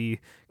crazy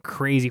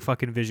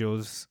fucking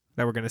visuals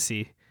that we're gonna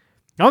see.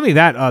 Not only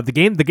that, the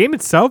game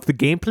itself, the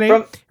gameplay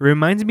From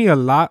reminds me a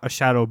lot of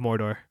Shadow of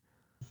Mordor.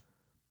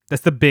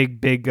 That's the big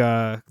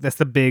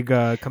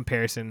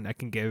comparison I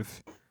can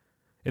give.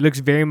 It looks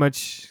very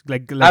much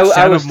like I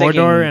Shadow of was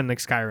Mordor thinking and like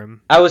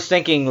Skyrim. I was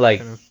thinking like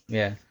Kind of.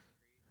 yeah.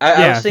 I Yeah, was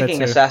that's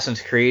thinking it.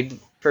 Assassin's Creed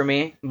for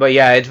me, but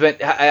yeah, it's been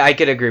I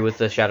could agree with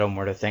the Shadow of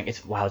Mordor thing. It's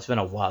been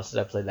a while since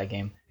I played that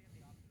game.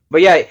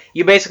 But yeah,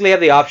 you basically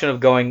have the option of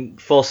going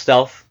full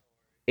stealth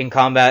in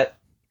combat,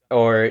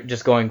 or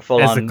just going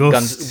full As the on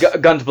ghost.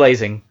 guns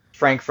blazing.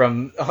 Frank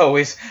from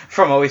Always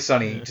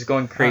Sunny, just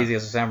going crazy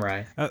as a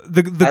samurai.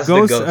 The As the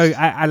ghost, ghost.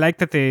 I like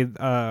that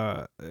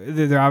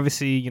they're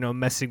obviously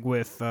messing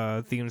with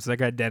themes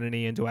like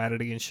identity and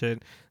duality and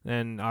shit,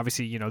 and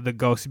obviously the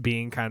ghost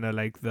being kind of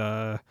like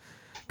the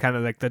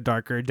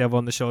darker devil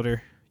on the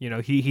shoulder.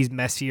 He's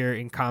messier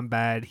in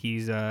combat.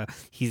 He's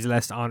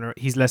less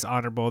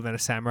honorable than a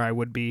samurai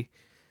would be.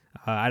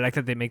 I like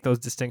that they make those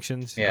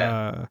distinctions.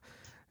 Yeah.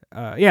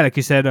 Yeah, like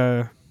you said.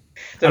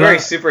 It's a very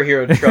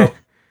superhero trope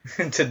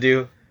to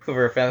do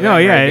for a family. No,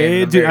 yeah,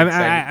 game. dude, very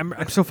excited.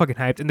 I'm so fucking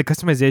hyped, and the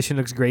customization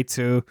looks great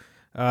too.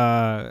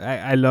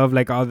 I love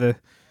like all the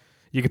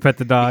you can pet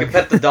the dog. You can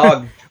pet the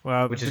dog.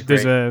 Well, which is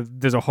there's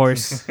great. a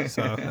horse,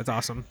 so that's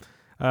awesome.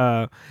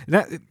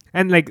 That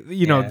and like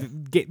Yeah.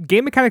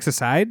 game mechanics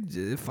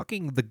aside,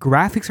 fucking the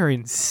graphics are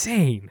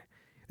insane.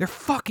 They're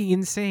fucking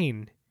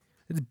insane.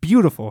 It's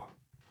beautiful.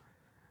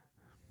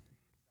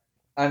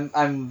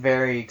 I'm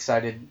very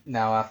excited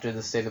now after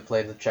the state of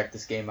play to check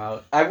this game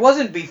out. I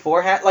wasn't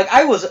beforehand. Like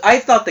I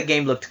thought the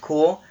game looked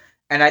cool,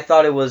 and I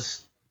thought it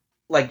was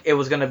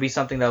gonna be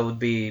something that would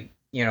be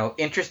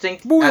interesting.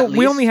 Well, at we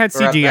least, only had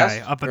or at CGI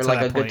best, up or until like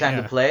that a point, good time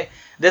yeah. to play.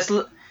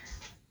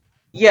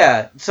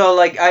 Yeah. So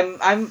like I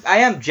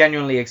am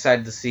genuinely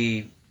excited to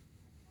see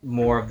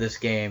more of this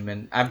game,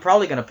 and I'm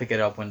probably gonna pick it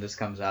up when this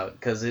comes out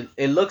because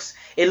it looks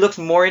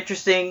more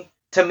interesting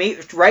to me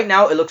right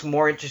now. It looks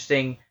more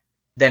interesting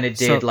than it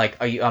did So, like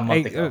a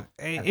month ago.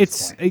 at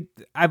this point.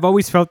 I've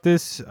always felt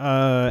this.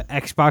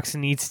 Xbox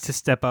needs to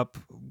step up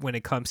when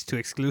it comes to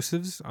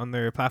exclusives on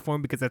their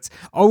platform because that's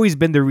always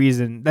been the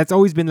reason. That's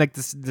always been like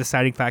the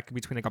deciding factor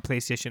between like a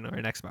PlayStation or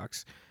an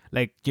Xbox.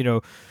 Like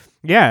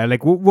yeah.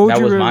 Like what would That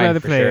you was really mine, rather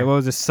for play? sure.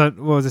 What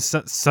was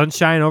it?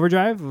 Sunshine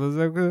Overdrive? Was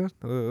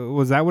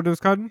that what it was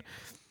called?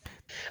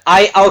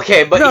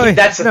 Okay, but No,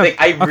 that's the no. thing.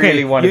 I Okay,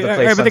 really wanted to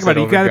play but think Sunset about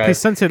it. You gotta play Overdrive.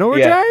 Sunset Yeah.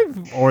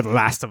 Overdrive or The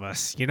Last of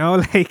Us.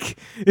 Like.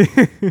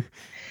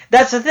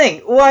 That's the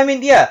thing. Well, I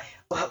mean, yeah.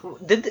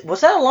 Was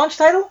that a launch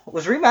title?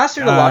 Was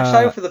Remastered a launch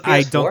title for the PS4?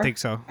 I don't think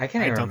so. I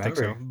can't even don't think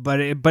so.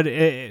 remember. But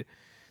it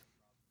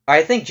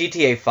I think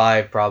GTA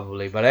 5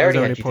 probably, but I It was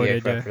already had already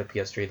GTA ported, 5 yeah. for the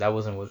PS3. That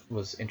wasn't what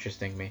was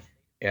interesting me.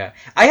 Yeah.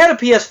 I had a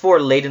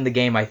PS4 late in the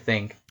game, I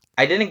think.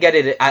 I didn't get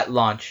it at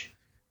launch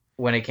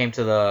when it came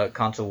to the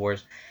console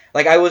wars.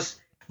 Like I was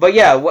but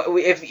yeah,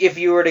 if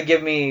you were to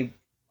give me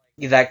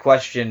that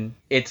question,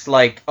 it's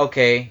like,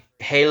 okay,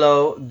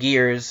 Halo,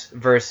 Gears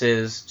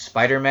versus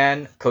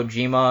Spider-Man,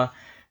 Kojima,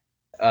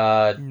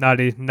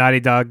 Naughty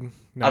Dog.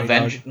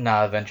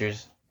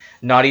 Avengers,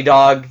 Naughty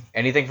Dog,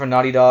 anything from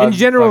Naughty Dog. In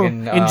general,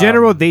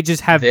 fucking, they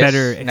just have this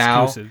better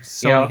now, exclusives.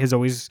 Sony has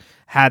always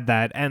had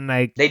that, and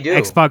like They do.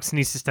 Xbox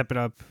needs to step it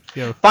up.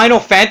 Final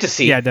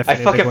Fantasy. Yeah,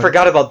 definitely, I fucking big one.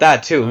 forgot about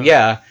that too.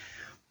 Yeah.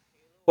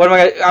 What am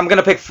I gonna? I'm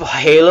gonna pick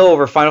Halo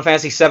over Final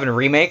Fantasy VII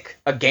Remake,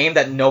 a game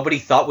that nobody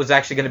thought was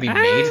actually gonna be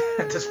made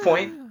at this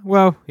point.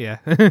 Well, yeah,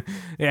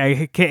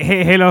 yeah.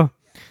 Halo.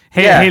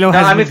 Yeah. Halo No,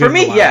 has I mean, been for good in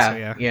a me, while, yeah. so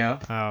yeah. You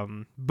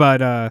know.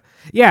 But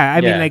yeah, I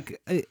mean, Yeah.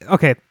 like,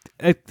 okay,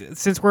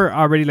 since we're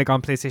already like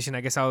on PlayStation,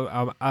 I guess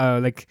I'll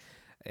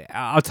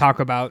talk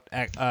about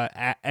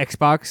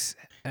Xbox.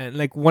 And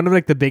like one of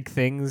like the big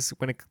things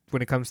when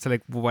it comes to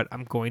like what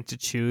I'm going to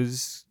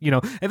choose,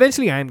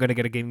 eventually I am going to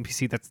get a gaming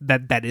PC.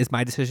 That is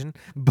my decision,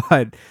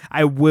 but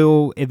I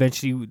will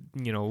eventually,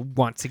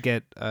 want to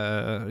get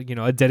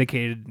a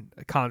dedicated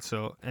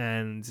console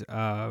and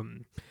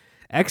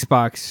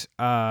Xbox.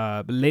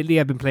 Lately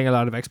I've been playing a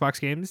lot of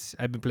Xbox games.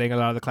 I've been playing a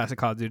lot of the classic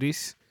Call of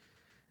Duties,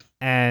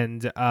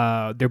 and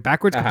their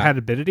backwards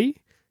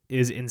compatibility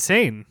is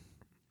insane.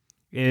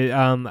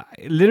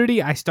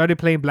 Literally I started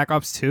playing Black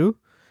Ops 2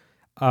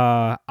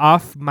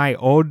 off my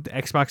old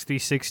Xbox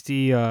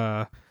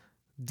 360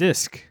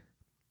 disc,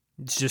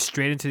 just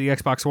straight into the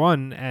Xbox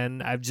One,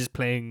 and I was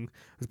playing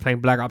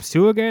Black Ops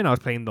 2 again. I was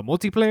playing the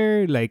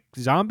multiplayer, like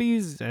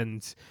zombies,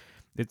 and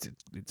it's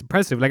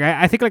impressive. Like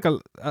I think like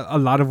a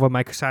lot of what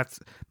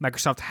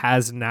Microsoft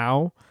has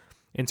now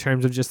in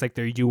terms of just like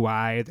their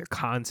UI, their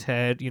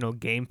content,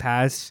 Game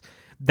Pass,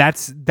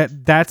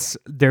 that's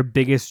their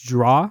biggest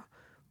draw.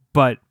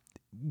 But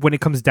when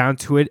it comes down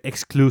to it,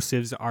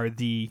 exclusives are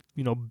the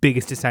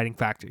biggest deciding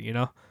factor.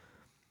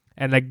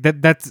 And like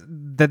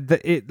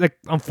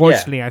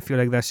unfortunately, I feel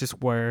like that's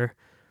just where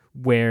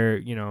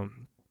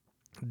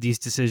these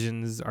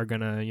decisions are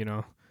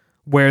gonna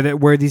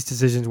where these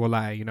decisions will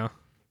lie.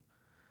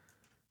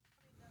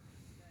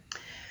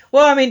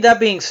 Well, I mean, that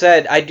being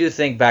said, I do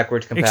think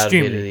backwards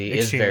compatibility Extremely.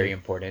 is very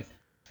important.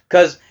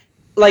 Because,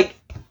 like,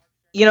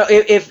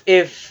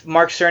 if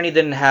Mark Cerny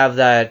didn't have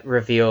that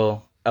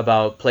reveal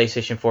about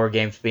PlayStation 4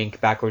 games being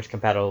backwards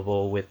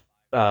compatible with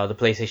the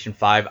PlayStation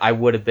 5, I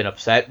would have been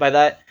upset by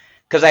that.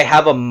 Because I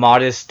have a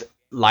modest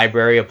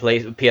library of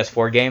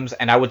PS4 games,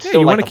 and I would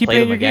still like to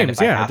play them again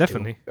if I have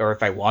definitely. to, or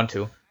if I want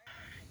to.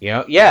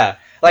 Yeah.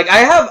 Like, I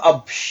have a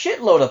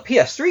shitload of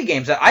PS3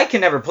 games that I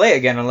can never play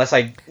again unless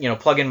I,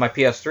 plug in my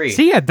PS3.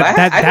 See, yeah,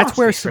 that's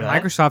where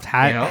Microsoft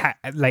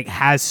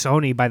has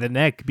Sony by the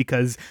neck,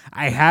 because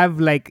I have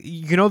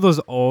those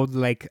old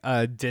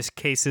disc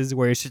cases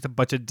where it's just a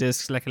bunch of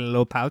discs like in a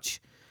little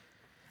pouch.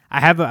 I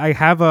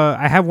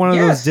have one of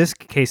those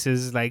disc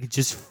cases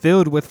just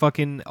filled with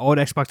fucking old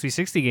Xbox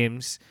 360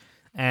 games,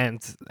 and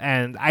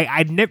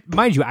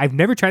mind you, I've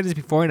never tried this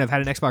before, and I've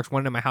had an Xbox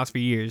One in my house for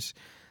years.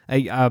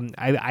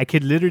 I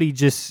could literally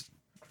just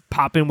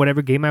pop in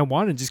whatever game I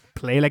want and just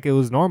play like it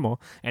was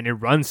normal, and it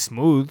runs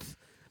smooth.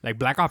 Like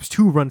Black Ops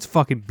 2 runs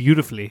fucking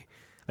beautifully.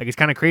 Like, it's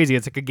kind of crazy.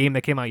 It's like a game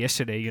that came out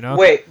yesterday,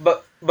 Wait,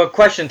 but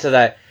question to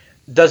that: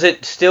 does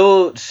it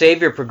still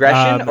save your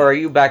progression, or are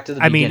you back to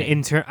the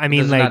beginning?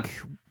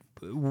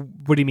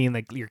 What do you mean,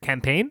 like your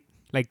campaign?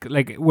 Like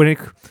when it?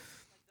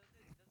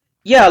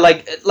 Yeah,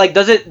 like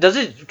does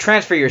it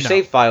transfer your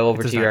save file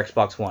over to your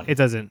Xbox One? It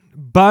doesn't.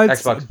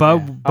 But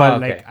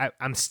okay.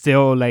 I'm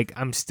still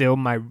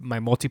my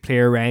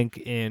multiplayer rank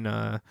in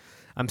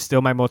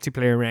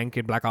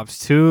Black Ops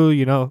 2,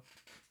 you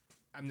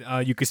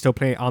can still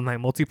play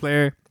online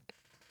multiplayer.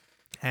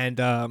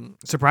 And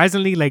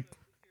surprisingly,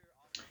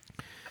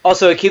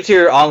 also it keeps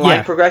your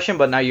online progression,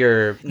 but not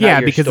your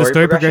because the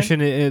story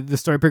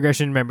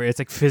progression, remember,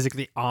 it's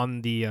physically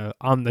on the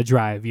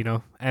drive,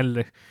 and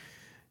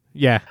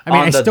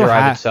I still the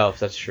drive itself.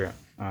 That's true.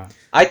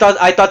 I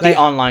thought the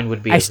online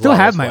would be. I still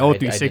have my old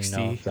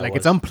 360.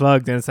 It's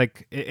unplugged, and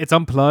it's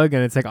unplugged,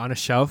 and it's on a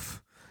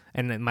shelf,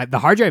 and the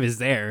hard drive is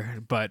there,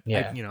 but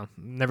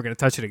never gonna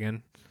touch it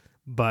again.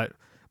 But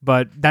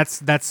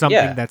that's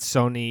something that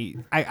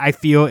Sony. I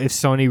feel if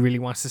Sony really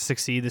wants to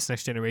succeed this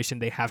next generation,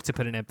 they have to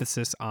put an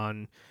emphasis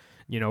on,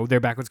 their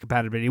backwards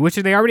compatibility, which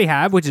they already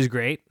have, which is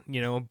great,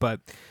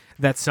 but.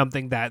 That's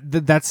something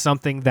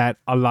that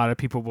a lot of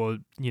people will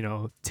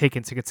take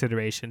into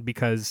consideration,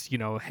 because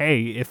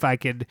hey, if I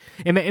could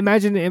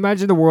imagine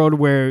a world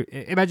where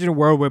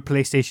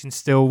PlayStation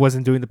still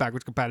wasn't doing the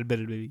backwards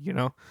compatibility,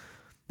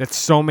 that's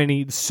so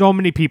many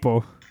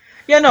people.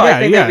 Yeah, no, I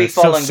think they'd be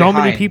falling so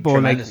behind many people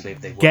tremendously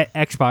if they would. Get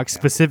Xbox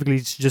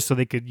specifically just so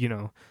they could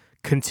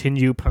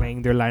continue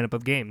playing their lineup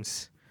of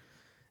games,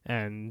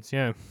 and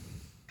yeah.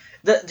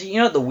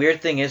 The weird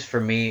thing is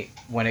for me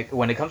when it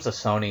comes to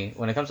Sony,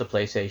 when it comes to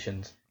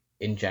PlayStations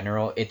in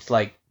general, it's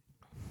like,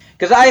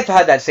 because I've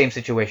had that same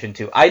situation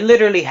too. I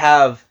literally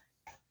have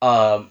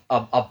a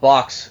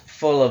box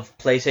full of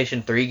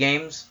PlayStation 3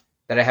 games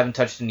that I haven't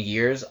touched in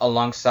years,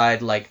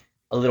 alongside like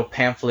a little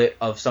pamphlet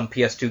of some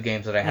PS2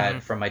 games that I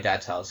had from my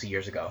dad's house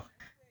years ago.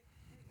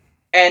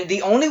 And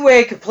the only way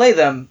I could play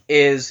them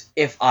is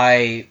if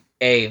I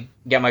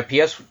get my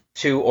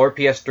PS2 or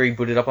PS3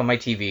 booted up on my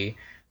TV,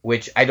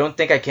 which I don't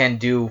think I can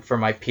do for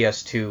my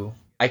PS2.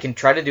 I can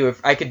try to do it.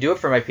 I could do it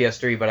for my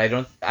PS3, but I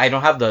don't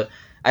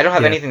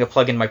have anything to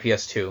plug in my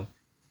PS2.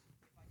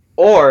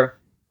 Or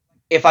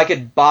if I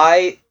could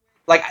buy,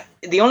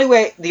 the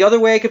other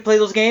way I could play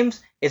those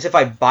games is if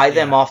I buy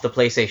them off the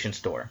PlayStation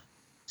Store.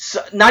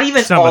 So, not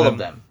even some all of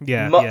them.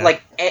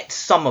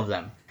 Some of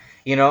them.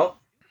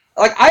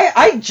 Like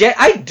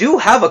I do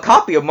have a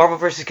copy of Marvel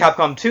vs.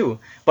 Capcom 2,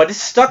 but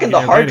it's stuck in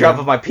the hard drive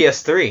of my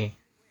PS3.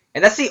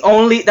 And that's the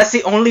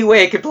only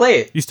way I could play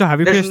it. You still have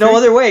your PS3? There's no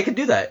other way I could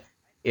do that.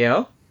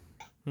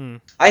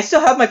 I still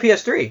have my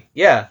PS3.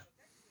 Yeah.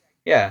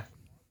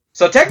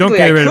 So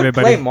technically, I could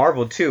play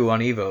Marvel 2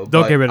 on Evo.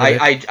 Don't get rid of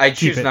it. I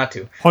choose not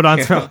to. Hold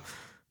on, bro.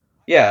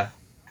 Yeah,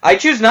 I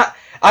choose not.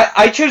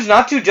 I choose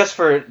not to, just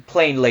for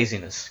plain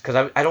laziness, because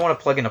I don't want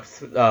to plug in a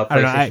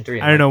PlayStation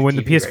 3. I don't know. When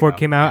the PS4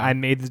 came out, I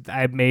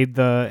made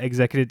the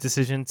executive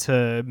decision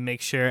to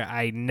make sure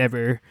I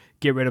never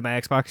get rid of my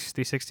Xbox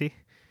 360.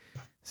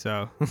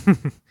 So,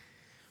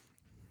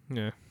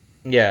 yeah.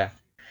 Yeah.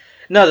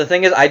 No, the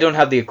thing is, I don't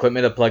have the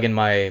equipment to plug in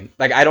my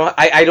I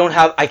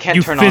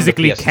can't turn on the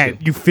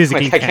PS2. You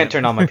physically can't. I can't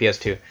turn on my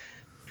PS2.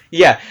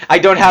 Yeah, I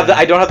don't have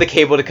the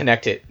cable to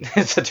connect it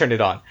to turn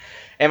it on.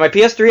 And my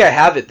PS3, I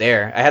have it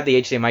there. I have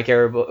the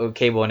HDMI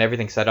cable and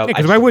everything set up. Yeah,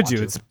 because why would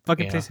you? It's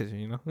fucking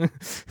PlayStation,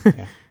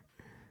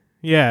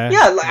 Yeah.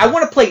 Yeah, I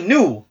want to play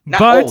new,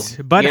 not old.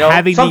 But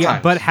having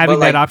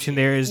that option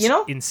there is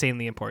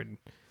insanely important.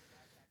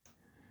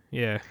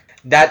 Yeah.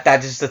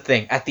 That is the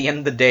thing. At the end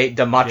of the day,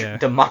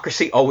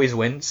 democracy always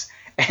wins,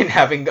 and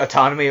having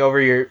autonomy over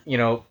your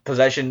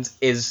possessions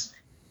is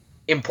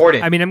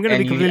important. I mean, I'm gonna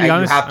be completely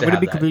honest. I'm gonna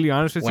be completely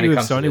honest with you. If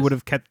Sony would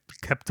have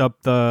kept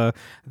up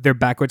their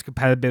backwards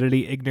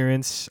compatibility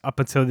ignorance up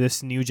until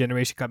this new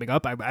generation coming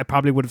up, I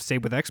probably would have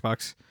stayed with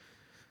Xbox.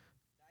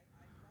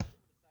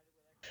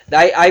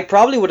 I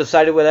probably would have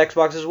sided with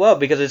Xbox as well,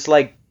 because it's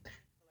like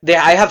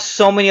I have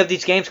so many of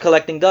these games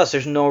collecting dust.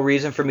 There's no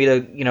reason for me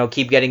to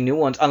keep getting new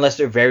ones unless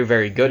they're very,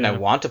 very good and I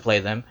want to play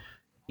them.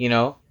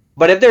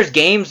 But if there's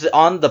games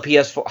on the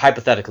PS4,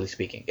 hypothetically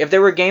speaking, if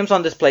there were games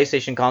on this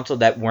PlayStation console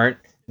that weren't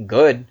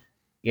good,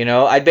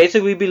 I'd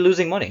basically be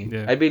losing money.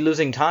 Yeah. I'd be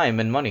losing time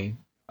and money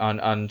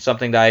on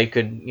something that I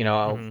could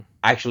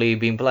actually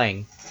be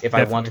playing if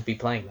I want to be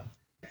playing them.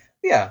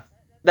 Yeah,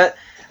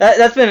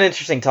 that's been an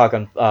interesting talk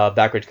on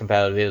backwards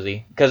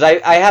compatibility, because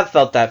I have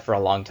felt that for a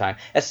long time.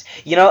 As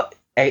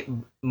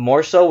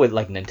more so with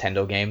like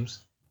Nintendo games,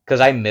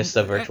 because I miss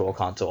the Virtual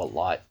Console a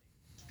lot.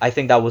 I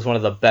think that was one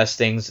of the best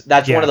things.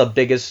 That's one of the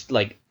biggest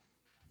like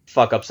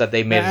fuck ups that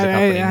they made as a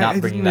company,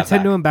 not bringing that back.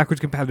 Nintendo and backwards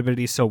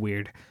compatibility is so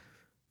weird.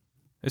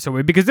 It's so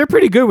weird because they're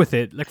pretty good with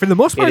it. Like, for the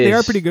most part, they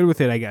are pretty good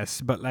with it, I guess.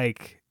 But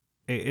like,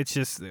 it's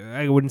just,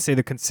 I wouldn't say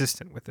they're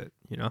consistent with it.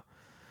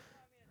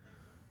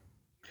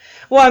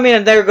 Well, I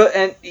mean, they're good,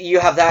 and you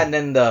have that, and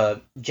then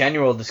the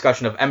general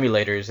discussion of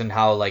emulators and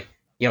how, like,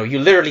 you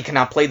literally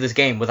cannot play this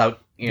game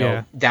without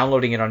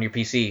downloading it on your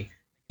PC.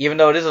 Even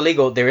though it is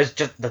illegal, there is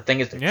just the thing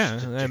is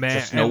there's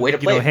just no way to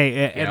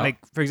play. Like,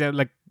 for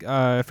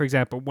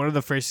example, one of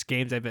the first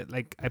games I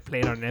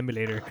played on an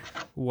emulator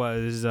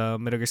was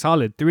Metal Gear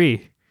Solid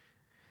 3.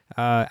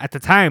 At the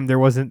time, there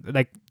wasn't,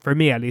 like, for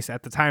me at least,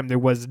 at the time there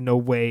was no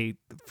way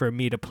for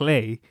me to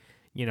play.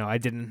 I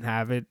didn't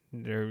have it,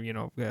 or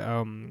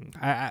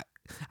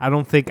I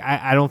don't think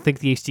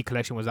the HD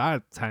collection was out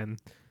at the time.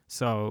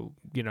 So,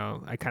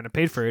 I kind of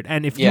paid for it.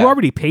 And if you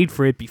already paid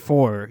for it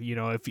before,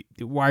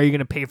 why are you going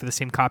to pay for the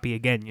same copy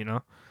again,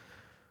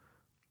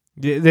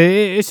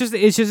 It's just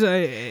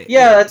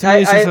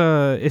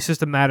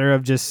a matter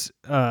of just,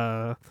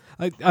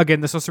 again,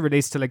 this also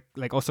relates to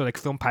like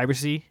film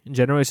piracy in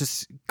general. It's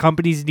just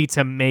companies need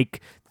to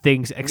make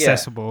things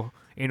accessible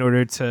in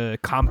order to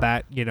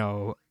combat,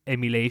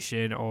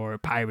 emulation or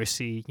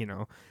piracy,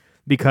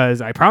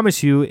 because I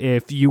promise you,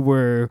 if you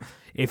were,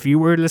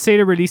 let's say,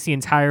 to release the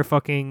entire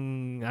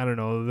fucking, I don't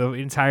know, the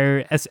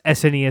entire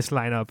SNES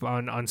lineup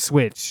on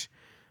Switch,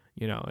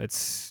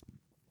 it's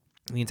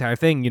the entire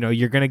thing,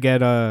 you're gonna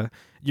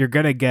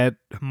get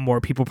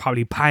more people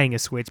probably buying a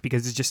Switch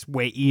because it's just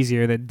way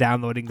easier than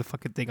downloading the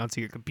fucking thing onto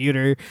your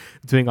computer,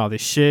 doing all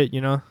this shit,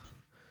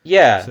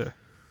 Yeah. So.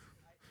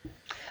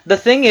 The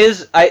thing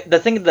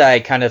that I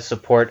kind of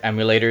support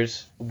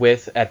emulators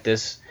with at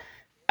this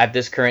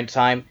current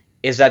time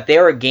is that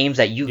there are games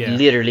that you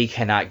literally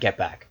cannot get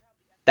back.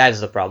 That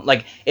is the problem.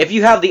 Like, if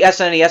you have the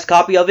SNES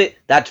copy of it,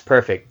 that's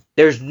perfect.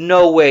 There's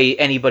no way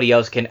anybody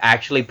else can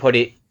actually put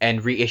it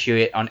and reissue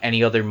it on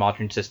any other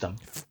modern system.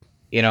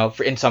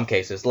 In some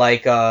cases,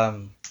 like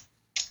I'm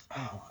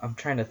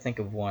trying to think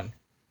of one.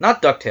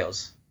 Not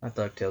DuckTales. Not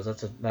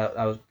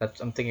DuckTales.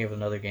 I'm thinking of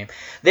another game.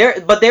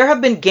 There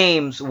have been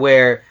games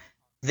where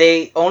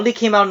they only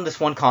came out on this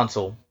one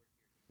console.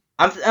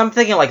 I'm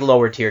thinking like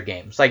lower tier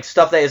games, like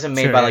stuff that isn't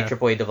made by like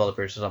AAA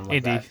developers or something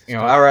like that.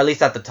 Or at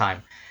least at the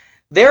time.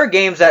 There are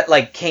games that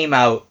like came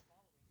out,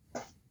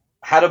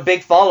 had a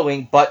big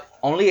following, but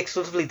only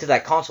exclusively to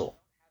that console.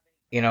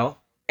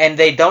 And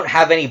they don't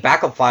have any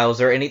backup files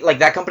or any, like,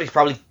 that company's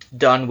probably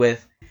done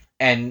with,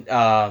 and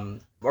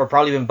or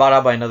probably been bought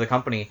out by another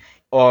company,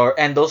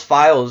 and those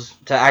files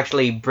to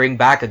actually bring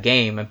back a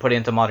game and put it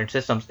into modern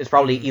systems is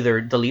probably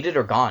either deleted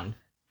or gone,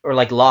 or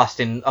like lost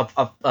in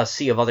a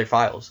sea of other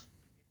files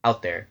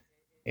out there.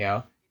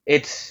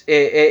 It's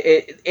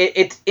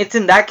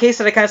in that case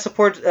that I kind of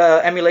support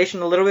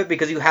emulation a little bit,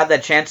 because you have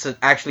that chance to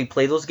actually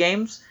play those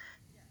games.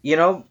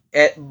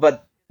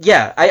 But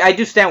yeah, I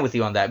do stand with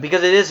you on that,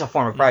 because it is a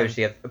form of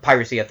piracy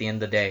at the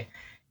end of the day.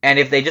 And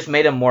if they just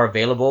made them more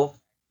available,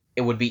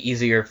 it would be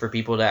easier for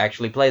people to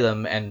actually play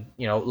them, and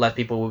less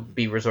people would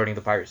be resorting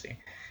to piracy.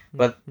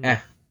 But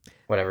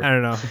whatever. I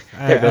don't know.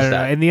 I don't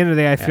know. In the end of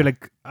the day, I feel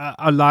like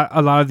a lot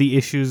of the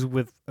issues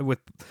with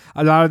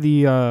a lot of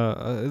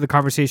the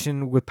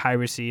conversation with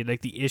piracy,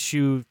 like, the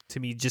issue to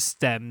me just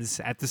stems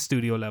at the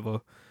studio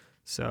level.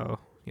 So,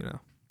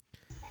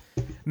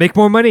 make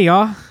more money,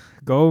 y'all.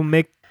 Go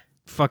make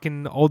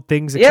fucking old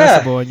things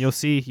accessible, and you'll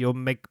see, you'll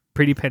make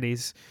pretty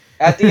pennies.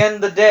 At the end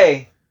of the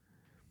day,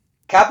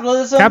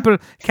 capitalism.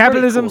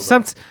 Capitalism.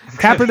 Cool,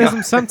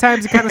 capitalism.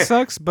 Sometimes it kind of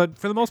sucks, but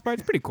for the most part,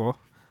 it's pretty cool.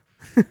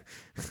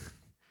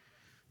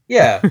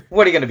 Yeah.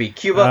 What are you gonna be,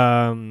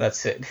 Cuba?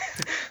 That's it.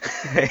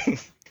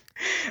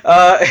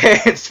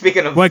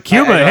 Speaking of what,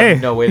 Cuba? I hey,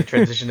 no way to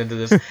transition into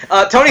this.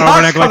 Tony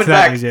Hawk's coming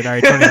back. All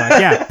right, Tony Hawk.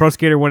 Yeah, Pro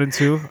Skater 1 and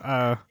 2.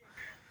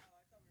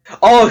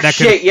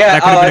 Shit! Yeah,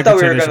 I thought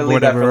we were gonna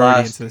leave that for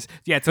last.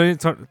 Yeah,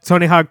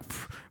 Tony Hawk.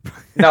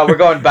 No, we're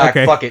going back.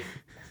 Okay. Fuck it.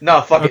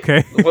 No, fuck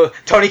it. Well,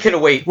 Tony can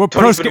wait. Well,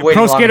 Pro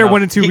Skater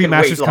 1 and 2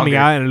 remasters coming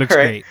out, and it looks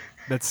great.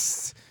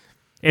 That's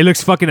It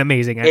looks fucking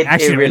amazing.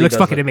 Actually, really it looks does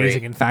fucking look amazing.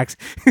 great. In fact,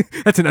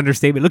 that's an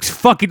understatement. It looks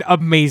fucking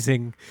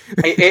amazing.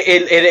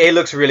 It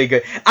looks really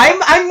good.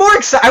 I'm more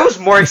excited. I was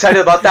more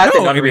excited about that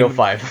than No, I Unreal mean,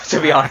 5.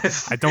 To be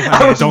honest, I don't.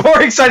 I was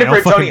more excited I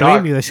don't for fucking Tony blame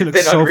Hawk you. That shit than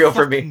looks so Unreal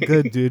for fucking me.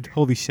 good, dude.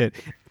 Holy shit.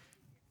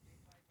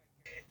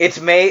 It's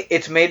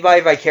made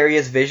by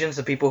Vicarious Visions,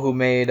 the people who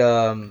made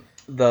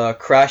the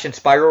Crash and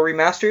Spyro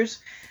remasters.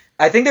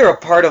 I think they're a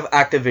part of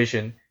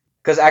Activision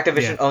because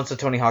Activision Yeah. owns the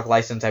Tony Hawk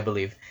license, I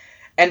believe.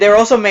 And they're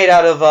also made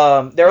out of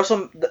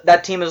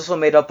that team is also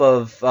made up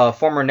of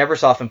former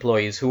NeverSoft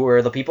employees who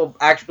were the people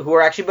who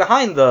are actually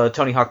behind the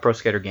Tony Hawk Pro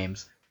Skater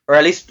games, or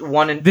at least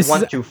one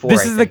through four.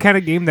 This I is the think. kind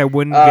of game that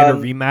wouldn't get a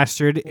Um,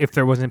 remastered if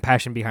there wasn't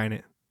passion behind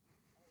it.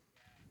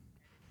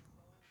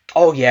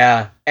 Oh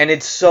yeah, and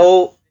it's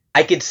so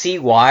I could see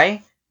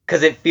why,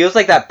 because it feels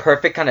like that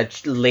perfect kind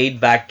of laid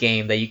back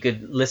game that you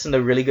could listen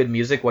to really good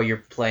music while you're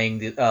playing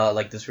the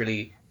like this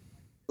really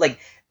like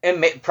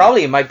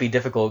probably it might be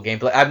difficult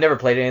gameplay. I've never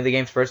played any of the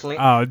games personally,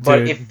 Oh,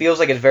 but it dude. feels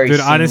like it's very Dude,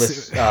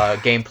 seamless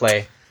honest-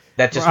 gameplay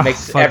that just Oh,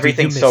 makes fuck, dude,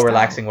 everything you so missed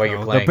relaxing out, while you're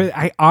bro. playing.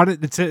 But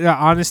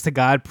honest to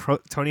God,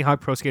 Tony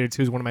Hawk Pro Skater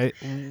 2 is one of my.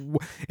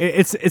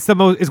 It's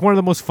one of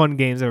the most fun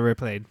games I've ever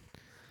played.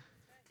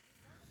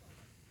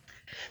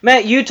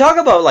 Man, you talk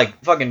about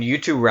like fucking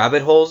YouTube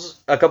rabbit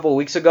holes a couple of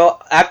weeks ago.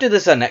 After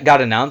this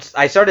got announced,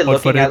 I started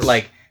What looking at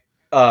footage?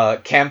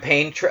 like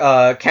campaign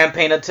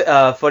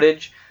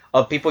footage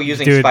of people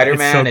using Dude, it's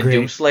Spider-Man so and great.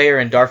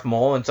 Doomslayer and Darth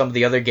Maul and some of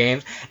the other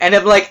games, and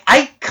I'm like,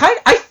 I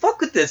fuck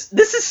with this.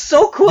 This is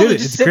so cool Dude, to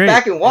just it's sit great.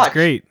 back and watch. It's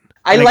great.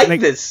 I Like- like, like-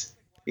 this.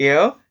 You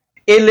know,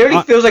 it literally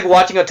Hon- feels like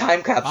watching a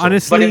time capsule,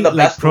 Honestly, but in the like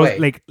best Pro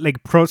way.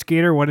 like Pro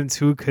Skater 1 and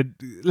 2 could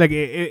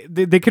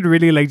they could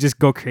really like just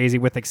go crazy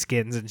with like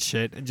skins and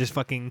shit and just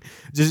fucking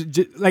just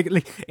like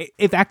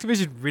if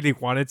Activision really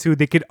wanted to,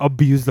 they could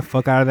abuse the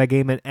fuck out of that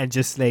game and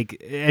just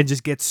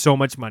get so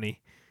much money.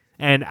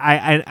 And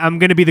I'm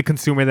gonna be the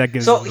consumer that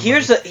gives So them the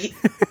here's money.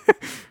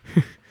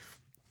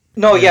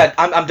 No, Yeah. yeah,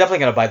 I'm definitely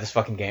gonna buy this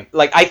fucking game.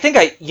 Like, I think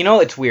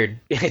it's weird.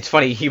 It's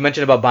funny you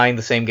mentioned about buying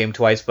the same game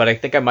twice, but I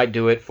think I might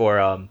do it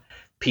for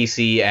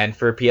PC and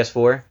for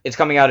PS4. It's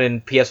coming out in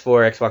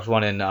PS4, Xbox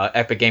One, and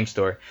Epic Game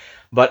Store.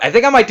 But I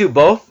think I might do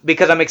both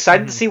because I'm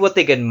excited to see what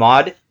they can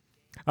mod,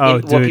 Oh,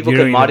 what dude, people you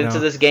can don't mod even into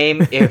know. this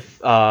game if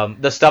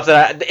the stuff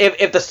that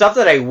if the stuff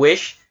that I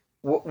wish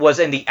was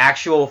in the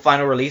actual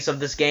final release of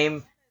this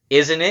game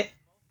is in it,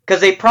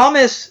 because they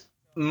promise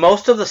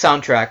most of the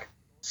soundtrack.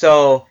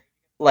 So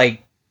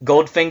like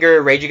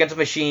Goldfinger, Rage Against the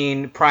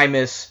Machine,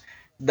 Primus,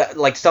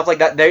 like stuff like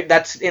that.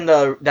 That's in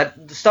the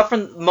stuff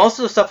from most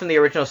of the stuff in the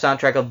original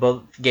soundtrack of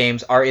both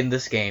games are in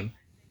this game,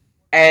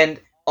 and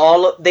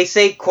they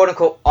say quote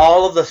unquote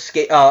all of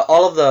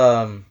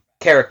the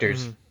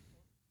characters Mhm.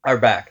 are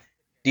back.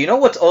 Do you know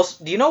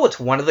what's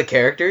one of the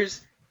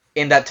characters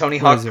in that Tony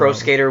What Hawk is it, Pro Rob?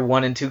 Skater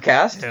 1 and 2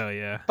 cast? Hell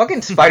yeah.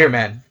 Fucking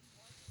Spider-Man.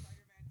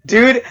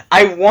 Dude,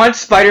 I want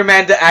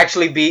Spider-Man to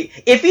actually be.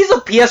 If he's a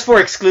PS4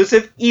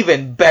 exclusive,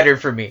 even better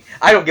for me.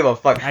 I don't give a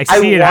fuck. I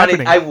see it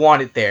happening. I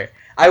want it there.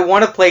 I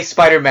want to play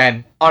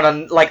Spider-Man on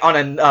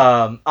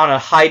a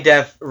high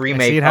def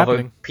remake it of a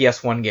happening.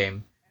 PS1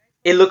 game.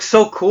 It looks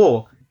so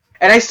cool.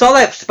 And I saw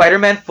that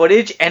Spider-Man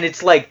footage, and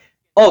it's like,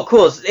 oh,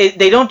 cool.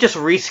 They don't just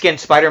reskin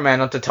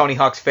Spider-Man onto Tony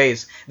Hawk's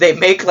face. They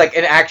make like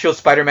an actual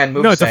Spider-Man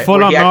moveset No, it's a where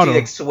full-on he actually model.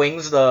 like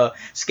swings the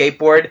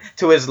skateboard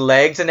to his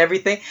legs and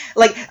everything.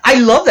 Like, I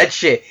love that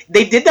shit.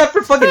 They did that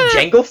for fucking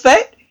Jango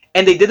Fett,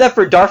 and they did that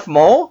for Darth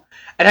Maul,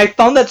 and I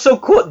found that so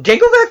cool.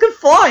 Jango Fett could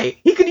fly.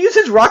 He could use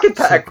his rocket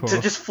So pack cool.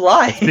 to just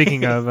fly.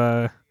 Speaking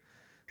of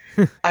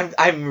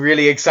I'm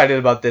really excited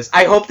about this.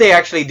 I hope they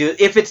actually do.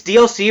 If it's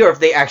DLC or if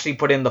they actually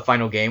put in the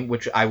final game,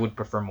 which I would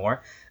prefer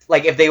more.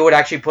 Like if they would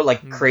actually put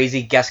like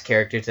crazy guest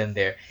characters in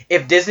there.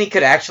 If Disney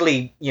could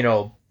actually,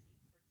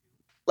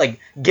 like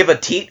give a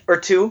teat or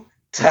two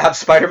to have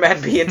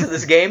Spider-Man be into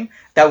this game,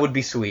 that would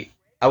be sweet.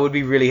 I would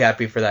be really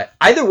happy for that.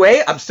 Either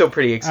way, I'm still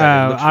pretty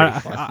excited. It looks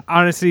pretty fun.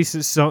 honestly,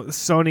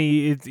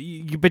 Sony,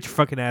 you bet your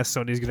fucking ass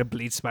Sony's gonna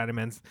bleed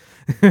Spider-Man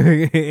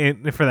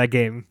for that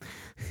game.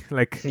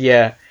 Like,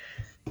 Yeah.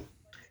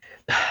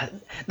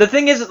 The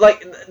thing is,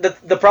 like,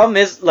 the problem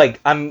is, like,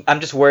 I'm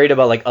just worried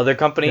about like other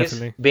companies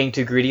Definitely. being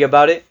too greedy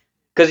about it,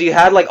 because you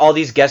had like all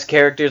these guest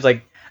characters,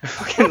 like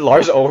fucking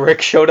Lars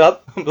Ulrich showed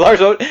up.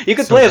 You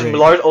could So play as great.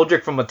 Lars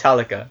Ulrich from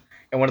Metallica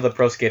in one of the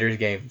Pro Skaters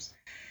games,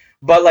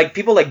 but like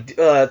people like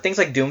things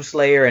like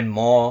Doomslayer and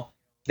Maul,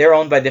 they're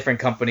owned by different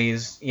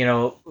companies.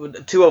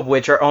 Two of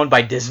which are owned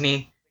by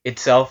Disney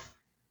itself.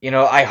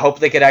 I hope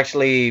they could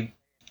actually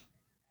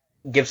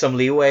give some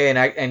leeway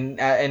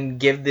and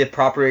give the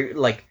proper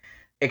like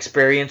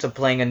experience of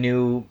playing a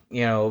new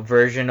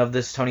version of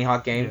this Tony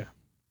Hawk game. Yeah.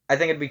 I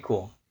think it'd be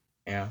cool.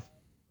 Yeah.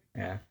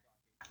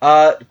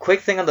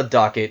 Quick thing on the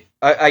docket.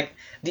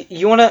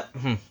 You wanna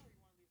you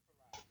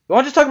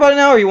want to just talk about it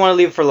now, or you want to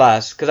leave it for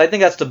last? Because I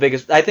think that's the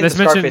biggest. I think let's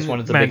the Scarface mention one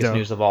is the Mando biggest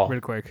news of all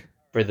real quick.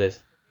 for this.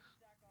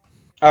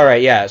 All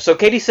right, yeah. So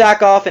Katie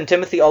Sackhoff and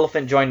Timothy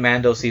Olyphant joined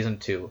Mando season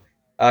 2.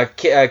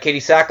 Katie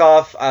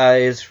Sackhoff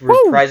is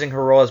reprising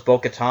her role as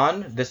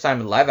Bo-Katan, this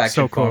time in live action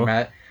So cool.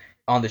 format,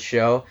 on the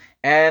show,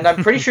 and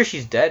I'm pretty sure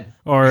she's dead.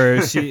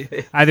 Or she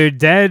either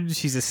dead,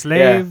 she's a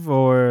slave,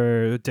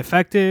 or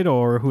defected,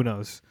 or who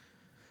knows.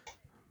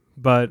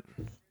 But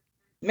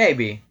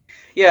Maybe.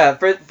 Yeah,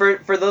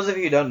 for those of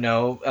you who don't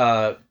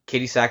know,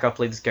 Katie Sackhoff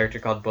played this character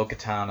called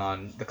Bo-Katan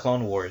on the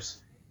Clone Wars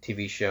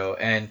TV show,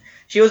 and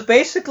she was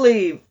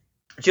basically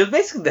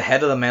the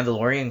head of the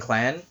Mandalorian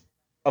clan,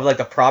 of like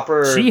the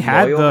proper loyal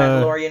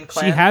Mandalorian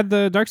clan. She had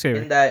the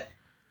Darksaber. In that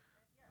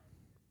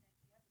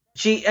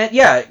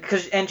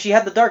and she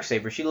had the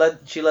Darksaber. She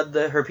led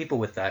her people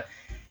with that.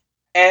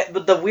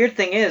 But the weird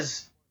thing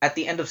is, at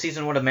the end of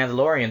season 1 of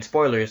Mandalorian,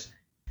 spoilers,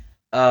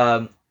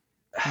 Moff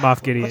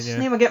Gideon. What's his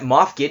name again?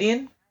 Moff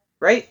Gideon,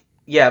 right?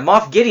 Yeah,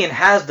 Moff Gideon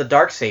has the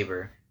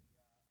Darksaber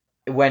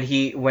when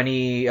he which in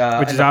is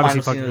the obviously final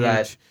scene fucking of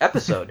that huge.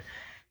 episode.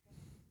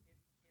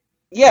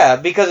 Yeah,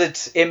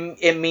 because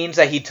it means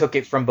that he took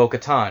it from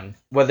Bo-Katan.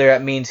 Whether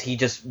it means he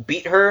just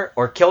beat her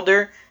or killed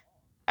her,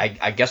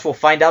 I guess we'll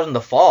find out in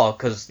the fall,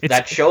 because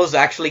that show's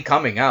actually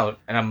coming out,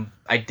 and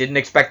I didn't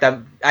expect that.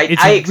 I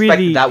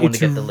expected that one to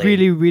get delayed.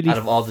 Really, really out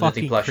of all the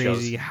Disney Plus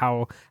crazy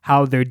shows.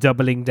 how they're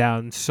doubling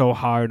down so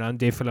hard on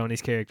Dave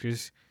Filoni's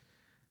characters.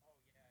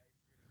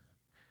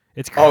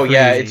 It's crazy. Oh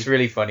yeah, it's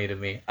really funny to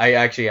me.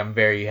 I'm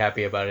very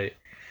happy about it.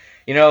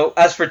 You know,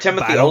 as for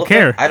Timothy I don't Oliphant,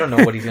 care. I don't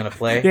know what he's gonna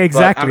play. Yeah,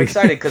 exactly. But I'm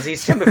excited because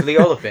he's Timothy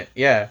Oliphant.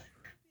 Yeah,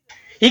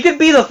 he could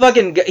be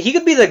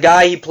the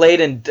guy he played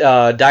in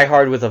Die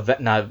Hard with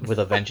not with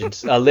a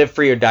Vengeance, Live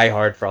Free or Die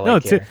Hard for all I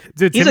care.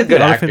 Dude, He's Timothy a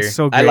good Olyphant's actor.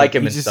 So great. I like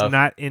him he's and just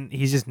stuff.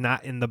 He's just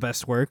not in the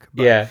best work.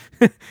 But, Yeah.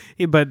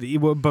 but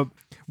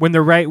when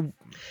the right.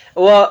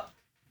 Well,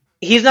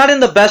 he's not in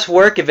the best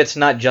work if it's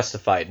not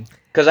Justified.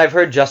 Because I've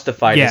heard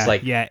Justified is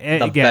like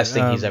the best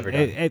thing he's ever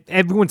done.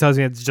 Everyone tells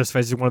me it's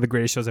Justified is one of the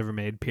greatest shows ever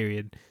made.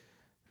 Period.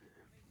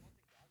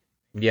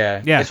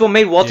 Yeah. Yeah. It's what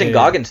made Walton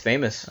Goggins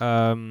famous.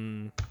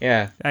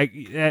 Yeah.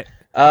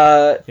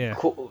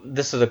 Cool.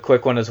 This is a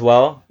quick one as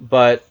well,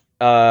 but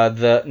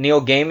the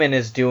Neil Gaiman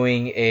is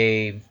doing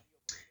a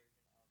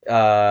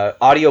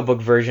audiobook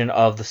version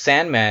of the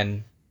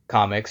Sandman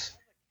comics,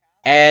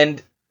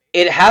 and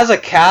it has a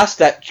cast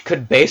that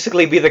could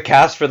basically be the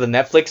cast for the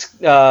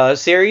Netflix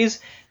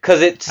series,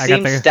 because it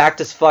seems stacked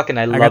as fuck, and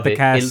I love it.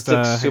 Cast, it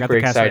looks super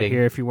exciting. Right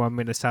here, if you want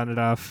me to sound it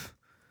off.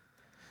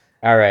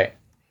 All right.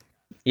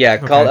 Yeah,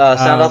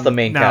 sound off the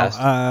main cast.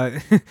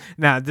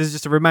 Now, this is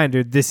just a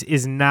reminder. This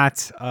is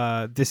not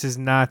an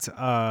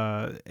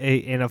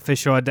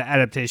official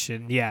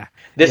adaptation. Yeah.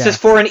 This is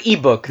for an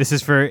ebook. This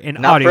is for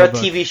an not audio for a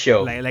TV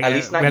show. At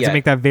least not we have yet. to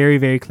make that very,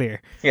 very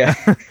clear. Yeah.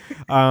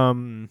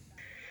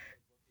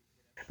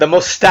 The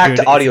most stacked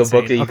Dude,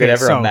 audiobook that you could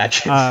ever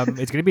imagine.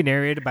 It's going to be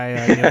narrated by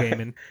Neil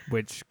Gaiman,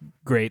 which,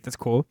 great, that's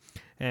cool.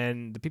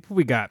 And the people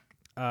we got,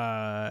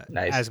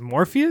 nice. As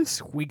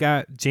Morpheus, we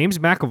got James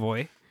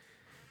McAvoy.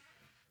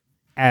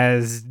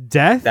 As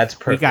Death, that's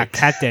perfect. We got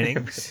Kat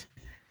Dennings.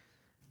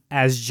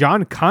 As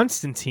John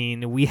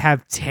Constantine, we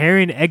have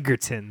Taron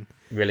Egerton.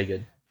 Really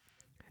good.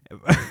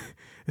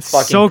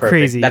 So perfect.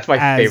 crazy. That's my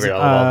favorite of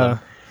all of them.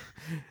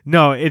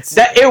 No, it works.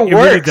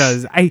 Really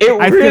does. I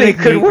really feel like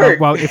could work.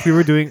 Well, if we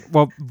were doing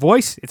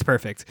voice, it's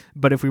perfect.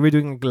 But if we were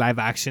doing live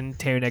action,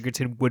 Taron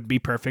Egerton would be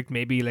perfect.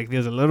 Maybe like he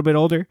was a little bit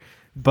older,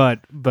 but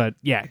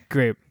yeah,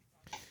 great.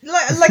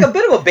 Like a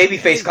bit of a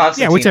babyface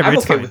Constantine. Yeah, whichever. I'm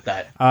it's okay fine. with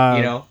that.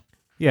 You know.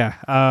 Yeah.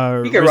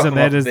 Riz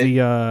Ahmed is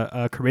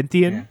the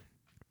Corinthian. Yeah.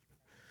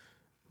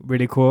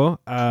 Really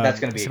cool. That's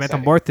gonna be Samantha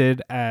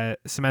exciting.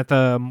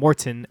 Samantha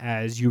Morton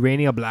as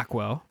Urania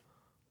Blackwell.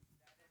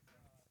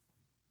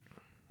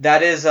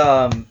 That is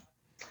I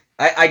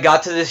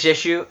got to this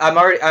issue. I'm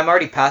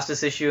already past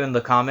this issue in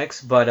the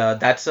comics, but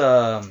that's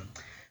the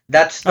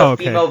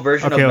female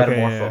version of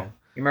Metamorpho. Yeah.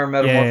 You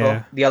remember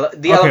Metamorpho? Yeah.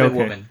 The Element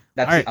Woman.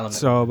 That's all right, the Element.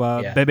 So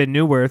Bebe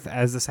Neuwirth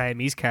as the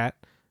Siamese cat,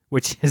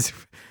 which is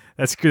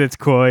that's good. That's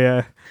cool.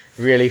 Yeah.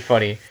 Really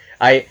funny.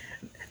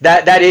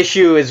 That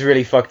issue is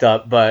really fucked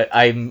up, but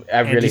I'm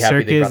really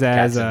happy they brought the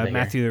cats in there.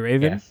 Matthew the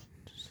Raven. Yeah.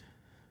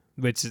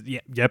 Which is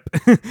yep.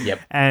 Yep.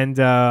 And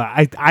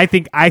I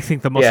think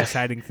the most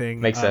exciting thing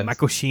makes sense.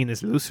 Michael Sheen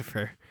is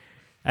Lucifer.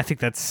 I think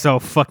that's so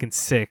fucking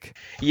sick.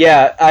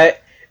 Yeah,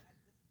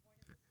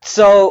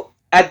 so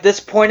at this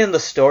point in the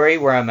story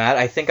where I'm at,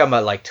 I think I'm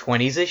at like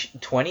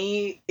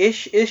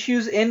 20-ish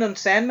issues in on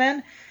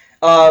Sandman.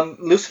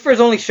 Lucifer's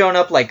only shown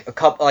up like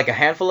a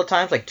handful of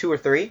times, like 2 or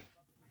 3.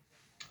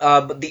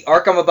 But the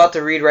arc I'm about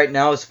to read right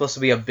now is supposed to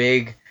be a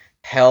big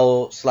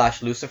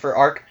Hell/Lucifer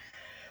arc.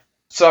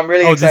 So I'm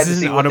really excited to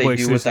see what they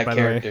do with that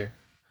character.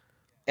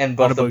 And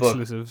both the books.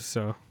 Exclusive,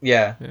 so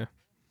yeah.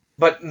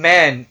 But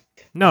man,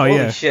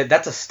 holy shit,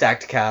 that's a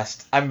stacked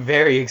cast. I'm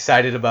very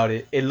excited about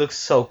it. It looks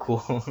so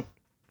cool.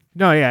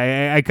 No,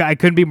 yeah, I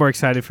couldn't be more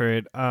excited for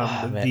it.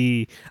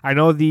 I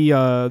know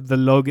the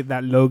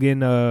Logan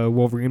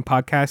Wolverine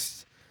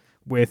podcast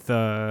with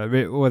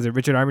what was it,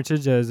 Richard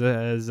Armitage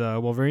as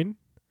Wolverine.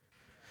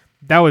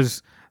 That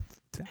was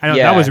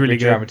that was really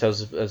Richard good.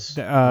 Armitage as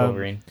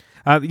Wolverine.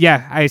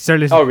 I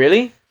started. Oh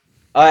really?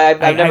 I've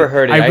never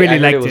heard it. I really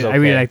heard liked was it. I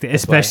really okay. liked it,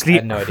 That's why I especially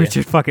had no idea.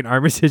 Richard fucking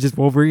Armitage's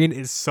Wolverine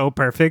is so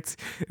perfect.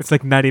 It's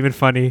like not even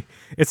funny.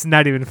 It's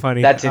not even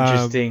funny. That's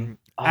interesting.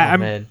 Oh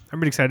I'm man,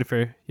 really excited for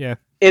it. Yeah.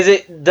 is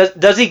it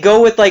does he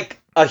go with like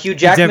a Hugh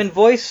Jackman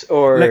voice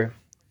or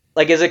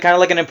like is it kind of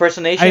like an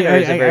impersonation or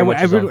is it very much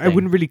his own I thing?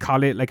 wouldn't really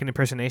call it like an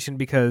impersonation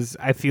because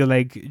I feel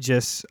like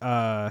just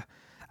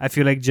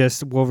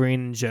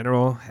Wolverine in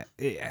general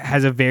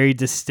has a very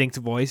distinct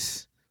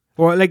voice.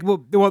 Or like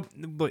well,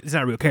 it's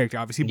not a real character,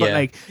 obviously, but Yeah.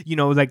 like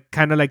like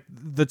kind of like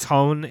the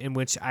tone in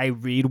which I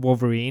read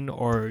Wolverine,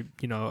 or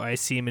I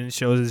see him in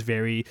shows is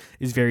very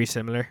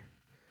similar.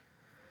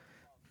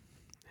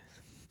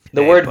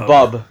 The Hey, word bub.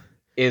 bub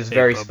is Hey,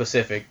 very bub.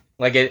 specific.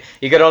 Like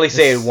you could only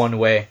say it It's- one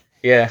way.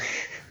 Yeah.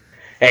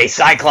 Hey,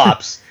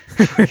 Cyclops.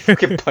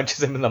 Fucking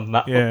punches him in the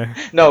mouth. Yeah,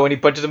 No, when he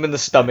punches him in the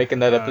stomach in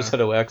that Uh, episode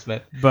of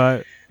X-Men.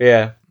 but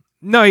Yeah.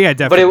 no, yeah,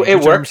 definitely. it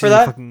Richard worked for Armitage's a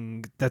that?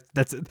 Fucking,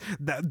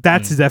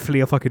 that's definitely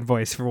a fucking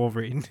voice for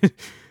Wolverine.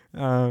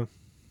 uh,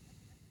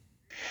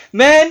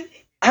 Man,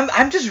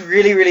 I'm just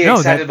really No,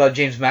 excited that- about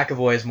James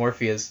McAvoy as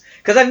Morpheus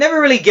because I've never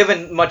really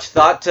given much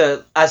thought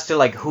as to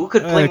like who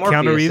could play Keanu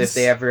Morpheus Reeves. if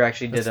they ever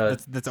actually did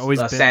that's always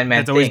a been Sandman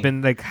that's always thing.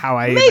 been like how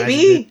I Maybe,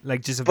 imagined it.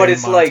 Like just a but very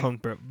it's like-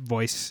 monotone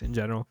voice in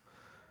general.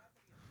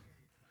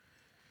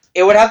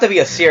 It would have to be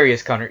a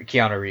serious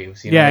Keanu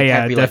Reeves. You know? Yeah, It yeah,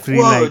 can't be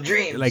definitely. Like, whoa, like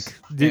dreams. like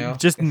you know?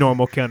 just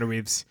normal Keanu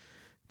Reeves,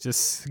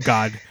 just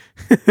God.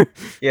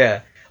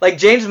 Yeah, like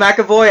James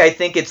McAvoy, I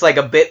think it's like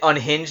a bit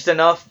unhinged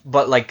enough,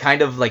 but like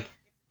kind of like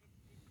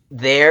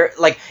there,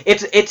 like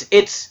it's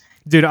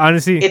Dude,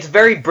 honestly, it's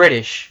very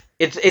British.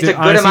 It's dude, a good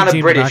honestly, amount of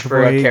James British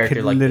for a McAvoy character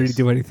could like literally this.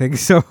 do anything.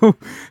 So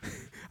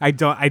I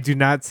do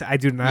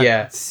not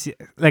Yeah. see,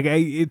 like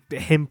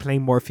him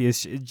playing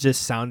Morpheus. It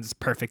just sounds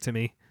perfect to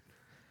me.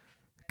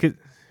 'Cause-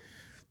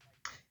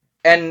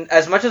 And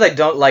as much as I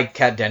don't like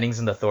Kat Dennings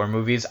in the Thor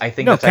movies, I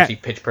think No, that's Kat- actually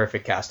pitch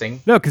perfect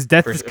casting. No, because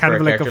Death For- is kind for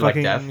of a like a character like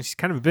fucking. Death. She's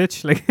kind of a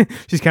bitch. Like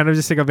she's kind of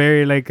just like a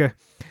very like.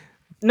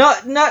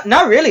 Not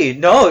really.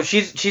 No,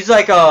 she's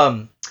like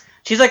a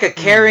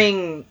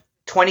caring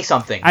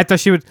 20-something. I thought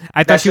she would.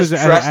 I thought That's she was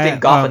just dressed in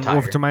goth well,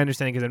 attire. to my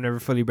understanding, because I've never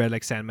fully read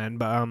like Sandman,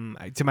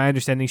 but to my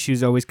understanding, she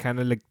was always kind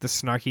of like the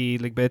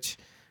snarky like bitch,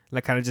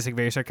 like kind of just like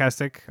very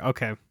sarcastic.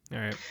 Okay, all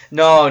right.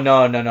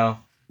 No.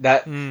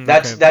 That's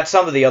okay. that's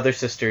some of the other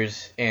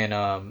sisters in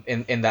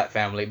that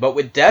family. But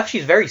with Death,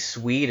 she's very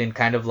sweet and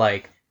kind of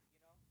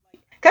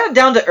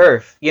down to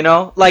earth, you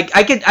know? Like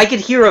I could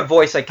hear a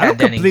voice like I Kat don't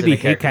Dennings in completely a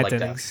hate character Kat like Death.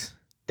 Dennings.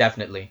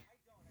 Definitely.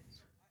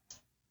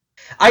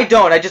 I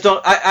don't. I just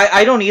don't.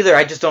 I don't either.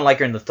 I just don't like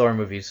her in the Thor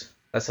movies.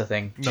 That's the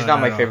thing. She's No, not not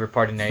my at all. favorite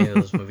part in any of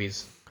those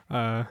movies.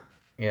 Uh,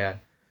 Yeah.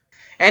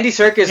 Andy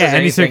Serkis Yeah, is Andy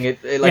anything.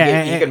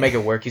 Serkis- He can make it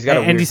work. He's got a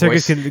Andy weird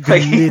Serkis voice.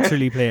 can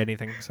literally play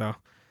anything. So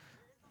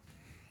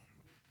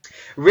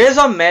Riz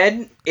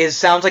Ahmed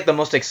sounds like the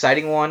most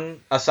exciting one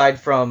aside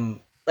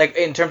from like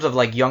in terms of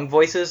like young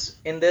voices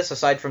in this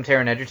aside from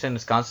Taron Egerton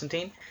as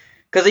Constantine.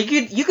 Because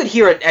you could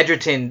hear an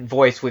Egerton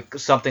voice with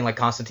something like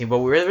Constantine, but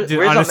Riz Dude,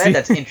 Ahmed, honestly-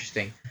 that's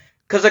interesting.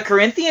 Because a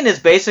Corinthian is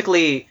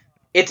basically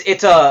it's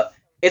a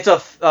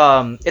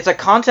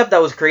concept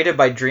that was created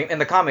by Dream in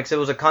the comics. It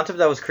was a concept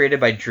that was created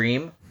by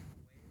Dream,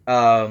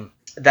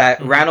 that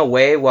ran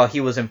away while he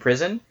was in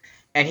prison,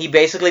 and he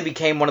basically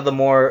became one of the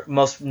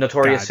most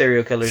notorious God.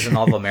 serial killers in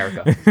all of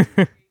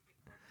America.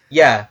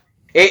 Yeah.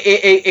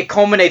 It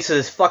culminates to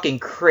this fucking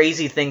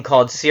crazy thing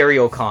called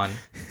CerealCon,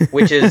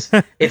 which is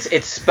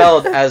it's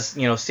spelled as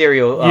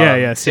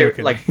cereal. serial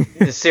killer. like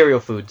the cereal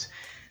foods,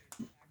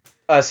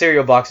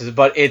 cereal boxes,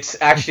 but it's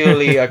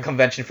actually a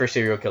convention for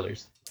serial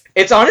killers.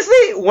 It's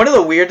honestly one of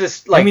the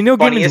weirdest, like Neil Gaiman's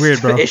funniest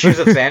weird, bro. issues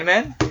of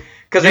Sandman,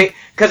 because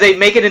they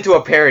make it into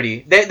a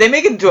parody. They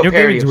make it into a Neil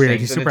parody Gaiman's of weird.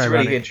 things, He's and super it's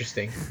really ironic.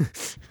 interesting.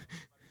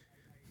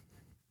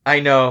 I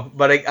know,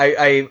 but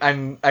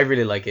I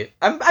really like it.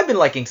 I've been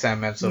liking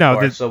Sandman so No,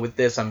 far, so with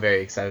this I'm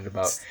very excited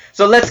about.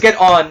 So let's get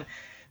on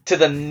to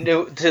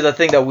the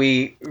thing that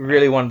we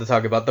really wanted to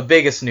talk about, the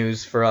biggest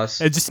news for us.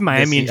 just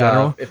Miami in this,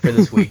 general. for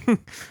this week.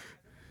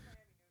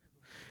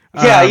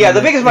 Yeah,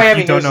 the biggest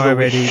Miami if you don't news know of the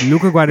already, week.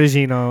 Luca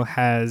Guadagnino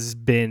has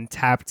been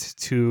tapped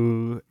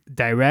to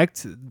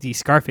direct the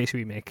Scarface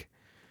remake.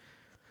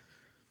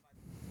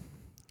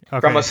 Okay.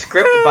 From a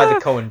script by the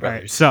Coen All right,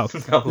 brothers. so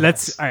No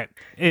let's. less. All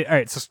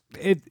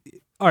right.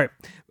 All right.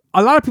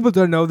 A lot of people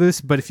don't know this,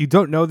 but if you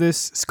don't know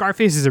this,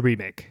 Scarface is a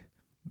remake.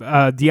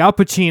 The Al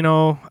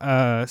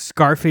Pacino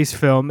Scarface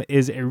film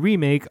is a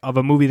remake of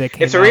a movie that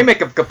came. It's a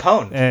remake of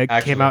Capone.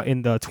 Actually. Came out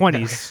in the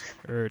 20s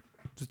or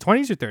the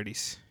 20s or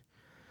 30s.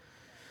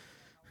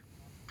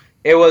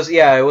 It was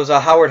a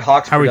Howard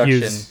Hawks Howard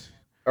production. Hughes.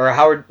 Or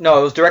it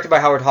was directed by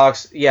Howard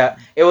Hawks. Yeah,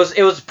 it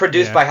was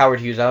produced Yeah. by Howard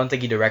Hughes. I don't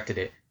think he directed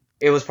it.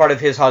 It was part of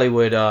his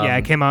Hollywood. Yeah,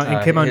 it came out.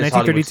 It came out in his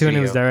Hollywood 1932, and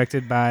it was studio.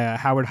 directed by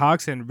Howard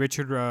Hawks and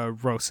Richard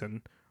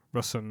Rosen.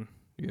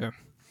 Yeah.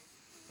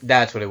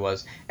 That's what it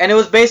was, and it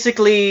was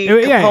basically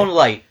Yeah. Capone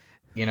light.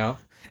 You know.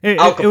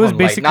 Al It was Capone light, not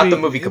basically the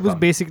movie it was Capone.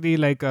 basically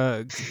like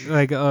an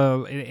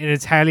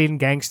Italian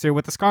gangster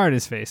with a scar on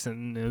his face,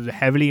 and it was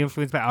heavily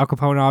influenced by Al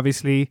Capone.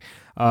 Obviously,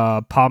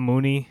 Paul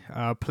Mooney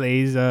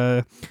plays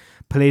the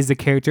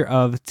character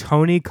of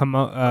Tony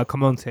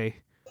Camonte.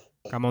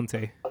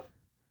 Camonte,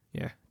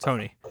 yeah,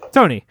 Tony.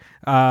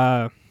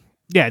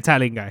 Yeah,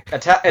 Italian guy.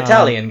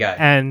 Italian guy.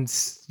 And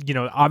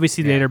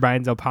obviously Yeah. later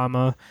Brian De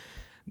Palma,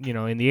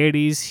 in the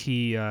 80s,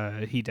 he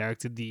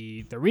directed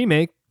the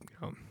remake,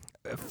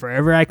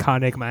 forever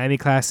iconic Miami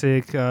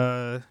classic,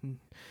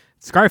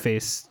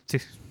 Scarface.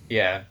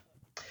 Yeah.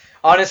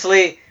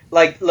 Honestly,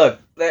 like, look,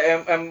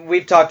 and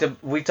we've talked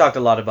a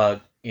lot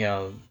about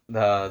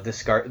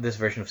this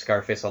version of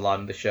Scarface a lot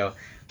in the show,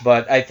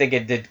 but I think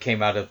it did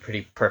came out at a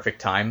pretty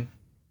perfect time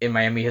in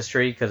Miami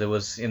history because it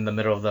was in the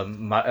middle of the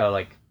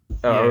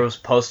or it was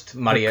post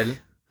Mariel,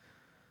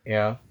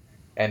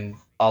 and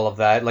all of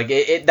that. Like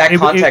that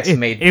context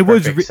made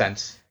perfect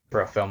sense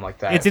for a film like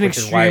that. It's an which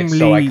is why it's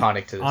extremely so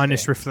iconic to this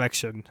honest day.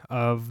 reflection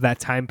of that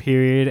time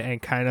period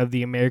and kind of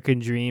the American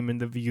dream in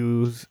the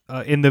view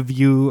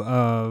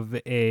of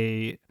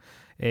a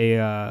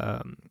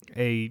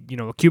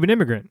Cuban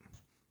immigrant.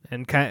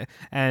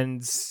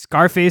 And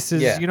Scarface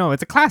is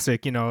it's a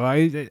classic,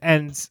 okay,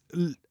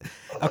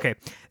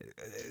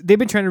 they've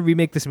been trying to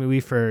remake this movie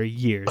for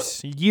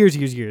years.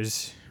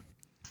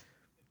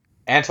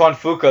 Antoine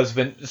Fuqua's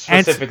been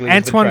specifically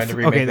been trying to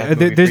remake that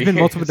movie there's for been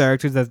multiple years.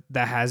 directors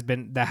that have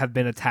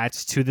been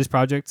attached to this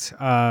project.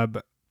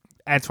 But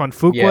Antoine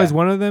Fuqua is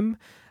one of them.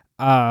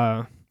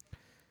 The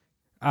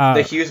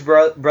Hughes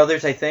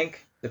brothers, I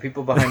think, the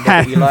people behind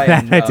Double Eli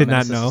and I did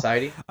Menace not to know.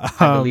 Society,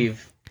 I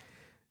believe.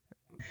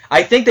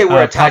 I think they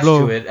were attached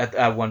to it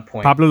at one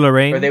point. Pablo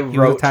Larraín, or they he was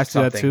wrote attached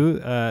something. to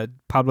that too.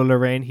 Pablo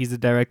Larraín, he's the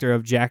director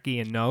of Jackie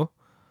and No.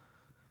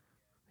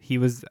 He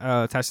was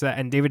attached to that,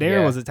 and David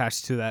Ayer was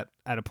attached to that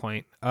at a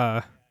point.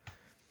 That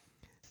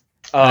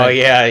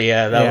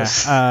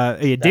was.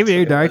 David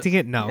Ayer directing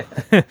it? No,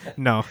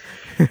 no.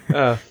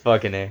 Oh,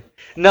 fucking A.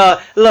 No,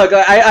 look,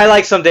 I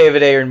like some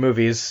David Ayer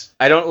movies.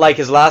 I don't like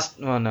his last.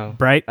 Oh no,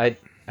 Bright. I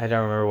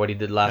don't remember what he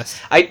did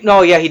last.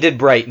 He did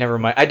Bright. Never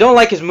mind. I don't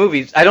like his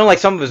movies. I don't like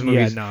some of his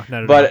movies. Yeah,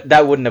 no, but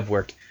that wouldn't have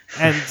worked.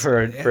 And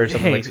for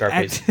something like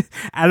Scarface.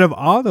 Out of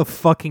all the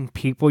fucking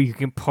people you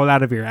can pull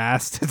out of your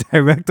ass to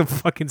direct a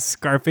fucking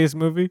Scarface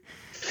movie,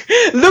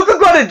 Luca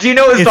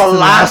Guadagnino is the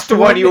last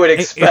one you would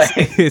expect.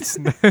 It's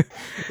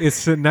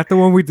not the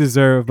one we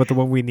deserve, but the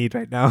one we need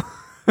right now.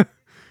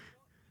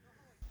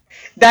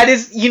 That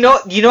is, you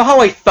know how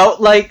I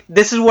felt like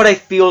this is what I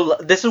feel.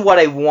 This is what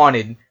I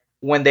wanted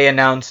when they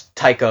announced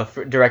Taika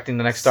for directing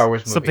the next Star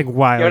Wars movie. Something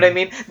wild. You know what I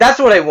mean? That's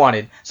what I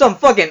wanted. Some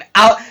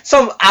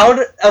out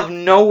of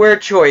nowhere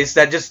choice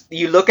that just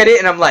you look at it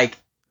and I'm like,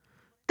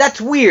 that's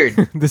weird.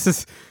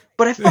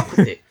 But I fuck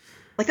with it.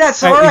 Like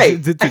that's all right.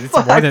 I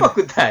fuck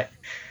with that.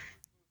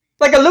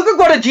 Like a Luca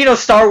Guadagnino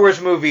Star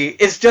Wars movie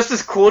is just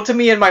as cool to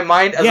me in my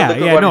mind as a Luca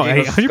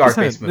Guadagnino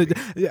Scarface movie.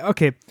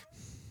 Okay.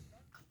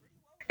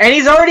 And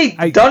he's already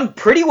done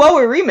pretty well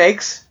with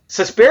remakes.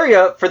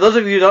 Suspiria, for those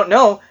of you who don't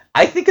know,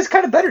 I think it's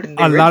kind of better than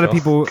the original. A lot of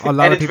people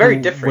very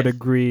different. would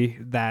agree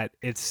that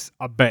it's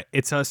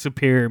a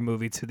superior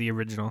movie to the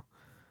original.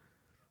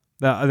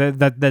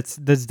 That's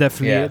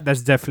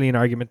definitely an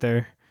argument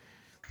there.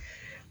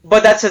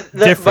 But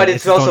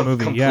it's also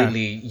movie,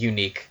 completely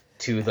unique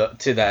to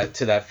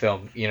that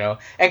film,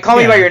 And Call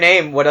Me by Your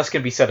Name. What else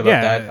can be said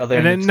about that?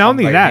 Other than not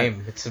only that,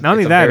 it's a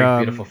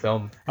very beautiful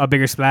film. A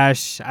Bigger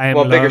Splash. I Am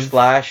Love. Bigger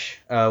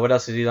Splash. What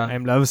else has he done? I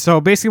Am Love. So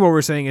basically, what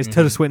we're saying is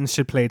Tilda Swinton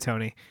should play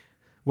Tony,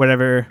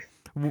 whatever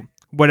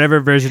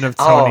version of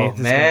Tony.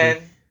 Oh man,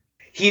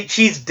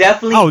 she's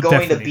definitely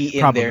going to be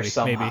in there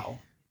somehow.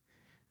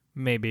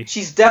 Maybe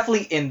she's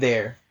definitely in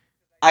there.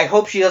 I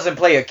hope she doesn't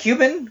play a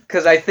Cuban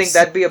because I think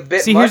that'd be a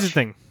bit much. Here's the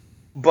thing.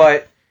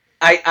 But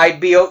I'd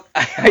be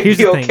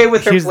okay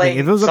with her playing.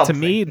 If it was up to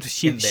me,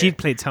 she'd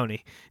play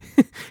Tony.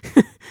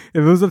 If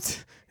it was up to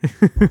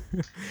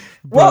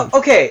well,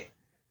 okay.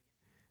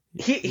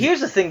 Here's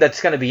the thing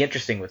that's going to be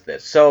interesting with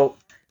this. So,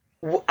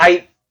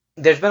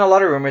 there's been a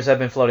lot of rumors that have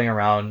been floating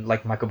around,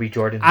 like Michael B.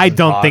 Jordan. I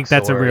don't think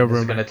that's a real rumor.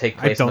 It's going to take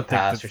place in the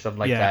past or something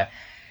like that.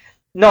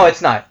 No,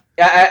 it's not.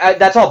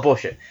 That's all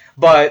bullshit.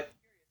 But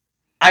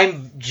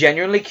I'm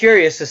genuinely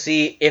curious to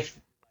see if,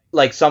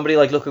 like, somebody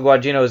like Luca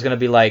Guadagnino is going to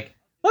be like,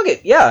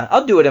 okay, yeah,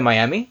 I'll do it in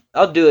Miami.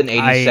 I'll do an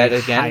 80s set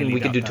again, and we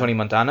could do Tony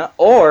Montana.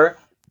 Or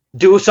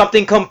do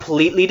something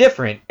completely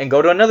different and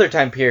go to another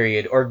time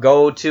period, or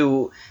go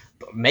to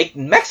make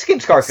Mexican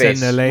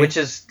Scarface, which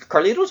is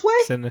Carlito's Way.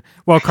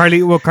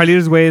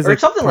 Carlito's Way is or like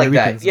something like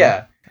that.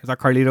 Yeah, is that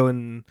Carlito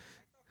and?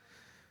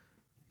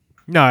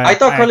 No, I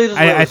thought Carlito's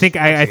Way. I think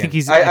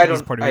he's.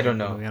 he's Puerto Rican. I don't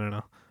know. I don't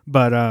know,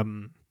 but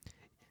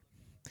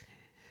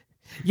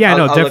yeah,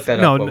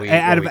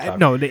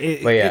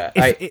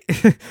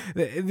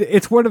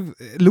 it's one of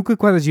Luca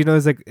Guadagnino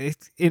is like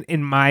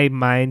in my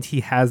mind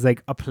he has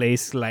like a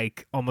place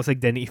like almost like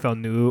Denis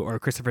Villeneuve or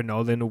Christopher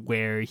Nolan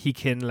where he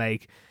can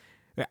like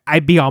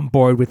I'd be on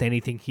board with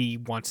anything he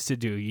wants to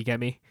do. You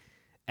get me?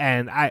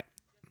 And I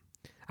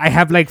I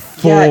have like Yeah,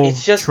 full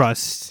it's just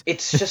trust.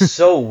 it's just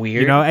so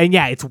weird. You know, and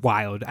yeah, it's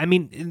wild. I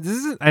mean, this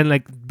is and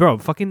like, bro,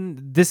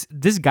 fucking this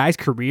guy's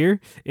career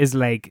is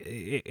like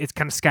it's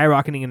kind of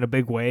skyrocketing in a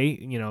big way.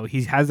 You know,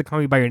 he has the Call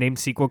Me by Your Name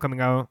sequel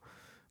coming out.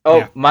 Oh,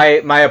 Yeah.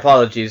 my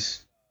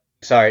apologies.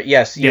 Sorry.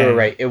 Yes, you were Yeah.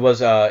 right. It was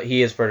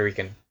he is Puerto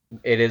Rican.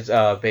 It is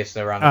based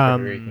around a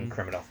Puerto Rican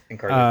criminal in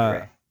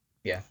Carlito Ray.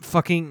 Yeah.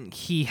 Fucking,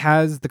 he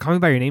has the Call Me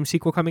by Your Name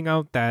sequel coming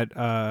out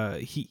that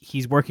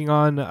he's working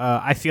on.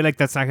 I feel like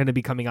that's not going to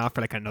be coming out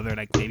for like another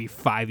like maybe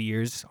 5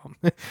 years.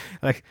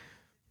 Like,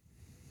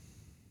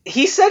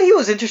 He said he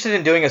was interested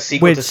in doing a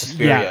sequel to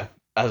Suspiria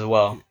as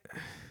well,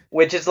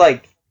 which is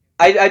like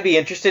I'd be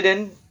interested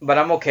in, but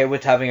I'm okay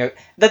with having a.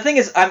 The thing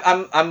is,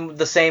 I'm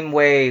the same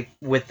way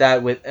with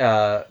that with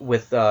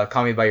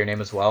Call Me by Your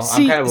Name as well.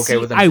 I'm kind of okay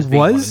with them just being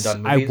one and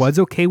done movies. I was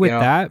okay with you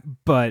know? that,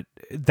 but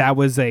that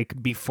was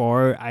like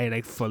before I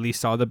like fully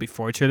saw the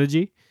Before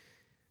trilogy,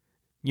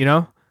 you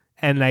know,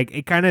 and like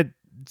it kind of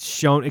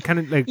showed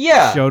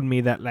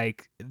me that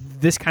like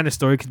this kind of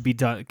story could be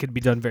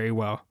done very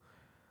well.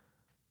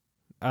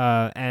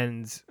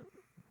 And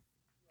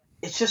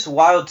it's just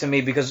wild to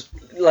me because,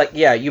 like,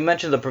 yeah, you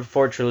mentioned the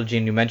Before trilogy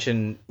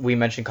and we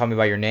mentioned Call Me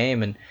by Your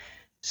Name and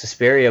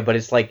Suspiria, but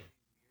it's like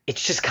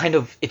it's kind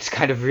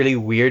of really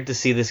weird to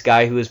see this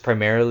guy who is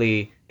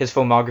primarily his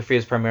filmography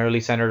is primarily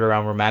centered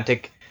around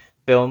romantic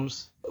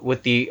films,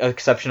 with the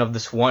exception of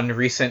this one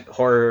recent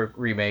horror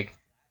remake,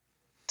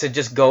 to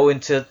just go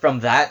into from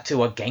that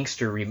to a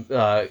gangster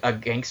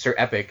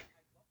epic.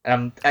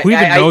 who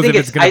even knows if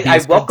it's gonna be I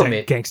welcome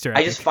it. gangster I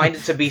epic? just find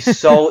it to be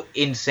so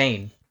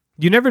insane.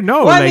 You never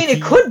know. Well, I like, mean,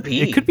 it could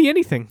be. It could be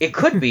anything. It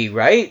could be,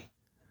 right?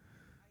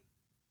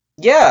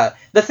 Yeah.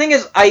 The thing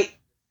is,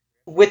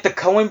 with the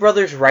Coen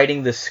brothers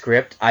writing the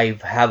script, I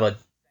have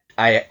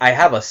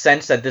a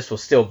sense that this will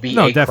still be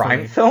a definitely.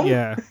 crime film,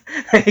 Yeah,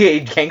 a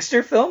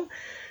gangster film.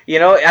 You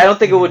know, I don't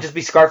think it would just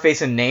be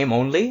Scarface in name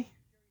only.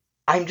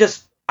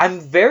 I'm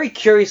very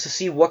curious to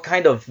see what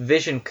kind of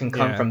vision can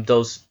come from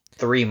those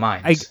three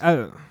minds.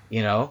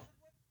 You know,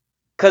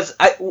 because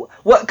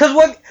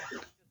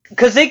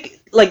they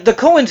like the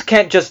Coens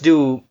can't just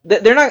do.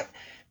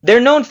 They're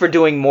known for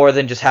doing more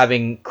than just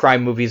having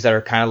crime movies that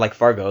are kind of like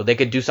Fargo. They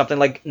could do something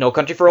like No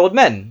Country for Old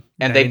Men,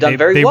 and they've done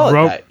very well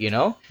at that. You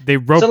know, they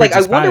wrote. So like,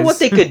 Bridge of I wonder what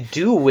Spies. they could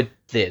do with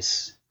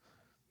this.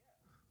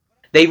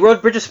 They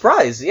wrote Bridge of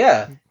Spies,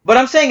 yeah. But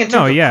I'm saying in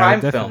terms of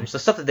crime films, the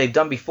stuff that they've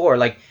done before,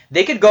 like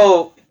they could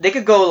go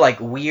like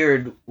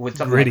weird with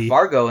something Gritty. like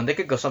Fargo, and they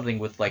could go something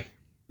with like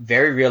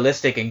very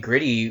realistic and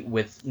gritty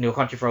with No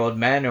Country for Old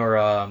Men, or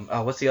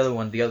what's the other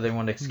one? The other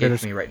one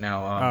escapes me right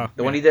now.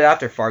 The one he did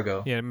after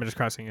Fargo. Yeah, Miller's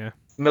Crossing. Yeah.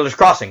 Miller's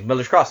Crossing.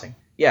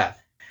 Yeah.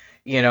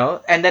 You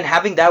know, and then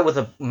having that with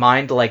a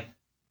mind like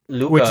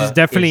Luca, which is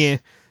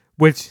definitely.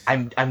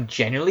 I'm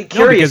genuinely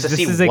curious to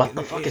see what what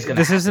the fuck is gonna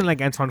This happen. isn't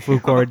like Antoine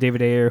Fuqua or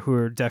David Ayer, who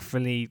are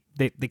definitely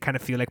they kind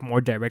of feel like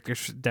more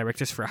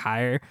directors for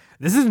hire.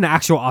 This is an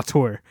actual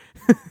auteur.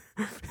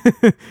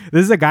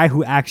 This is a guy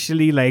who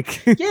actually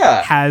like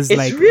has it's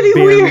like really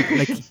weird.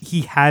 like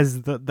he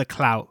has the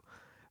clout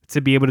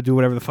to be able to do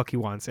whatever the fuck he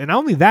wants. And not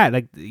only that,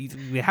 like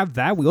we have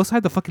that, we also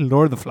had the fucking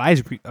Lord of the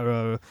Flies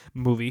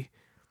movie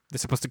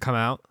that's supposed to come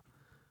out.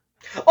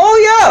 Oh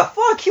yeah,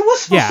 fuck! He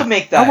was supposed to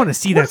make that. I want to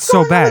see that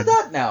so bad. What's going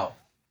on with that now?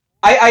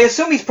 I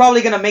assume he's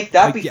probably gonna make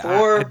that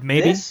before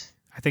maybe. this.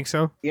 I think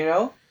so. You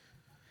know,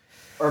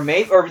 or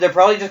they're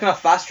probably just gonna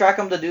fast track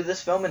him to do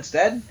this film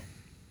instead.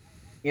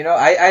 You know,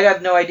 I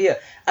have no idea.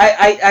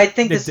 I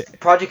think this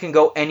project can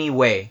go any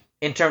way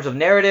in terms of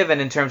narrative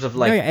and in terms of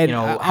like and, you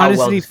know how honestly,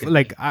 well this can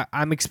like be.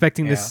 I'm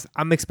expecting this.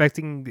 I'm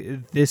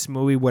expecting this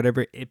movie,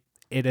 whatever it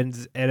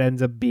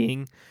ends up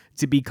being,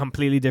 to be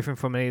completely different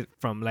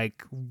from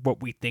like what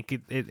we think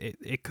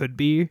it could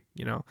be.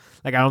 You know,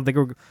 like I don't think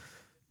we're.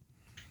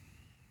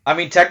 I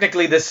mean,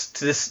 technically,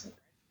 this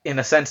in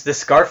a sense, this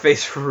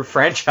Scarface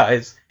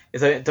franchise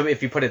is,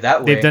 if you put it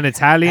that way, They've done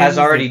Italian. Has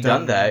already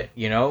done that.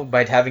 You know,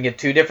 by having it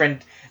two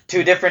different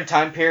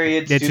time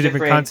periods, two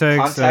different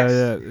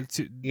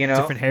contexts, you know,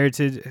 different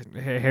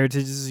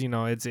heritages. You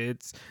know,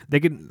 it's they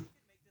could.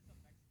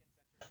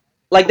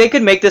 Like, they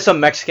could make this a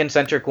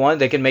Mexican-centric one.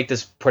 They could make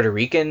this Puerto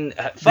Rican.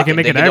 They can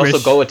make it Irish.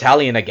 Also go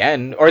Italian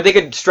again. Or they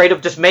could straight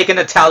up just make an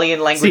Italian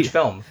language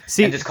film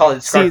and just call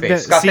it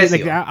Scarface.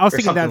 Like, I was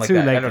thinking that too.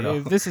 Like, like, I don't know.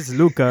 If this is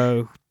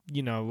Luca,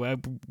 you know,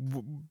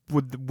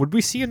 would we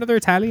see another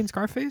Italian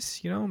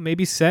Scarface? You know,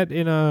 maybe set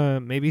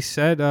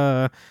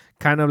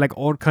kind of like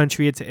old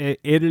country. It's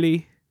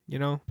Italy. You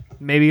know,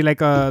 maybe like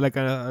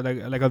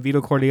a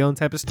Vito Corleone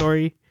type of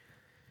story,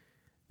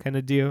 kind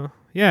of deal.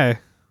 Yeah.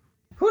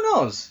 Who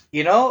knows?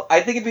 You know, I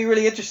think it'd be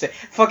really interesting.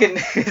 Fucking,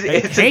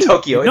 it's in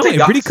Tokyo. No, it's a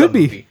it really could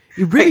be. movie.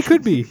 It really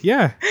could be.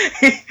 Yeah.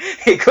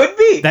 It could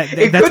be.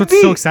 That's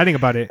what's so exciting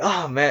about it.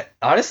 Oh man,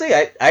 honestly,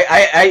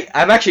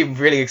 I'm actually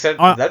really excited.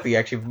 That'd be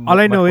actually. All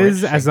I know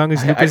is, as long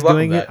as Luca's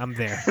doing that. it, I'm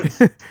there.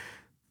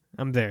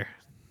 I'm there.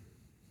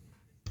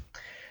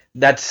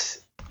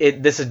 That's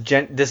this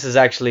has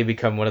actually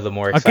become one of the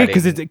more Okay,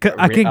 exciting cause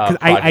I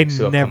projects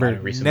to have come out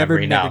in recent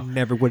memory now.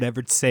 never would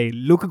ever say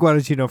Luca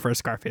Guadagnino for a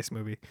Scarface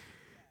movie.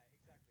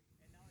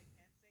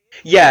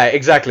 Yeah,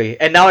 exactly.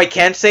 And now I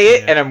can't say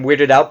it, Yeah. and I'm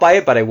weirded out by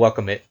it, but I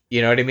welcome it.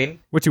 You know what I mean?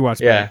 What you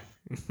watch, Yeah.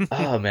 buddy?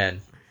 Oh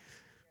man.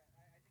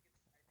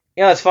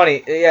 It's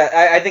funny.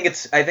 Yeah, I think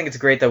it's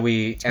great that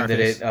we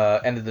Scarface.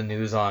 ended the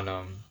news on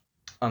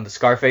the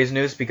Scarface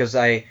news because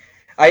I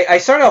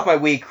started off my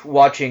week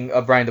watching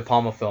a Brian De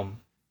Palma film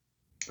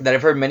that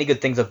I've heard many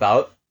good things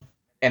about,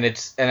 and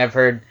I've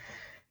heard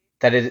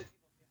that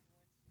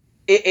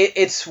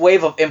its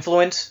wave of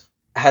influence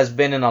has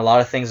been in a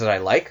lot of things that I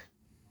like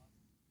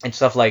and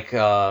stuff like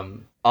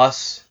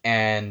Us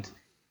and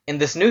in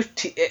this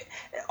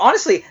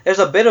honestly, there's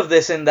a bit of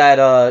this in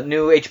that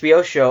new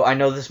HBO show. I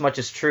Know This Much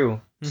Is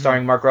True, Mm-hmm.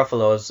 starring Mark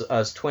Ruffalo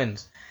as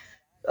twins.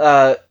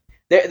 Uh,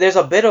 there's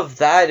a bit of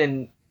that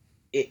in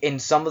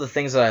some of the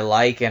things that I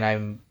like, and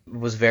I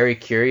was very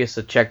curious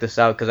to check this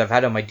out because I've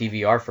had it on my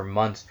DVR for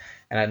months,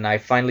 and I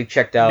finally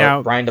checked out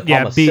Now, Brian De yeah,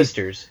 Palma's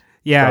Sisters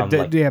from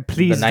like yeah. the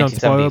Please don't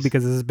spoil 1970s.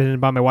 because this has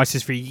been on my watch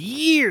list for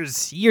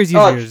years,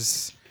 Oh,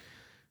 years.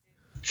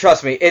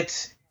 trust me,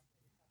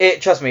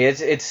 trust me,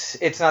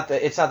 it's not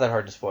that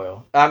hard to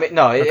spoil. I mean,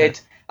 no, Okay.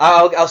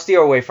 I'll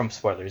steer away from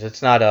spoilers.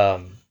 There's not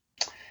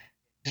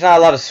a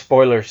lot of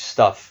spoiler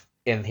stuff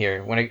in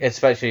here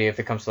especially if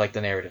it comes to like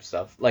the narrative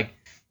stuff. Like,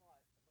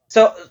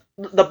 so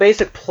the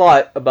basic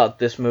plot about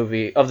this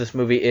movie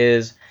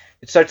is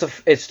it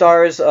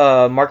stars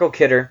Margot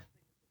Kidder,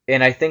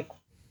 and I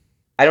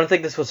don't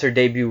think this was her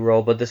debut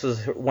role, but this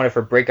was one of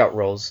her breakout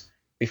roles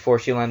before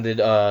she landed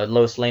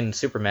Lois Lane in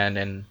Superman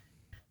and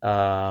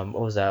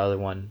what was that other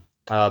one?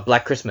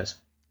 Black Christmas.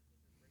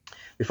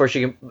 Before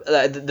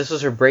this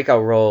was her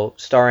breakout role,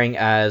 starring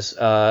as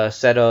a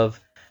set of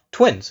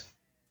twins,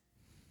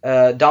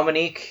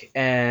 Dominique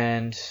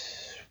and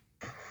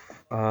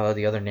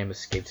the other name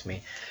escapes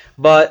me,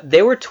 but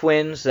they were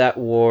twins that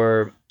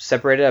were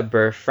separated at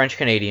birth, French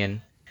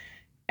Canadian,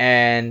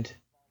 and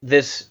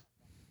this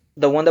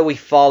the one that we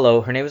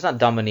follow. Her name is not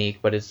Dominique,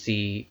 but it's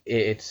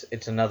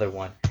another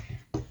one.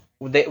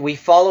 We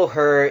follow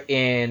her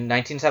in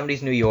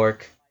 1970s New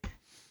York,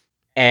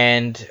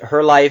 and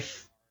her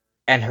life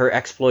and her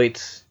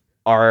exploits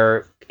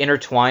are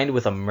intertwined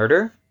with a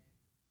murder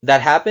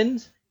that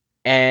happens,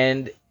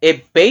 and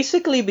it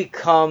basically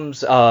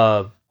becomes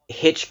a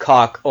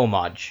Hitchcock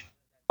homage.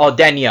 Oh,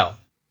 Danielle.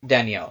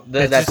 That's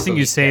That's the interesting. You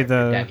lead say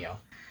character, the. Danielle,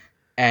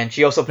 and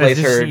she also That's plays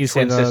her interesting. You say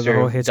twin the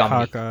whole sister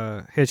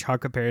Dominique.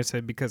 Hitchcock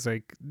comparison because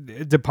like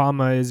De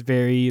Palma is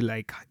very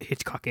like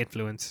Hitchcock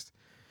influenced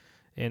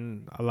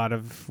in a lot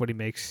of what he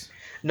makes.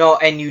 No,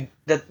 and you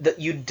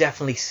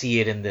definitely see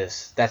it in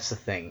this. That's the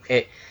thing.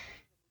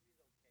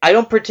 I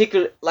don't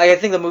particularly like. I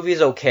think the movie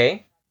is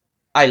okay.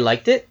 I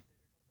liked it.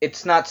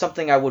 It's not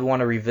something I would want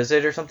to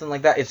revisit or something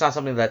like that. It's not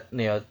something that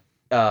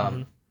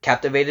Hmm.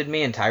 captivated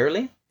me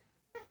entirely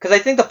because I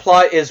think the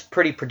plot is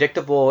pretty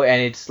predictable and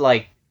it's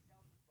like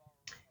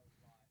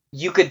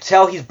you could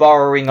tell he's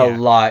borrowing a Yeah.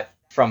 lot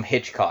from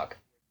Hitchcock.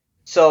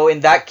 So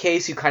in that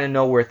case, you kind of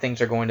know where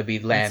things are going to be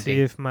Let's see landing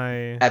if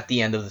my at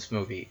the end of this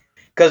movie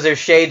because there's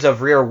shades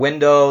of Rear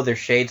Window, there's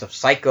shades of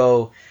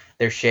Psycho,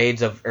 there's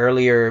shades of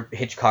earlier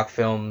Hitchcock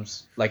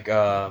films like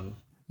I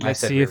let's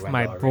said see Rear if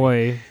my Window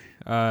already. boy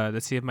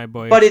let's see if my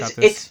boy But shot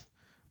this.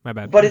 My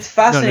bad. but it's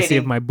No, let's see if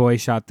fascinating. my boy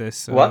shot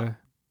this. What?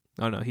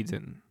 Oh no, he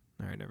didn't.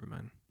 All right, never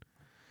mind.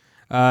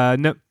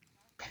 No.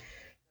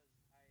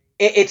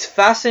 It's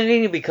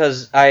fascinating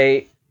because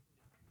I've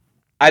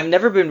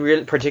never been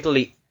really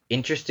particularly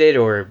interested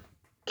or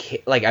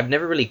like I've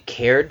never really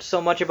cared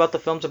so much about the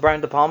films of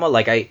Brian De Palma.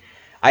 Like I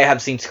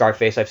have seen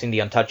Scarface, I've seen The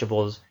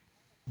Untouchables,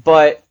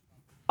 but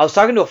I was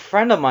talking to a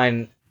friend of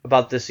mine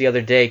about this the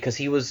other day because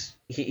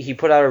he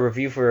put out a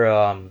review for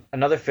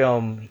another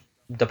film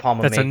De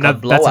Palma That's made another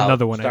called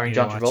Blowout, one I starring need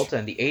to John watch. Travolta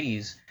in the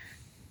 '80s,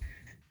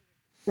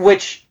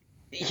 which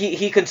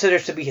he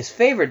considers to be his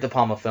favorite De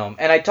Palma film.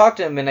 And I talked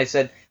to him and I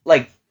said,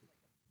 like,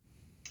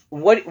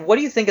 what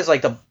do you think is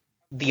like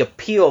the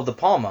appeal of De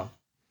Palma?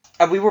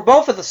 And we were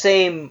both at the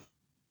same.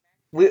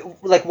 Why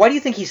do you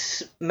think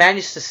he's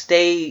managed to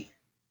stay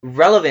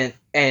relevant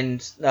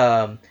and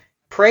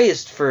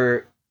praised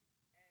for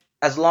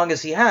as long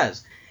as he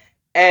has?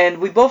 And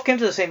we both came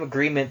to the same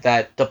agreement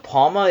that De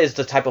Palma is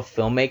the type of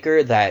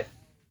filmmaker that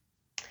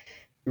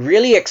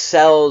really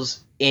excels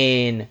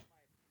in,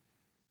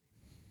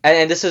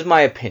 and this is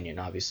my opinion,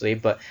 obviously,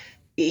 but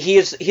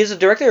he's a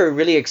director who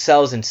really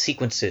excels in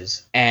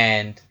sequences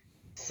and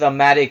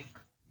thematic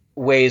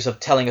ways of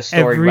telling a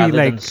story Every rather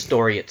than like the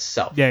story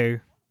itself. yeah,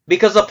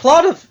 Because the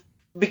plot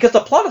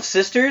of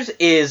Sisters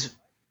is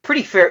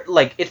pretty fair,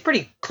 like it's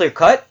pretty clear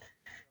cut.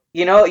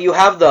 You know, you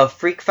have the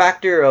freak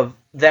factor of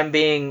them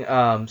being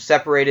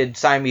separated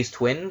Siamese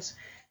twins,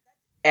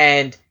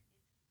 and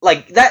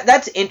like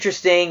that's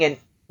interesting. And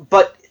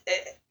but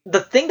the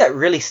thing that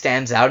really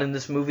stands out in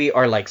this movie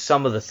are like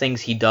some of the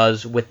things he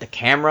does with the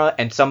camera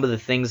and some of the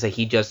things that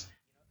he just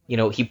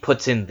he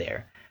puts in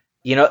there.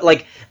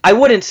 Like I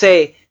wouldn't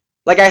say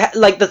like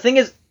the thing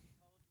is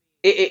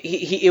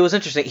it was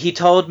interesting. He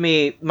told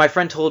me, my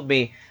friend told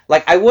me,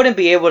 like I wouldn't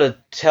be able to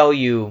tell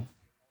you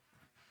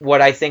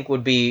what I think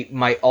would be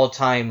my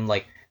all-time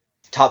like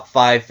top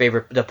five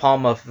favorite De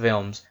Palma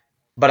films,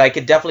 but I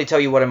could definitely tell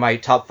you what are my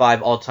top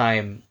five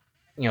all-time,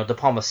 De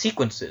Palma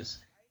sequences.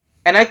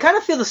 And I kind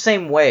of feel the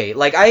same way.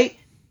 Like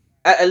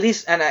at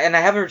least, and I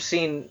haven't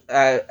seen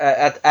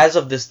as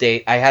of this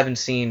date, I haven't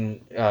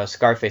seen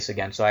Scarface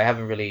again, so I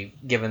haven't really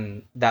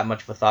given that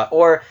much of a thought,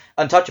 or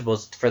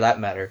Untouchables for that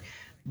matter.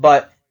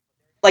 But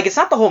like, it's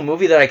not the whole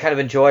movie that I kind of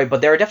enjoy, but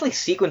there are definitely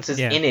sequences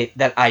Yeah. in it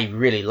that I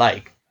really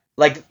like.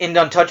 Like in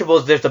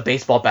Untouchables, there's the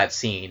baseball bat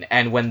scene,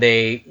 and when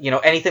they,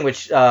 anything with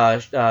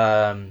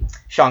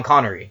Sean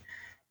Connery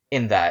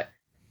in that,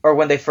 or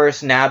when they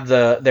first nab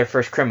their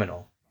first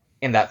criminal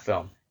in that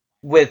film.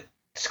 With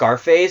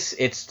Scarface,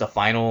 it's the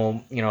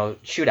final,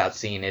 shootout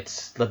scene.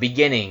 It's the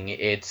beginning.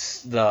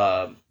 It's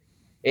the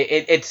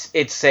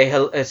it's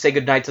say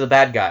goodnight to the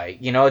bad guy.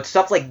 It's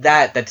stuff like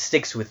that that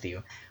sticks with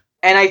you.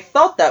 And I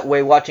felt that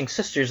way watching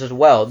Sisters as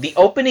well. The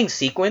opening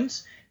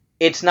sequence,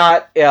 it's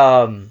not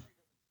the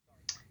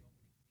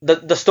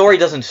story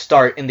doesn't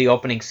start in the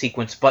opening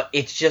sequence, but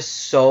it's just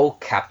so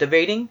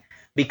captivating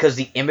because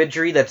the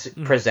imagery that's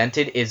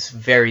presented is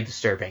very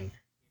disturbing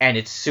and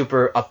it's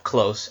super up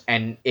close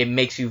and it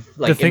makes you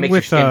The it thing makes your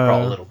with skin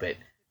crawl a little bit,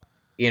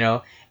 you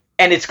know.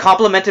 And it's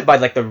complemented by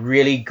like the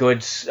really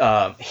good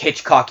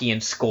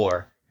Hitchcockian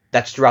score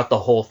that's throughout the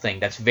whole thing.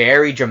 That's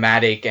very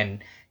dramatic and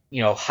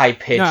high no, I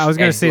pitched was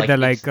gonna and say like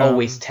that it's like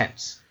always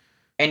tense.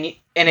 And yeah,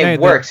 it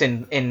the works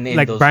in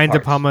like those Brian De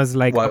parts. Palma's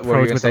like What were you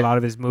approach gonna with a say? lot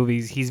of his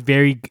movies. He's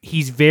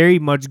very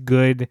much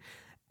good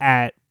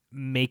at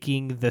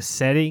making the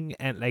setting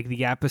and like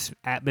the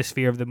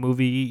atmosphere of the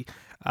movie.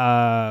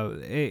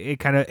 It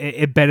kind of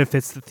it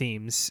benefits the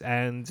themes,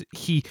 and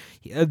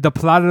the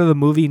plot of the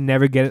movie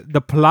never gets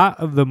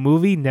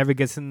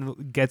in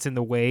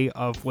the way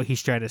of what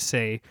he's trying to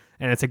say,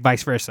 and it's like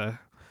vice versa.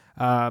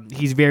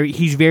 He's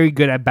very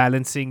good at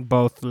balancing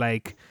both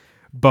the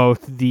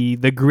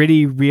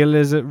gritty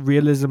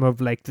realism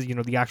of like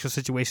the actual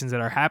situations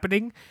that are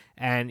happening,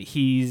 and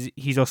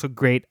he's also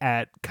great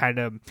at kind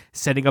of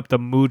setting up the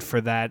mood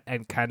for that,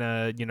 and kind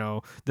of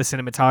the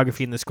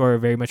cinematography and the score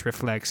very much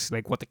reflects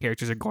like what the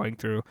characters are going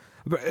through.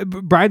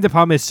 Brian De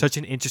Palma is such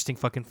an interesting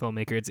fucking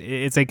filmmaker.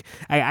 It's like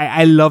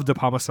I love De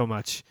Palma so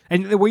much,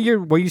 and what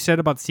you said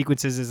about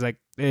sequences is like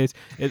it's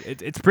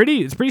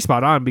pretty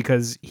spot on,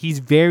 because he's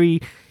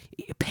very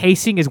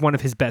pacing is one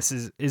of his best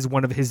is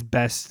one of his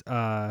best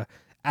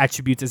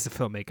attributes as a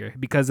filmmaker,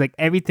 because like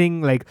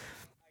everything like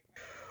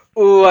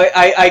Ooh,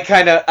 I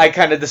kind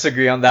of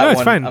disagree on no, that it's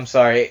one. fine. I'm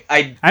sorry. The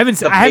I haven't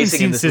pacing in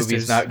seen this movie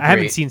is Sisters. not I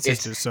haven't great. seen It's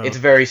Sisters, so it's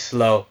very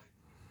slow.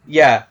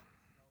 Yeah,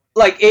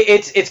 like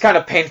it's kind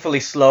of painfully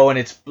slow and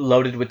it's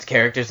loaded with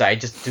characters that I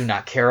just do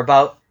not care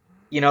about.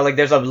 Like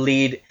there's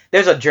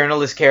a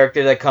journalist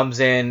character that comes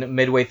in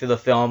midway through the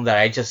film that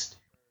I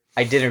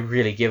didn't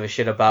really give a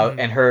shit about, mhm.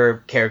 and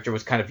her character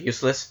was kind of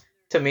useless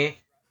to me.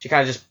 She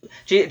kind of just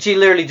she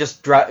literally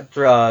just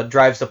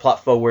drives the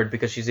plot forward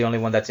because she's the only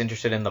one that's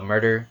interested in the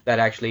murder that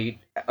actually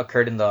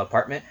occurred in the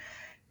apartment.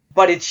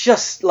 But it's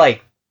just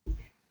like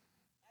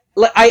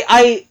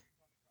I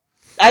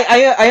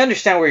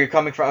understand where you're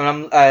coming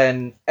from,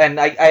 and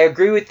I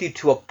agree with you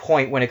to a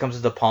point when it comes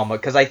to De Palma,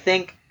 because I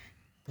think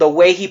the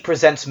way he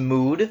presents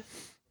mood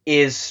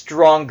is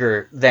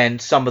stronger than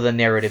some of the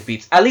narrative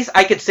beats. At least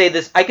I could say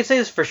this. I could say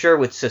this for sure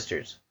with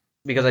Sisters,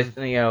 because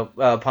Mhm.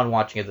 upon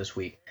watching it this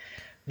week,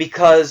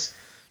 because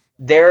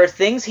there are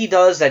things he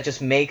does that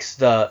just makes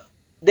there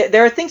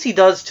are things he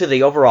does to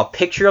the overall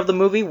picture of the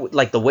movie,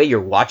 like the way you're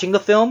watching the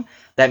film,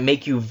 that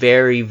make you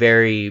very,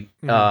 very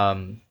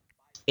Mhm.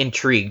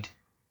 intrigued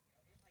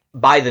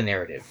by the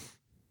narrative.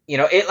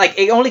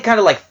 It only kind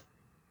of like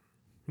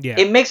Yeah.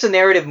 it makes the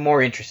narrative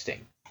more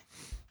interesting,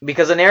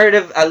 because the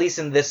narrative, at least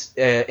in this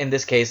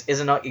case,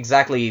 isn't not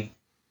exactly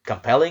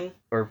compelling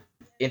or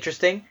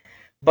interesting.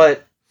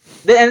 But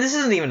and this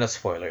isn't even a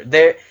spoiler.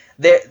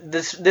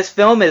 This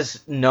film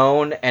is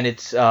known, and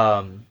it's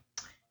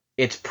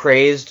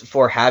praised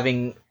for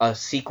having a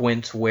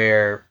sequence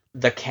where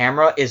the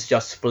camera is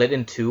just split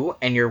in two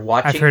and you're I've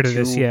watching heard of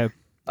this. two Yeah,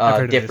 I've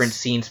heard of different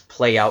this. scenes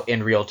play out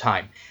in real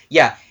time.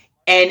 Yeah,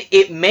 and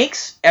it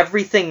makes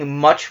everything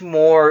much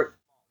more.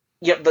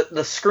 Yeah,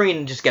 the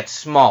screen just gets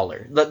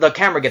smaller. The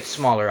camera gets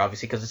smaller,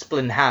 obviously, because it's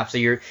split in half. So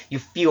you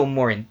feel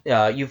more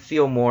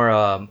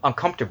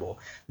uncomfortable,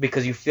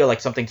 because you feel like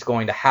something's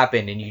going to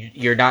happen, and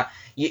you're not.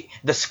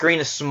 The screen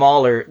is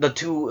smaller. The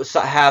two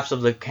halves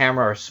of the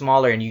camera are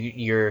smaller, and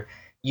you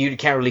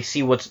can't really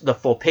see what's the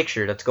full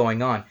picture that's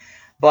going on.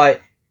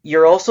 But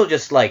you're also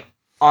just like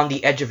on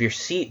the edge of your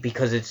seat,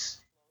 because it's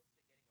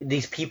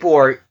these people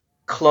are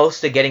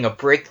close to getting a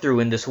breakthrough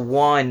in this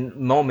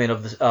one moment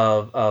of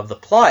the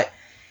plot,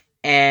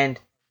 and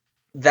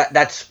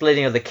that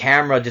splitting of the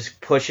camera just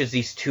pushes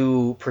these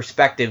two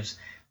perspectives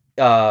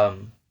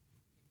um,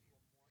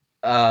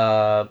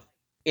 uh, De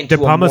into a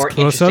Palma's more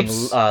interesting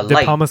close-ups. De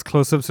light. Palma's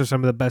close-ups are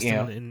some of the best You in,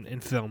 know, in, in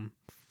film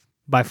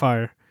by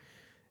far.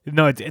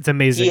 No, it's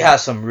amazing. He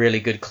has some really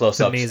good It's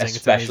close-ups, amazing. It's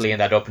especially amazing. in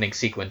that opening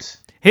sequence.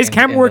 His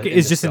camera work In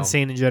is this just film.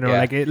 insane in general.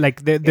 Yeah.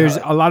 There's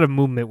Yeah. a lot of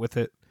movement with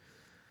it.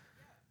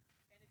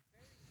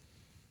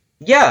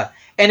 Yeah,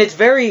 and it's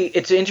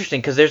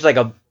interesting because there's like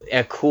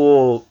a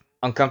cool,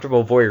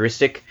 uncomfortable,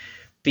 voyeuristic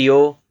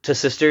feel to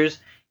Sisters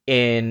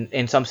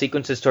in some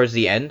sequences towards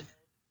the end,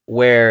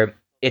 where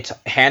it's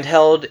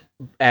handheld,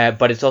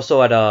 but it's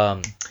also at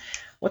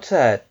what's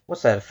that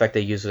effect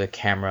they use with a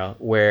camera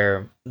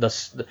where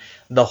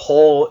the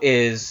whole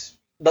is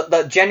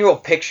the general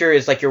picture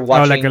is like you're Oh,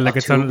 watching like a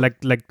a ton, tube,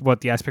 like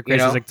what the aspect you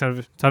ratio is know?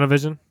 like tunnel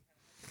vision.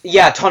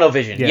 Yeah, tunnel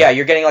vision. Yeah. Yeah,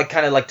 you're getting like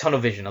kind of like tunnel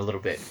vision a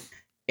little bit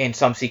in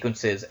some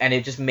sequences, and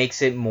it just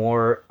makes it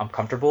more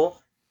uncomfortable.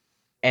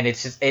 And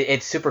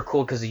it's super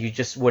cool because you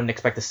just wouldn't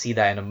expect to see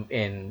that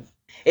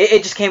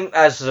it just came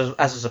as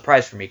a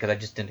surprise for me because I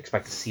just didn't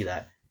expect to see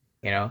that,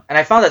 and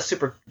I found that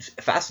super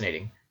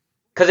fascinating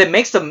because it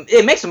makes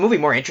the movie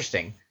more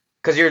interesting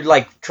because you're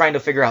like trying to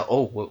figure out,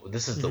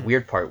 this is the Mhm.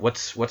 weird part,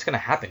 what's gonna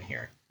happen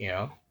here,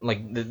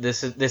 like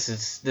this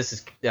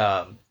is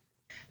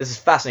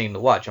fascinating to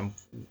watch. I'm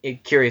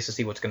curious to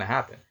see what's gonna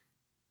happen,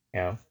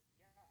 you know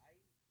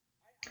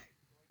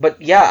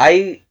but yeah,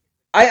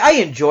 I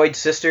enjoyed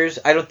Sisters.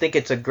 I don't think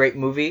it's a great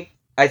movie.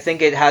 I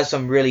think it has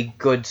some really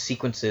good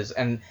sequences,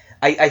 and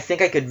I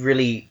think I could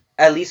really,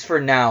 at least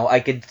for now, I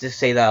could just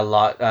say that a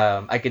lot.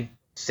 I could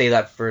say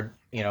that for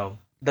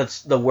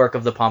that's the work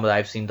of De Palma that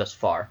I've seen thus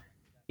far.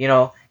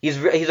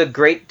 He's a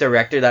great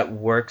director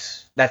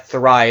that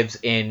thrives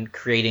in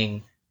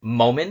creating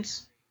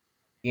moments.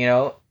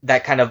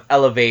 That kind of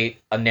elevate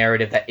a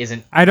narrative that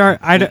isn't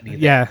completely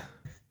there.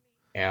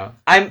 Yeah.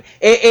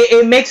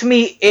 It makes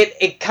me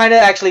it kind of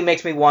actually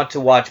makes me want to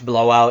watch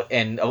Blowout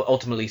and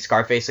ultimately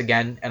Scarface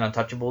again and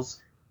Untouchables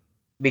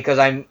because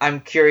I'm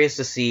curious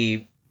to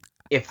see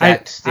if I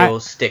that I still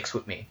sticks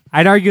with me,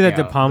 I'd argue that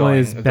De Palma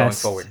is going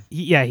best. forward.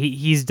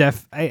 He's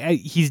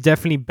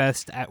definitely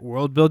best at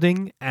world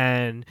building,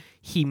 and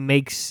he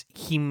makes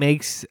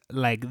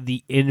like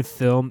the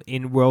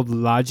in world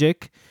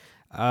logic,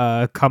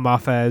 come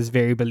off as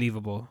very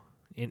believable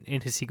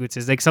in his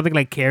sequences. Like something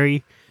like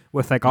Carrie,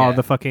 with like all Yeah.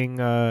 the fucking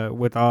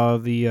with all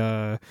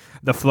the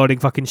floating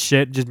fucking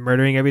shit, just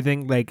murdering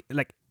everything. Like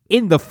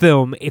in the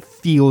film, it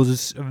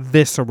feels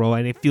visceral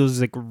and it feels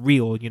like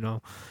real.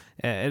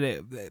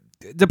 And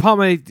De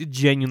Palma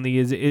genuinely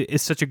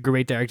is such a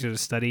great director to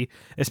study,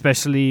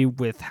 especially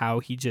with how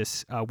he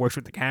just works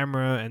with the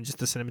camera and just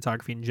the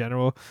cinematography in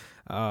general.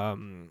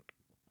 Um,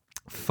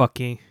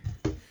 fucking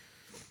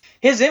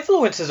His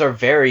influences are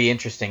very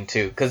interesting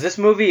too because this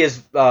movie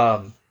is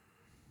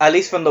at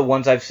least from the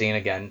ones I've seen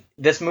again,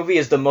 this movie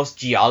is the most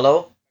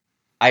giallo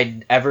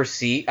I'd ever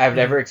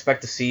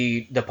expect to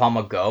see De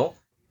Palma go,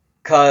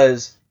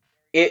 because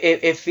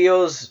it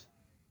feels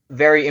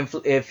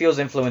it feels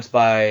influenced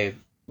by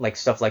like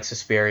stuff like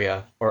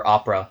Suspiria or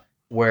opera,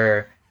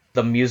 where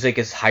the music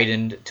is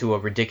heightened to a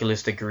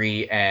ridiculous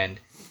degree, and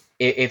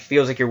it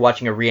feels like you're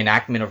watching a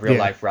reenactment of real Yeah.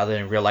 life rather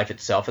than real life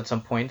itself at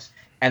some points.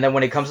 And then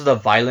when it comes to the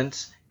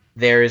violence,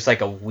 there is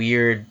like a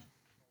weird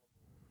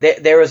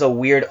there is a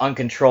weird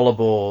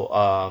uncontrollable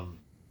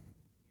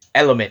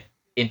element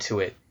into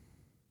it,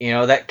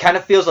 that kind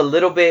of feels a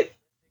little bit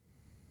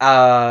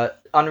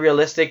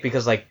unrealistic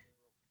because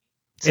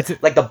it's a,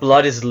 like the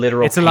blood is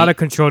literal it's a lot paint. of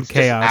controlled It's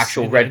just chaos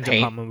actual in red De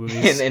paint Palma in,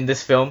 movies. in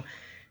this film.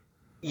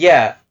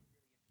 Yeah,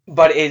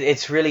 but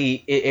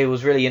it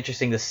was really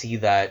interesting to see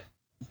that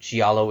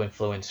giallo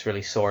influence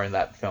really soar in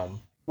that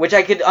film, which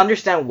I could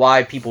understand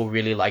why people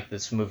really like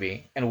this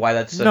movie and why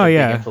that's such No, a big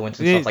yeah, influence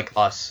in stuff like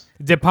Us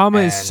De Palma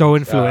is so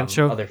and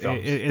influential. other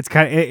films. It's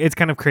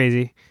kind of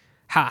crazy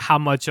how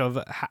much of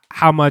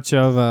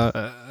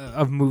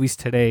movies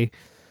today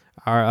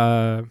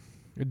are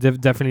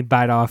definitely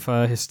bite off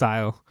his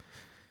style.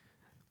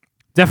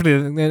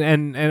 Definitely,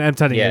 and I'm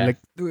telling you, Yeah. like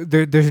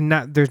there's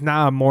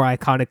not a more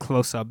iconic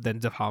close up than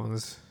De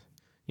Palma's.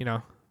 You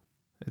know,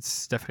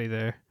 it's definitely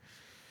there.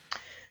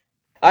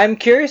 I'm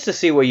curious to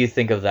see what you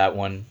think of that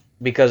one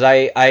because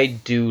I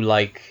do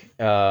like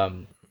I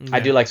Yeah.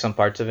 do like some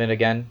parts of it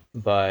again,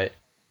 but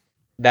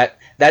that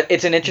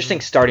it's an interesting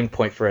starting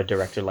point for a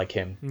director like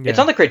him. It's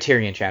Yeah. on the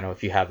Criterion channel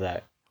if you have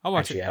that. I'll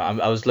watch Actually, it.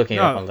 I was looking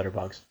it up No, on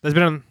Letterboxd. that's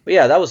been on But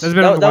yeah, that was that's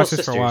been on the that watch was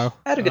list for a Sisters. while.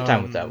 I had a good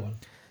time with that one.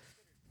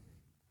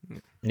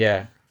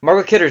 Yeah,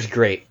 Margaret Kidder's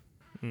great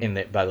in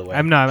it. By the way,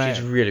 I'm not.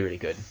 She's really really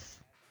good.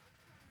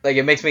 Like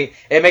it makes me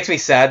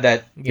sad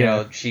that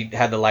Yeah. she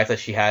had the life that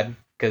she had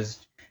because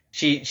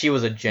she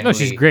was a No, she's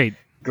genuinely great.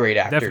 great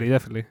actor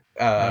Definitely.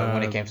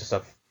 when it came to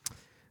stuff that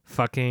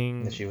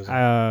Fucking. she was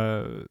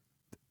in.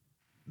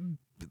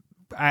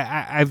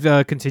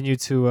 I've continued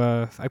to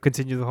I've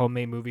continued the whole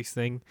May movies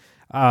thing.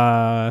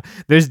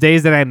 There's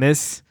days that I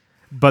miss,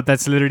 but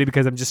that's literally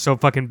because I'm just so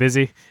fucking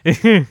busy.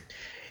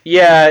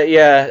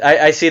 Yeah.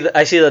 I see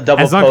the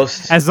double as long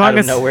post as long out of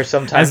as nowhere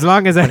sometimes. as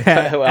long as I on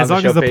as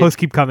long show as the page. posts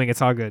keep coming,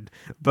 it's all good.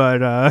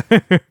 But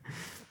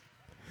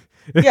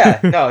Yeah,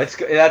 no,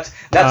 that's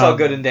all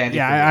good and dandy.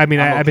 yeah, for me. I mean,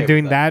 I'm I've been okay with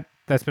doing that.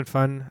 That's been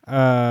fun.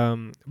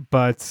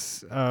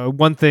 But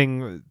one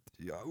thing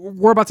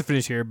we're about to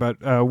finish here,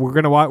 but we're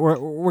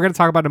gonna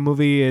talk about a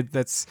movie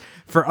that's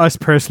for us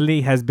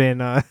personally has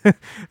been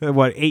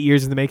 8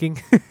 years in the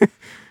making.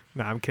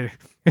 No, I'm kidding.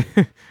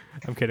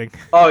 I'm kidding.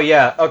 Oh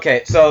yeah.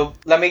 Okay. So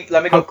let me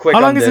go quick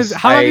how long on is this. it?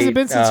 How long has it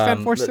been since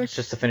Fan Force 6?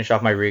 Just to finish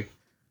off my read.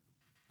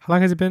 How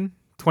long has it been?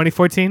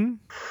 2014.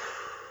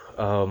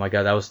 Oh my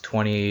god, that was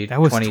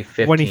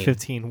 2015.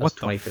 2015. What the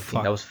 2015?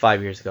 fuck? That was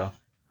 5 years ago.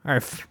 All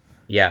right.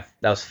 Yeah,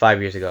 that was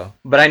 5 years ago.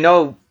 But I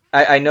know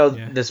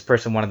Yeah. this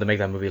person wanted to make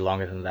that movie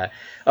longer than that.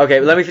 Okay,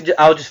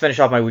 I'll just finish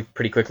off my week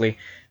pretty quickly.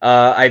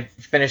 I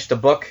finished the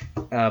book,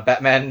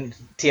 Batman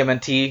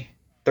TMNT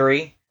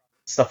 3.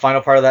 It's the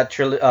final part of that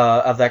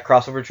of that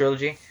crossover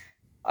trilogy.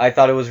 I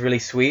thought it was really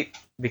sweet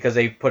because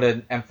they put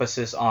an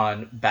emphasis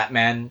on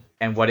Batman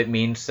and what it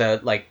means to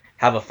like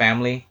have a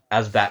family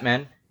as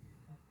Batman.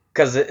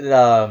 Because it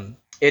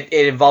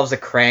involves a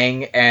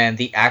Krang and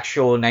the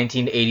actual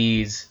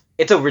 1980s.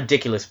 It's a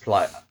ridiculous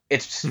plot.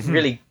 It's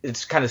really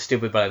it's kind of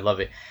stupid, but I love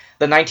it.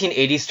 The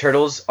 1980s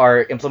Turtles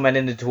are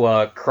implemented into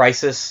a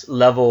crisis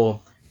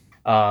level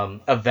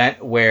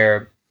event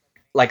where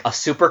like a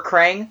super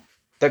Krang,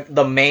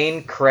 the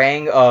main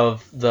Krang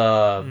of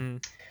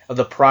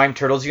the Prime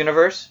Turtles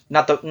universe,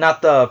 not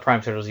the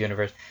Prime Turtles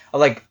universe,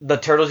 like the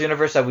Turtles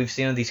universe that we've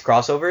seen in these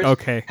crossovers,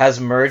 Okay. has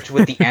merged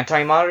with the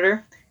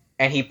Anti-Monitor,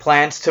 and he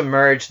plans to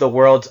merge the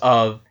worlds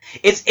of.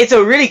 It's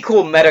a really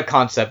cool meta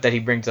concept that he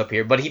brings up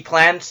here, but he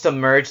plans to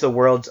merge the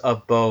worlds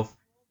of both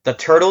the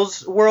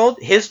Turtles world,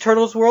 his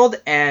Turtles world,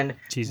 and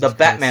Jesus the Christ.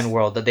 Batman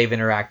world that they've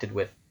interacted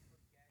with,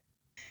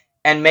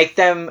 and make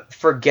them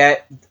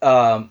forget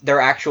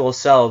their actual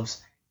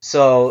selves,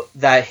 so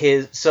that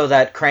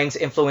Krang's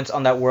influence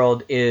on that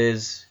world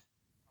is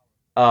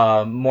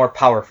more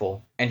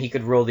powerful, and he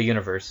could rule the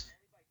universe,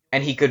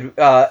 and he could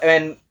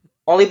and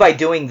only by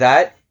doing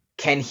that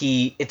can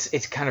he.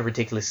 It's kind of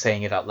ridiculous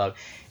saying it out loud.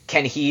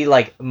 Can he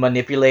like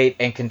manipulate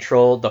and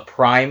control the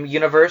Prime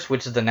universe,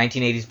 which is the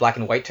 1980s Black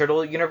and White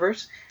Turtle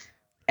universe,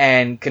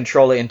 and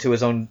control it into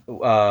his own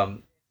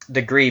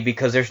degree?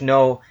 Because there's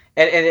no.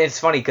 And it's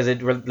funny because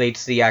it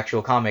relates to the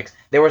actual comics.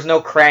 There was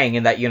no Krang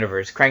in that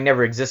universe. Krang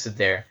never existed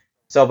there.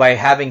 So by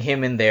having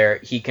him in there,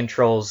 he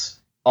controls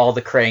all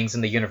the Krangs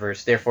in the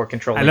universe, therefore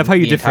controlling. I love how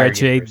you the entire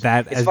differentiate universe.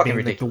 that It's as fucking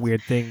being like the ridiculous.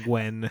 weird thing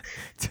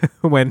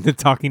when the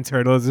talking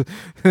turtles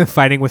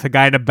fighting with a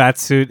guy in a bat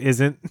suit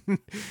isn't.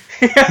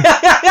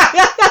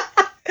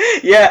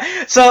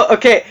 Yeah.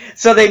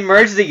 So they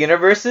merge the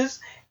universes,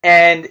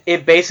 and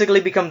it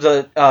basically becomes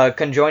a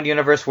conjoined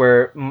universe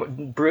where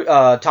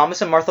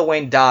Thomas and Martha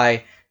Wayne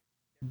die,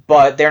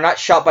 but they're not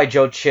shot by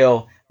Joe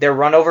Chill. They're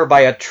run over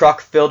by a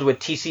truck filled with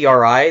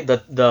TCRI,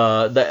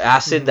 the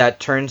acid that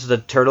turns the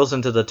turtles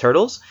into the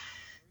turtles.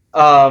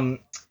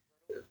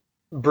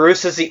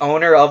 Bruce is the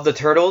owner of the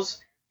turtles.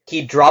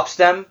 He drops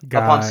them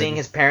upon God. seeing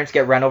his parents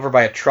get run over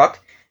by a truck,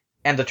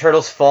 and the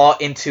turtles fall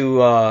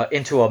into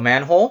a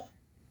manhole.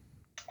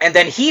 And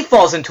then he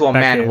falls into a Batcave.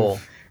 manhole,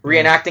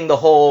 reenacting the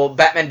whole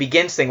Batman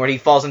Begins thing where he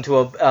falls into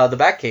the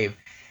Batcave.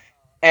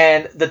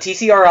 And the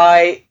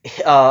TCRI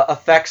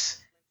affects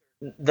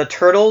the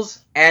turtles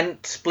and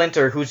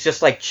Splinter, who's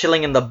just like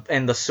chilling in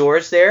the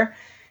sewers there.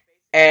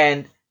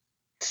 And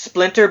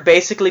Splinter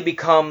basically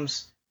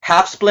becomes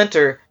half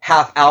Splinter,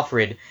 half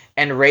Alfred,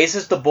 and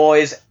raises the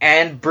boys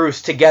and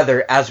Bruce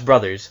together as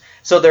brothers.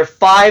 So they're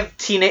 5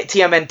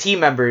 TMNT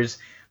members,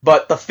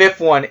 but the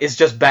 5th one is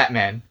just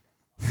Batman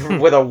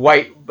with a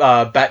white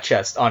bat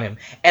chest on him.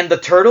 And the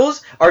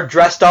turtles are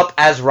dressed up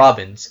as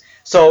Robins.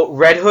 So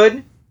Red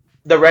Hood,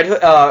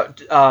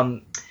 Raph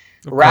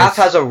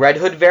has a Red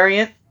Hood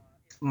variant.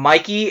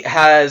 Mikey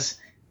is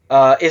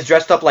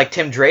dressed up like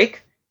Tim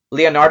Drake.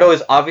 Leonardo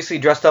is obviously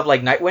dressed up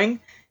like Nightwing.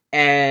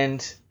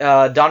 And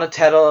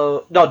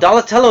Donatello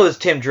is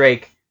Tim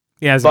Drake.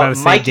 Yeah, I was But about to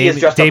say, Mikey is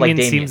dressed up like Damien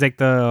Damien. seems like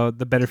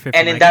the better fit.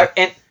 And for in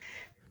Mikey.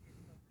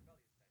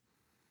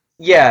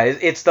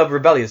 it's the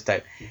rebellious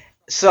type.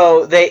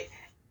 So like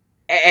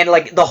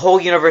the whole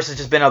universe has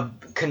just been a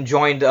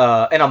conjoined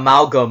an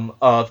amalgam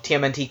of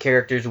TMNT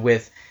characters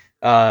with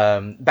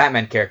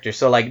Batman characters.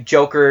 So like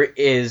Joker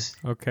is,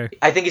 Okay.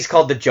 I think he's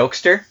called the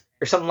Jokester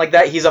or something like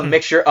that. He's a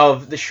mixture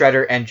of the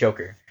Shredder and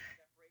Joker.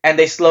 And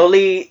they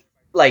slowly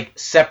like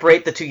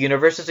separate the two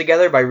universes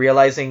together by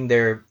realizing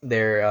their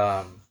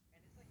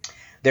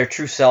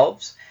true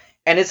selves.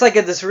 And it's like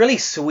this really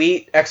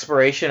sweet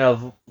exploration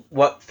of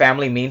what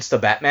family means to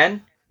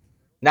Batman.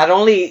 Not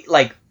only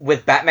like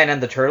with Batman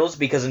and the Turtles,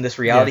 because in this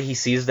reality he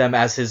sees them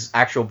as his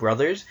actual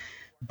brothers,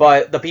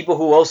 but the people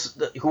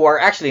who are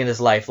actually in his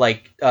life,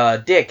 like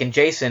Dick and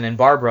Jason and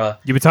Barbara.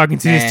 You've been talking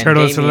to these and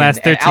turtles for the Damien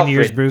last and 13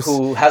 years, Alfred, Bruce.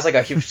 who has like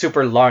a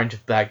super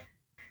large bag.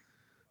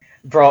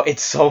 Bro,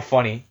 it's so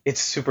funny. It's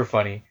super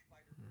funny.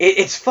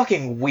 It's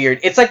fucking weird.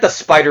 It's like the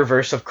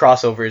Spider-Verse of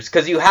crossovers,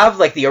 because you have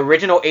like the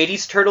original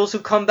 80s Turtles who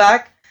come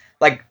back,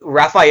 like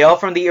Raphael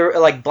from the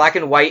like black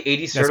and white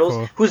 80s That's Turtles,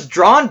 cool. who's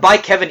drawn by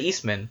Kevin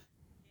Eastman,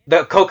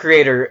 the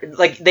co-creator.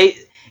 Like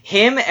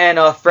him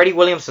and Freddie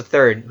Williams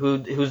III,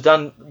 who's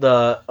done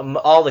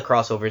all the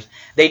crossovers.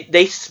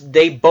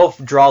 They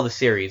both draw the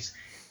series.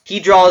 he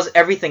draws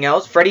everything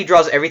else. Freddy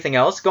draws everything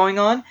else going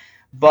on,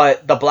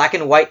 but the black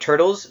and white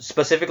turtles,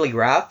 specifically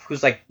Raph,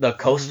 who's like the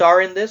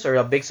co-star in this or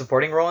a big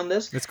supporting role in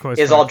this,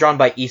 is all drawn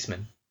by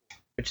Eastman,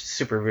 which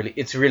is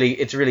it's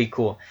really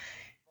cool.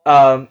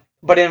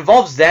 But it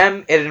involves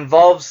them. It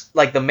involves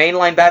like the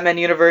mainline Batman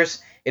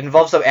universe. It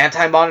involves the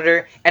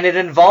Anti-Monitor, and it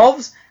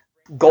involves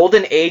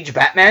Golden Age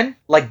Batman,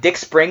 like Dick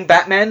Spring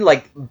Batman,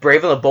 like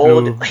Brave and the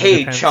Bold,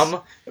 Hey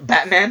Chum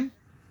Batman,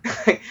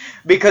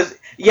 because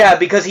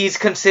he's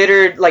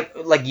considered like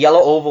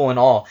Yellow Oval and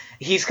all.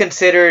 He's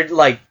considered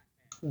like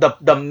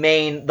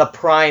the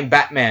prime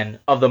Batman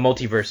of the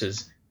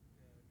multiverses.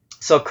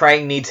 So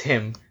Krang needs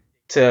him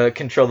to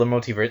control the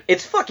multiverse.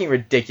 It's fucking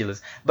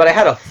ridiculous, but I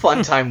had a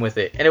fun time with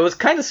it, and it was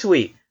kind of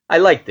sweet. I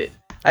liked it.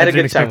 I had a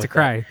good time with it.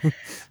 Cry.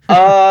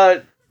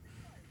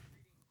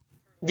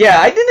 Yeah,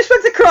 I didn't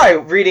expect to cry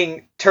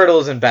reading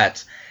Turtles and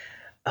Bats.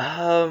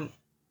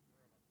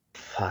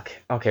 Fuck.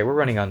 Okay,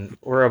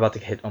 we're about to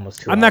hit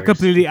almost 2 hours. I'm not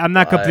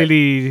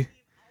completely.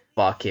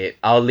 Fuck it.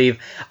 I'll leave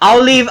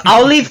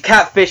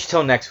Catfish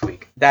till next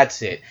week.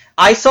 That's it.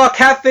 I saw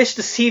Catfish,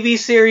 the TV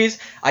series.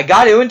 I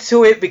got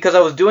into it because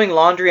I was doing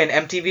laundry and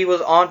MTV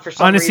was on for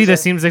some reason. Honestly, that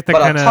seems like the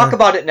kind of. But I'll talk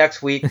about it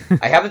next week.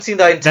 I haven't seen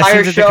the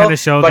entire that seems show, like the kind of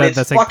show but it's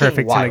that's like fucking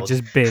perfect wild. to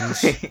like just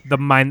binge. The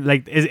mind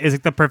is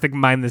like the perfect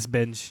mindless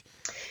binge.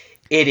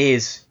 It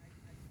is.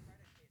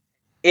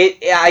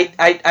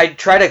 I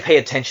try to pay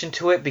attention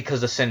to it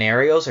because the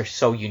scenarios are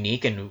so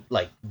unique and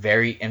like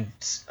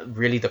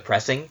really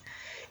depressing.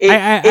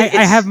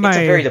 It's a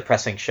very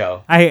depressing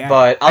show.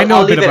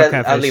 I'll leave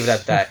it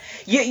at that.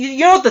 You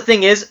know what the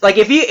thing is? Like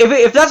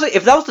if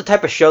that was the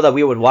type of show that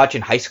we would watch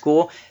in high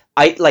school,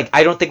 I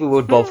don't think we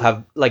would both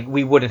have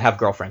we wouldn't have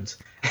girlfriends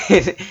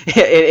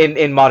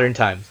in modern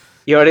times.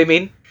 You know what I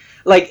mean?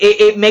 Like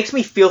it makes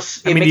me feel.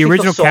 The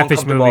original so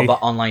Catfish movie.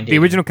 About online dating. The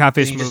original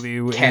Catfish movie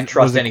can't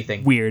trust was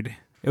anything. Weird.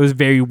 It was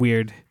very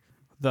weird.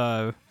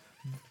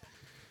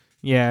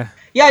 Yeah,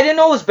 I didn't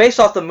know it was based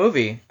off a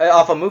movie.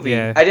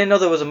 Yeah. I didn't know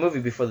there was a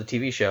movie before the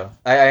TV show.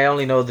 I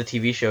only know the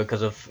TV show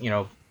because of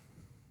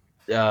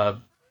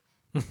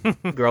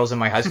girls in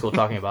my high school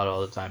talking about it all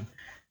the time.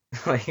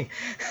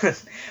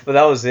 But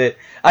that was it.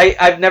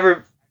 I've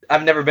never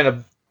been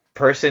a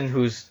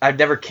person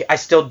I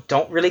still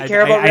don't really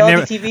care about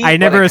reality TV. I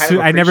never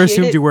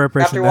assumed you were a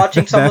person after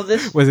watching some of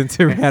this. Was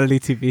into reality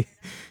TV.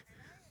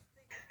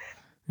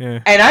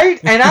 Yeah. And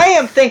I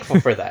am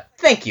thankful for that.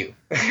 Thank you.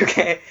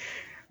 Okay.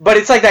 But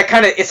it's like that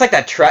kind of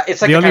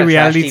the only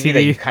reality TV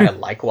that you kind of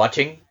like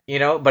watching,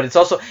 but it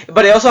also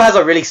has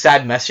a really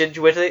sad message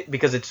with it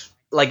because it's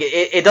like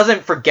it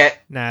doesn't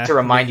forget to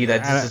remind you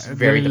that this is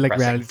very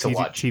depressing to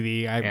watch.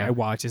 TV I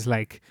watch is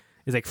like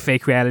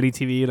fake reality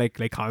TV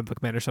like Comic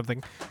Book Man or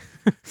something.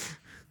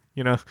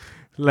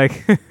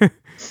 Like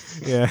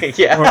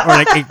yeah. Or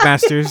like Ink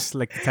Masters,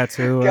 like the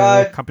tattoo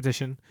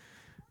competition.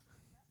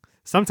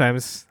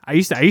 Sometimes I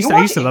used to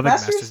love Ink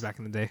Masters back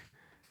in the day.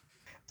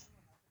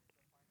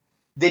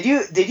 Did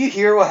you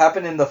hear what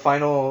happened in not the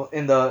final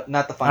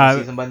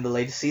season, but in the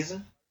latest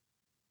season?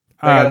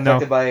 That got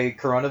affected by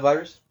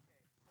coronavirus?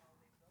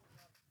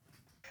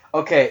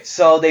 Okay,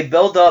 so they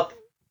build up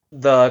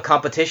the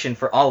competition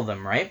for all of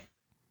them, right?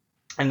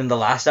 And in the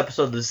last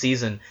episode of the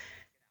season,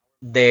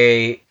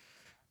 the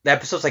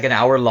episode's like an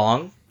hour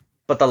long,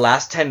 but the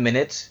last 10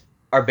 minutes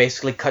are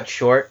basically cut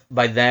short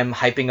by them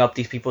hyping up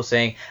these people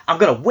saying, I'm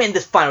going to win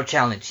this final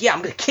challenge. Yeah,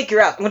 I'm going to kick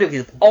your ass. I'm going to be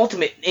the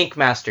ultimate Ink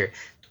Master.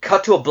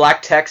 Cut to a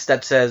black text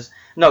that says,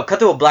 cut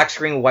to a black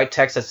screen with white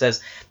text that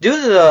says, due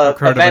to the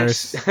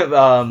events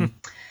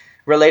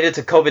related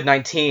to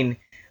COVID-19,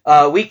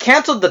 we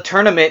canceled the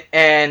tournament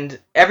and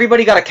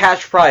everybody got a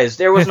cash prize.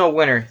 There was no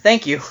winner.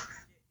 Thank you.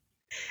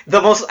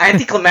 The most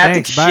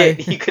anticlimactic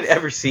shit you could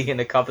ever see in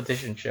a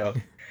competition show.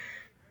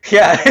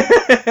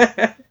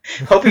 Yeah.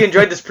 Hope you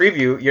enjoyed this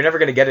preview. You're never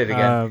going to get it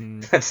again.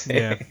 That's it.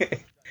 Yeah.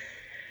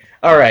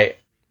 All right.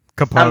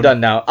 Capone. I'm done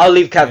now. I'll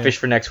leave Catfish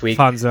for next week.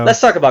 Fonzo. Let's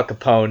talk about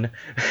Capone.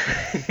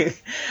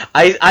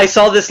 I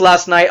saw this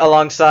last night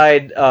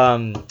alongside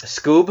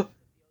Scoob,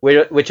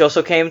 which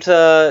also came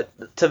to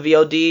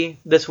VOD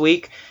this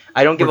week.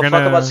 I don't give a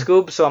fuck about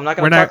Scoob, so I'm not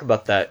going to talk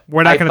about that.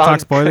 We're not going to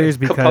talk spoilers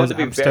because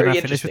I'm still not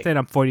finished with it.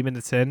 I'm 40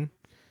 minutes in.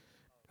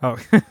 Oh,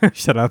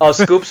 shut up. Oh,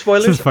 Scoob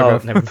spoilers?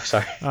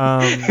 Sorry.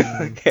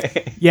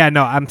 Okay. Yeah,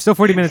 no, I'm still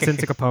 40 minutes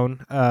into Capone.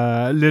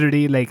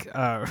 Literally,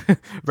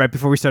 right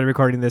before we started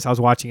recording this, I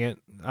was watching it.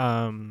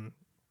 I'm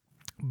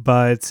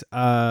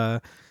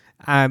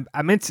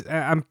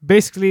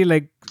basically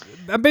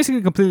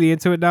completely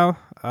into it now.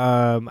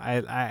 I've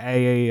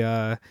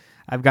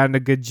gotten a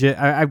good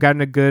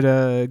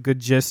good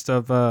gist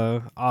of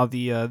all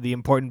the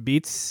important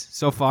beats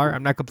so far.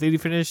 I'm not completely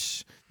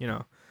finished,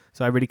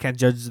 so I really can't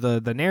judge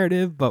the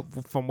narrative. But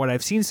from what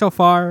I've seen so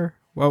far,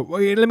 well,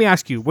 let me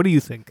ask you, what do you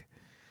think?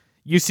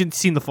 You've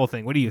seen the full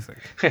thing. What do you think?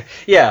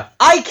 Yeah,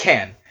 I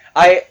can.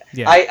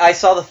 I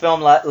saw the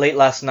film late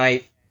last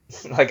night.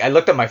 I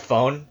looked at my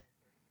phone,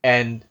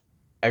 and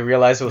I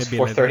realized it was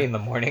 4:30 in the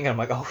morning. I'm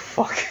like, oh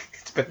fuck.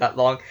 It's been that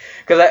long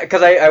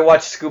because I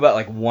watched Scoob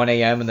at 1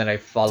 a.m. and then I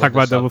followed. Talk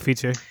about double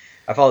feature.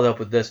 I followed up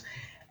with this.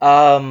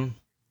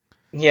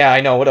 Yeah,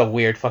 I know. What a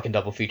weird fucking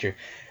double feature.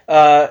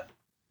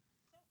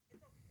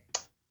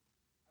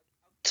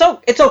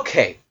 So it's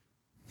okay.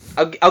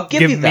 I'll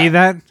give you me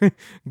that.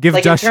 Give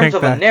Like Josh in terms Trank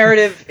of that. a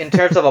narrative, in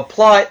terms of a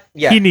plot,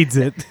 yeah, He needs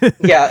it.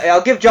 yeah.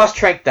 I'll give Josh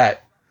Trank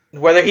that.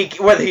 Whether he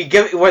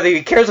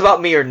cares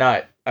about me or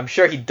not, I'm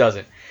sure he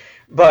doesn't.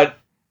 But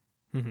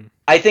Mhm.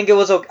 I think it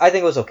was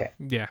okay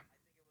Yeah.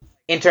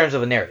 in terms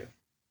of a narrative.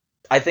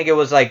 I think it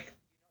was like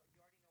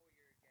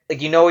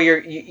you know where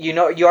you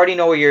already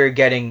know where you're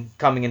getting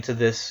coming into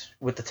this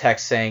with the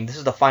text saying this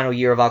is the final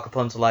year of Al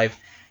Capone's life.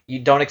 You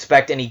don't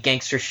expect any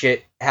gangster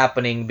shit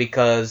happening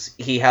because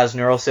he has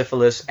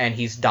neurosyphilis and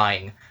he's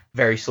dying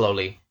very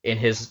slowly in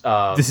his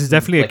This is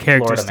definitely a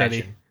character Florida study.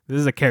 mansion This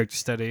is a character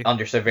study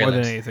under more than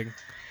surveillance. anything.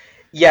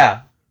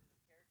 Yeah,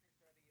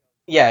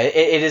 yeah.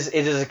 It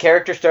is a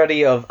character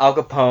study of Al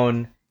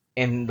Capone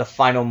in the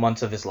final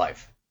months of his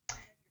life,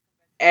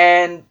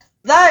 and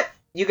that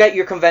you get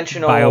your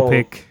conventional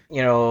Biopic.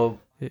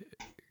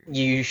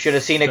 You should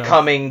have seen it Stuff.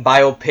 coming.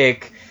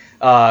 Biopic.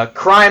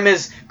 Crime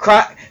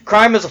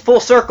is a full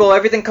circle.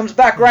 Everything comes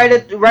back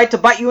right to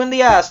bite you in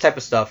the ass type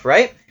of stuff,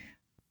 right?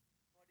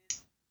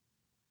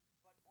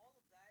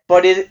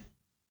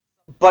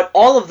 But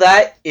all of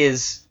that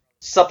is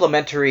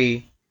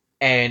supplementary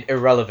and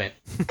irrelevant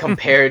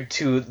compared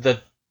to the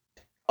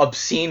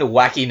obscene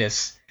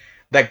wackiness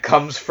that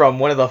comes from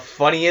one of the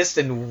funniest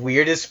and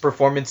weirdest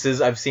performances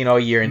I've seen all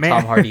year in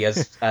Tom Hardy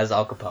as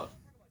Al Capone.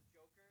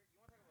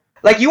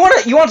 Like you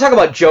want to talk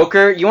about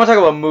Joker? You want to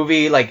talk about a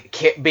movie like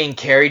being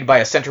carried by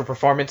a central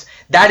performance?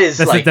 That's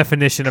the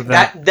definition of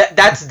that.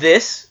 That's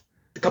this.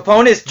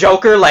 Capone is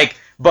Joker,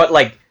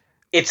 but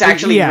it's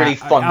actually really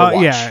fun to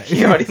watch. Yeah.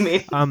 You know what I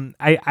mean?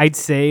 I'd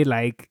say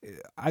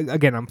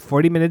again, I'm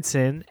 40 minutes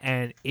in,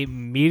 and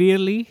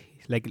immediately,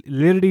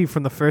 literally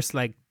from the first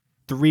 3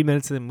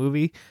 minutes of the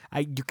movie,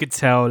 you could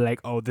tell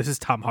this is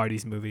Tom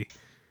Hardy's movie.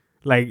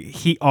 Like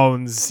he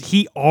owns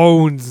the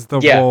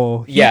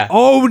role. He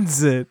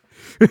owns it.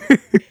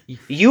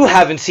 You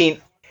haven't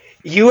seen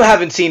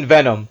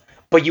Venom,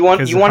 but you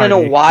want to know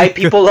why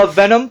people love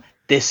Venom?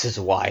 This is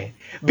why.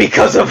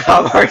 Because of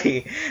Tom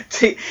Hardy.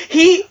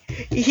 He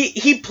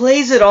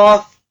plays it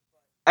off.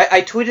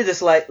 I tweeted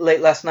this late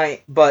last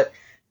night, but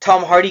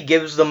Tom Hardy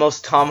gives the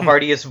most Tom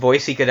Hardiest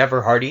voice he could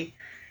ever Hardy,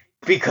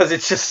 because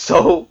it's just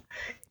so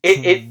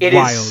it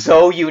is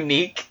so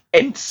unique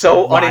and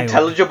so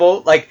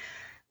unintelligible. Like,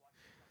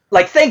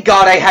 thank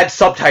God I had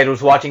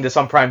subtitles watching this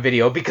on Prime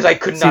Video, because I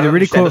could not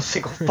understand a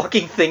single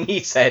fucking thing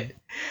he said.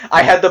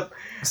 I had to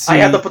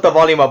put the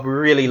volume up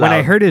really loud. When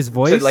I heard his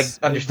voice,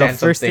 to, understand the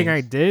first thing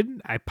I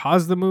did, I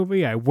paused the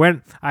movie. I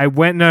went.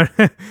 No,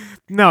 it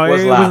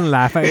wasn't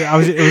laugh. It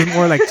was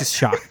more like just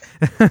shock.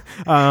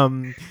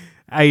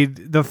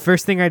 The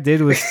first thing I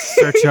did was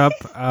search up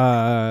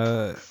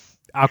Al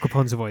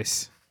Capone's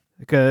voice,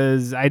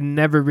 because I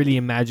never really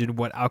imagined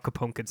what Al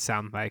Capone could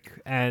sound like,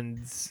 and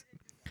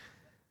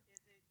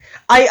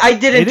I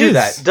didn't do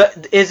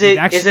that. Is it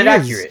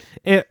accurate?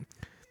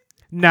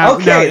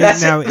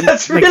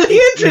 That's really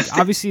interesting.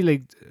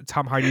 Obviously,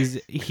 Tom Hardy's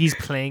he's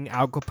playing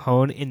Al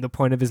Capone in the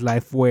point of his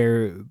life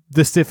where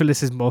the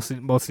syphilis is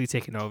mostly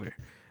taken over,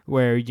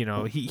 where he's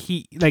not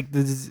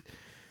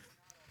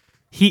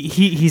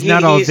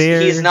all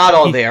there. He's not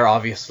all there,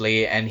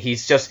 obviously, and he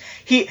just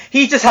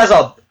has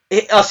a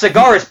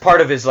cigar as part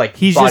of his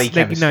he's body just,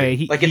 chemistry.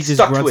 He it's just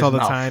stuck grunts to his all the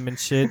mouth. time and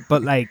shit.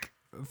 But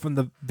from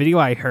the video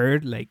I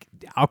heard,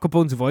 Al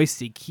Capone's voice,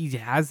 he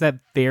has a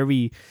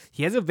very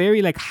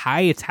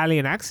high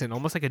Italian accent,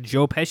 almost like a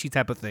Joe Pesci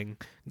type of thing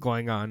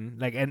going on.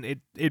 And it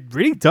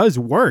really does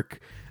work.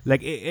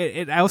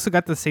 I also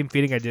got the same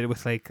feeling I did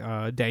with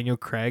Daniel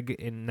Craig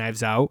in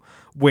Knives Out,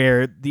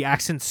 where the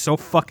accent's so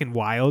fucking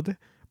wild,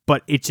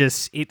 but it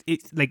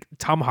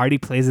Tom Hardy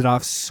plays it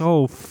off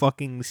so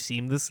fucking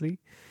seamlessly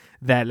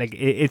that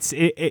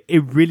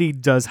it really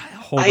does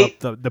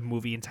hold up the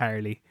movie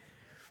entirely.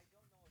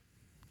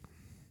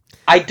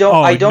 I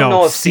don't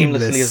know if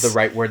seamlessly is the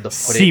right word to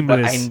put it,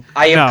 but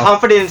I am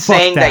confident in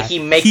saying that he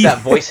makes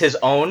that voice his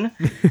own,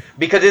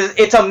 because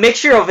it's a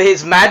mixture of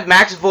his Mad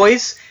Max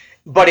voice,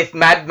 but if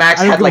Mad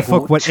Max had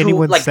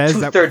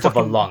two-thirds of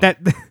a lung.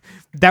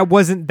 That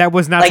was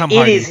not Tom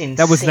Hardy.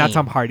 That was not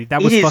Tom Hardy.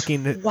 That was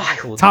fucking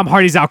wild. Tom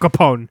Hardy's Al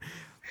Capone.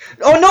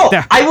 Oh no!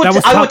 I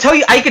would tell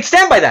you. I could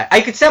stand by that.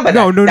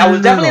 No, that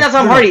was definitely not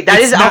Tom Hardy. That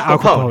is Al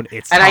Capone,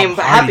 and I am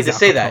happy to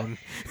say that.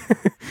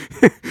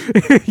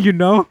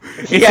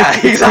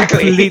 It's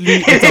exactly.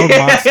 Completely its own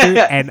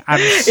monster, and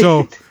I'm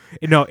so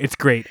it's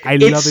great. I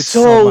love it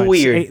so much.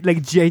 Weird.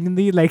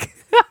 Genuinely,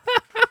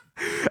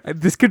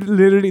 this could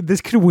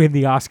win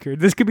the Oscar.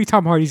 This could be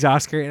Tom Hardy's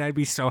Oscar, and I'd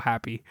be so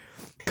happy.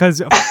 Because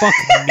fuck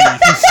me,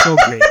 he's so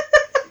great.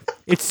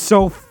 It's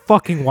so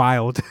fucking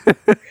wild.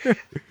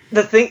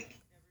 The thing,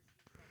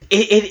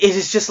 it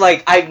is just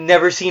I've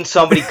never seen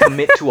somebody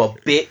commit to a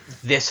bit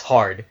this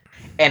hard,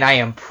 and I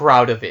am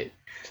proud of it.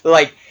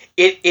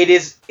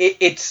 It's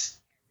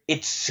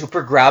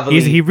super gravelly.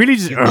 He really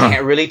just you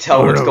can't really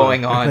tell what's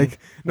going on.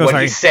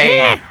 What he's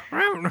saying.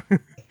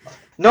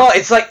 No,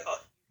 it's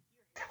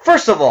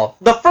First of all,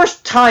 the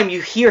first time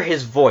you hear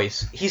his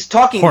voice, he's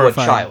talking to a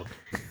Horrifying. child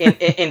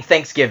in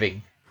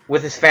Thanksgiving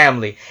with his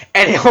family,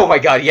 and oh my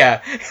god,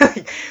 yeah.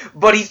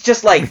 But he's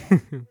just like,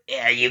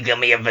 yeah, you give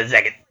me a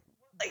second.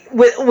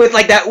 Like, with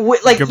like that,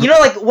 Give- you know,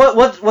 like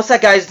what's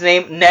that guy's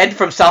name? Ned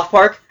from South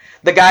Park,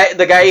 the guy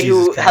Jesus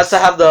who has Christ. to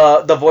have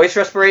the voice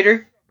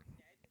respirator.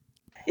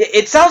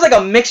 It sounds like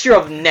a mixture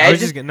of Ned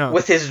just gonna- no.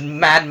 with his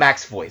Mad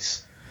Max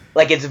voice.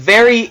 Like it's a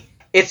very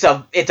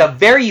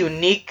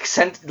unique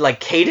like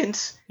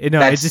cadence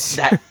No, it just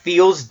that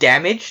feels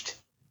damaged,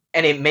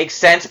 and it makes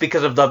sense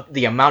because of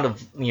the amount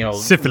of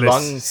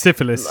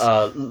syphilis.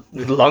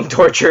 lung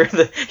torture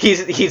that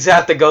he's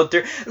had to go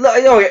through.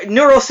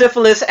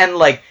 Neurosyphilis and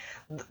like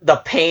the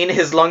pain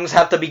his lungs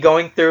have to be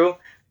going through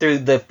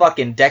the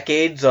fucking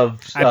decades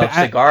of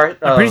cigar.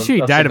 I'm pretty sure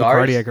he died of cigars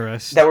cardiac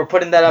arrest. that were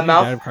put in that I think he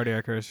mouth. died of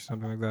cardiac arrest or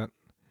something like that.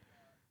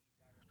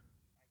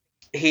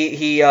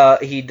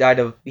 He died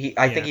of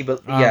I think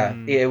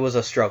it was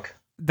a stroke.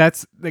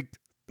 That's like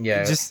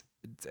Yeah. just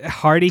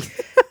Hardy.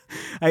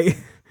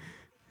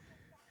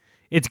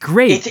 It's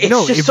great. It's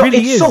just it so- really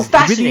it's is. so It really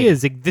fascinating.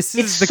 is. Like this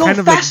is It's the so kind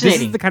of like this is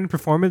fascinating. the kind of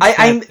performance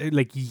I'm- that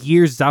like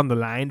years down the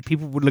line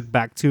people would look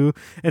back to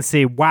and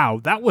say, "Wow,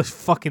 that was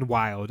fucking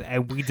wild,"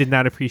 and we did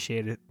not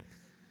appreciate it.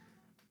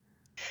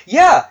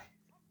 Yeah,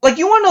 like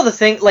you want to know the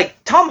thing? Like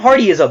Tom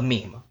Hardy is a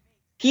meme.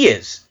 He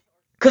is,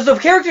 because the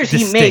characters he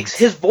Distinct. makes,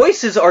 his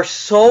voices are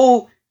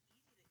so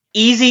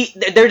easy.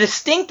 They're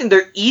distinct and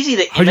they're easy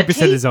to 100%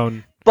 imitate. his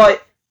own.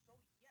 But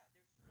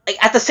like,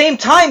 at the same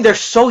time, they're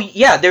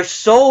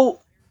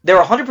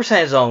 100%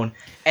 his own,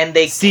 and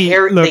they See,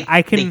 carry. look,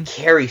 they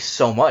carry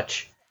so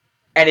much,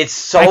 and it's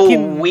so I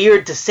can-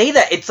 weird to say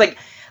that. It's like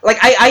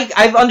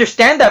I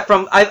understand that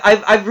from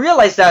I've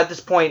realized that at this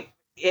point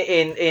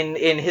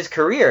in his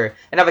career,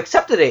 and I've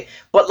accepted it.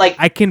 But like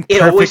I can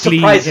it always perfectly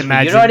surprises me.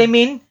 imagine. You know what I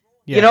mean?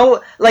 Yeah. You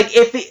know, like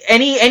if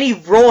any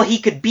role he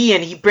could be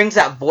in, he brings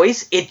that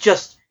voice. It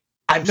just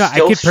I'm No, I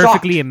still could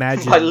perfectly shocked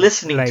imagine by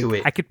listening like, to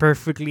it. I could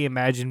perfectly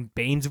imagine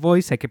Bane's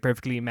voice. I could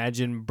perfectly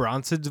imagine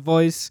Bronson's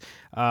voice,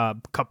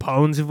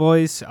 Capone's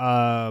voice.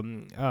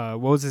 What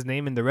was his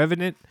name in The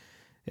Revenant?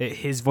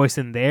 His voice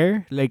in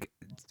there, like,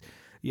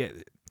 yeah,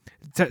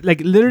 like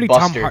literally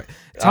Buster.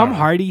 Tom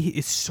Hardy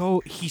is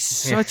he's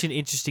such an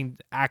interesting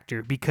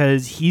actor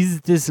because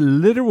he's this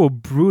literal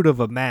brute of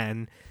a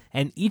man,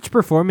 and each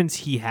performance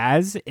he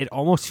has, it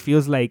almost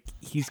feels like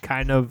he's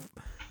kind of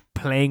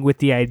playing with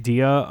the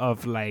idea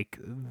of like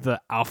the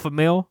alpha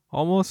male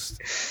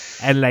almost,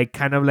 and like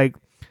kind of like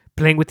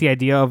playing with the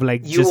idea of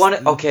like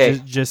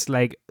just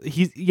like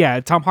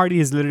Tom Hardy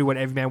is literally what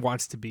every man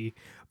wants to be,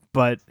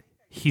 but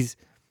he's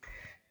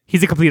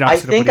a complete I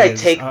opposite. think of what he I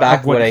is, take of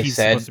back what I he's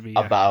said supposed to be,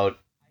 yeah. about.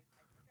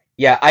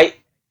 Yeah, I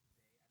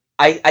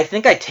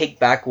think I take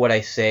back what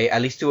I say,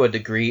 at least to a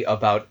degree,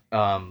 about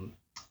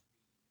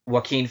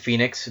Joaquin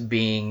Phoenix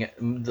being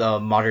the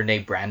modern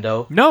day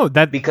Brando. No,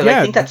 Because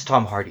I think that's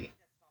Tom Hardy.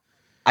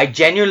 I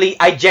genuinely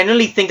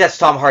think that's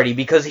Tom Hardy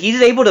because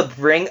he's able to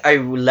bring a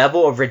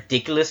level of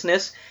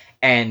ridiculousness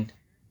and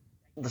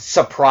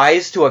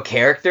surprise to a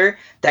character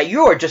that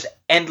you are just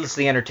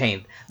endlessly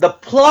entertained. The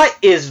plot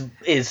is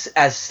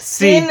as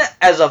thin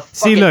as a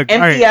fucking look,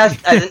 empty alright. ass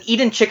as an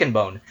eaten chicken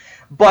bone,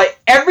 but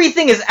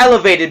everything is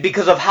elevated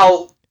because of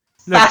how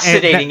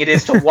fascinating it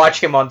is to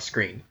watch him on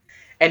screen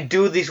and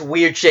do this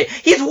weird shit.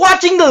 He's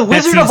watching the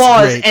Wizard of seems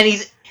Oz great. and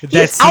he's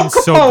That Al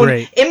seems so Capone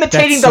great.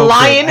 imitating That's the so great.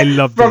 I lion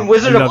loved from it.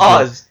 Wizard I of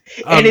loved it. Oz,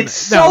 and it's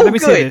so now, let me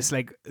good. say this: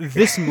 like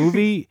this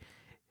movie,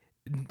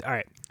 all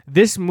right,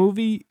 this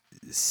movie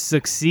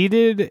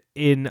succeeded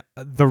in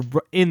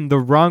the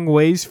wrong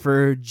ways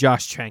for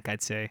Josh Trank,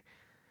 I'd say,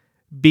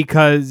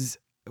 because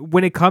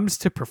when it comes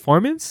to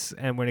performance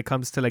and when it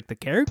comes to like the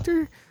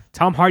character,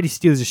 Tom Hardy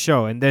steals the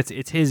show, and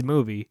it's his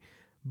movie,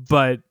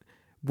 but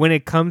when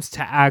it comes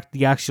to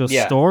the actual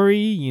story,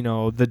 you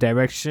know, the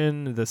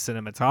direction, the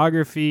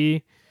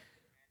cinematography.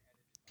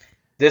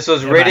 This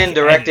was written,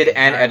 directed,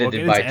 and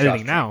edited by Josh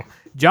Trank. Now,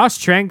 Josh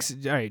Trank's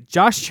all right.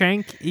 Josh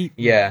Trank,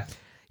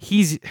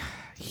 he's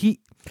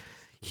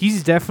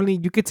definitely,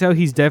 you could tell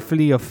he's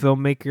definitely a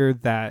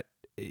filmmaker that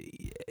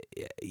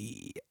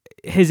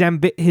his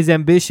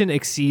ambition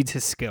exceeds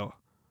his skill.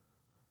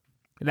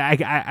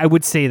 I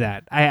would say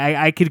that.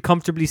 I could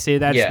comfortably say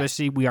that,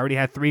 especially we already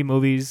had 3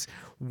 movies.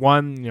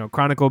 One, you know,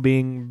 Chronicle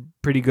being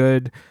pretty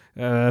good,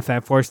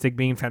 Fanforstic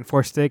being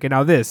Fanforstic, and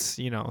now this,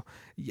 you know.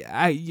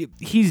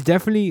 He's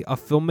definitely a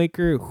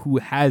filmmaker who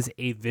has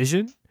a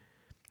vision,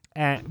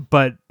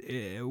 but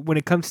when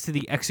it comes to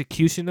the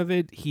execution of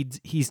it,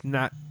 he's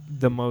not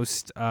the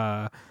most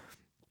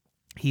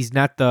he's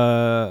not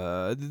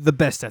the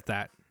best at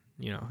that.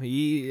 You know,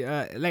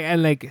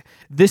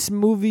 this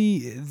movie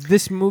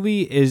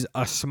is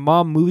a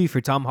small movie for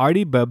Tom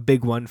Hardy, but a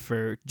big one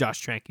for Josh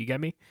Trank. You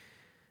get me?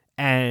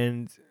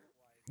 And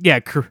yeah,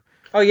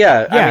 I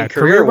mean,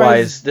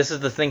 career-wise, this is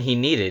the thing he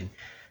needed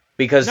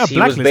because he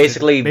was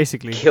basically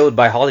killed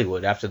by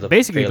Hollywood after the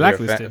basically failure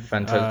blacklisted. Of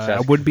Fantastic I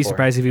wouldn't be Four.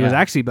 surprised if he was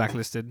actually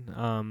blacklisted.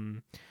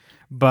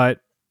 But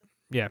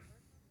yeah,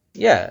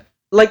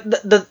 like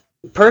the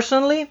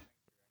personally,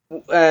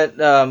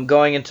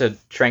 Going into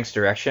Trank's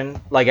direction,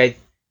 like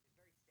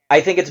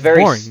I think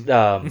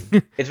Boring.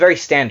 it's very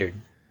standard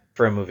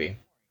for a movie.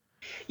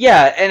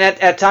 Yeah, and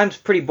at times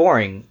pretty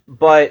boring,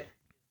 but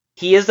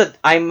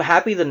I'm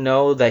happy to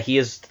know that he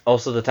is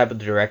also the type of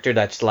director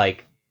that's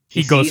like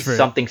he He goes sees for it.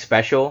 something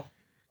special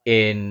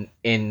in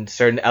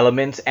certain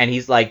elements, and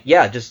he's like,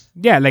 yeah, just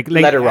Yeah, let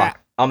it rock.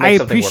 I'll I make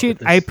something work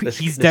with appreciate. this.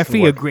 He's This can definitely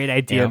a work, great you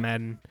idea, know.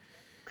 man.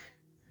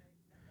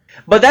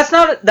 But that's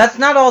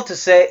not all to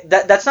say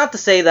that's not to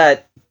say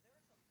that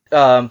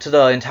to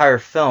the entire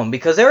film,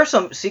 because there are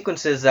some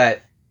sequences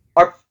that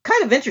are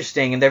kind of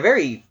interesting and they're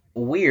very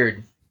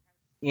weird,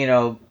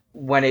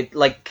 when it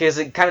like because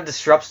it kind of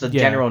disrupts the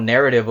Yeah, general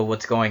narrative of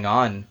what's going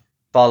on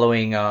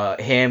following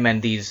him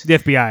and the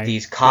FBI.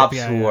 these The cops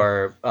FBI. who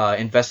Yeah. are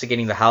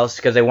investigating the house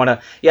because they want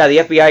to, yeah, the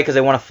FBI, because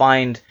they want to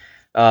find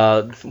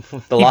uh the He lost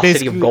city of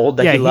basically. gold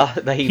that Yeah.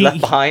 he left He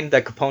behind,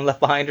 that Capone left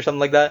behind or something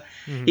like that.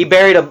 mhm. He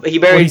Well, he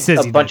buried says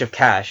a he bunch did. of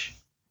cash.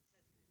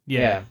 Yeah.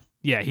 Yeah,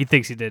 Yeah. He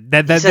thinks he did.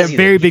 That he that says that he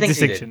did. very He big thinks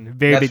he did. distinction.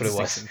 Very That's big what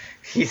it was.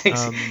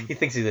 distinction. Um. He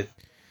thinks he did.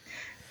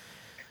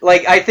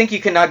 Like, I think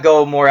you cannot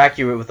go more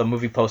accurate with a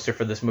movie poster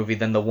for this movie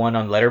than the one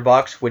on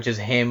Letterbox, which is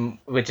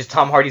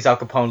Tom Hardy's Al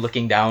Capone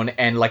looking down,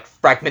 and like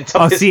fragments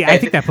of Oh, his see, I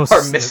head think that poster.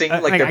 are missing,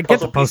 like Like, they're I get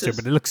the puzzle poster,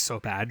 pieces. but it looks so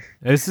bad.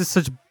 This is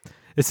such.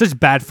 It's such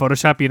bad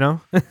Photoshop, you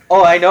know.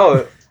 Oh, I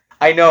know,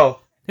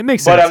 It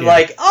makes but sense. I'm Yeah.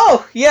 like,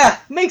 oh yeah,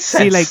 makes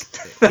See, sense.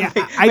 like, yeah,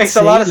 That I'd makes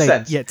say a lot of like,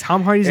 sense. yeah,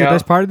 Tom Hardy's You the know?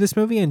 best part of this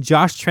movie, and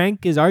Josh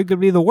Trank is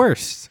arguably the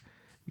worst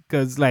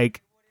because,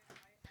 like,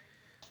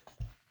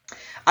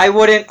 I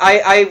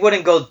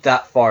wouldn't go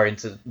that far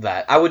into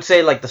that. I would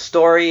say like the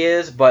story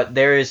is, but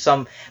there is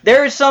some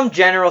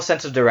general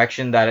sense of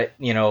direction that I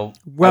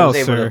well, was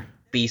able sir, to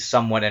be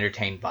somewhat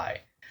entertained by.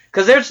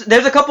 Because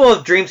there's a couple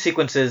of dream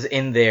sequences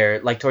in there,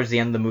 like towards the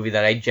end of the movie,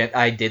 that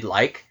I did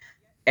like,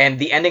 and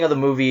the ending of the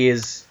movie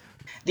is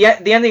the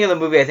ending of the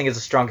movie, I think, is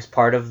the strongest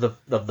part of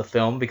the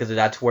film, because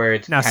that's where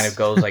it now, kind of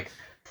goes like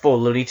full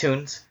Looney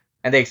Tunes,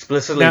 and they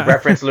explicitly now,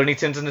 reference Looney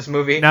Tunes in this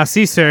movie. now,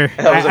 see, sir,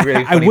 That was a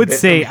really I funny would bit for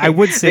say, me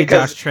Josh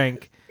because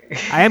Trank.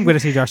 I am going to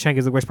say Josh Trank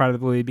is the worst part of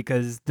the movie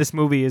because this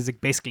movie is like,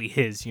 basically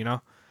his. You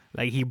know,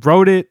 like he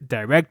wrote it,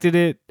 directed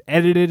it,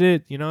 edited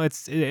it. You know,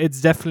 it's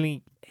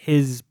definitely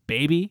his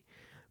baby,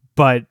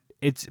 but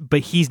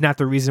he's not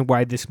the reason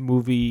why this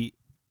movie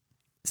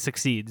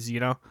succeeds. You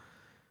know,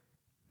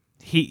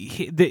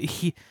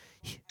 he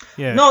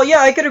yeah. no, yeah,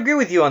 I could agree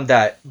with you on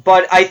that.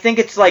 But I think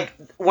it's like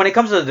when it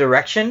comes to the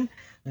direction,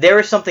 there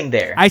is something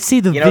there. I see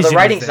the You know, vision. the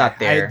writing's is there. not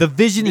there. The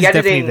vision The is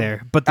definitely editing,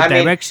 there, but the I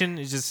mean, direction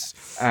is just.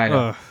 I know.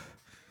 Ugh.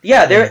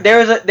 Yeah, Yeah.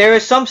 there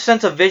is some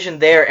sense of vision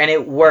there, and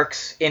it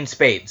works in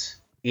spades.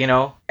 And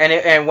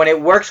when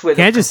it works with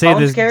Can I just say Capone's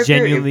this character,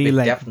 genuinely it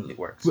like definitely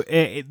works.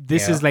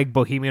 this Yeah. is like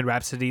Bohemian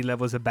Rhapsody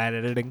levels of bad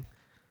editing.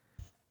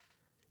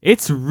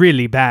 It's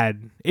really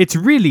bad. It's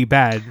really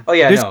bad. Oh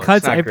yeah, There's no, it's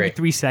cuts not every great.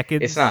 3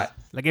 seconds. It's not.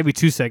 Like every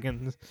 2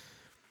 seconds.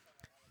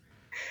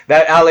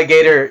 That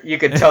alligator, you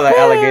could tell that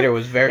alligator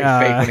was very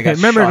fake when it got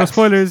Remember, shot. no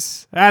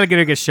spoilers.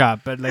 Alligator gets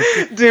shot, but like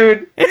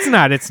Dude, it's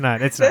not. It's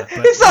not. It's not.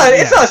 But, it's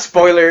not a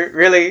spoiler,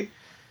 really.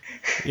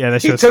 Yeah,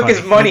 that He shit was took funny.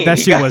 his money. That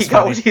he shit got, was he got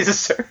funny. what he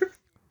deserved.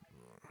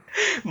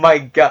 My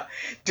God,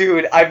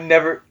 dude, I've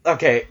never.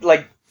 Okay,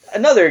 like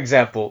another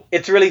example.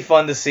 It's really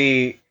fun to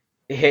see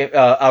him,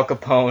 Al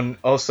Capone,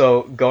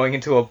 also going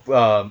into a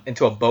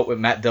boat with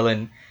Matt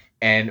Dillon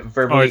and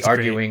verbally it's great.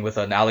 arguing with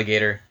an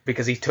alligator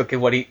because he took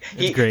what It's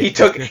great. he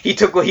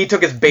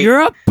took his bait.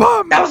 You're a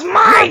bum. That was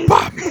mine.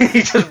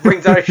 He just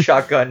brings out a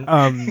shotgun.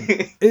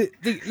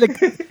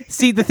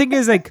 See, the thing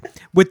is, like,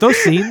 with those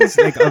scenes,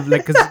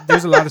 because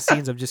there's a lot of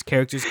scenes of just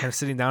characters kind of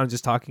sitting down and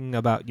just talking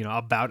about,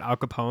 about Al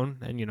Capone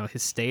and,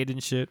 his state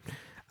and shit.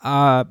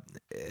 Yeah.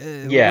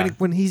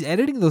 When he's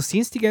editing those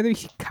scenes together,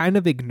 he kind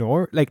of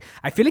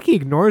I feel like he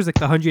ignores, like,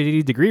 the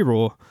 180-degree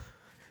rule,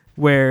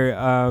 where,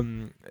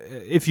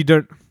 if you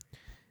don't,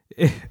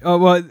 I this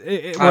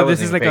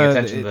wasn't is like paying a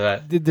attention to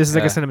that. this is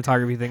like a Yeah.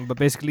 cinematography thing, but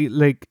basically,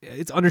 like,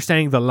 it's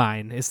understanding the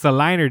line. It's the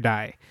line or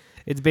die.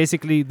 It's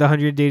basically the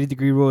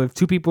 180-degree rule. If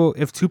two people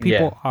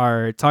Yeah.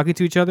 are talking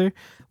to each other,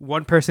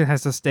 one person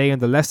has to stay on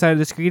the left side of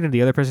the screen and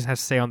the other person has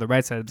to stay on the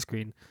right side of the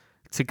screen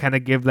to kind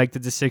of give like the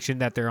distinction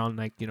that they're on,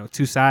 like,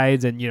 two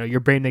sides, and your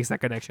brain makes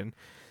that connection.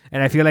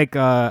 And I feel like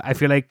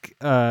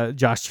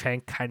Josh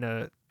Trank kind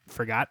of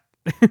forgot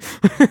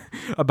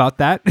about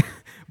that,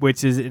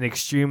 which is an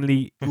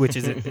extremely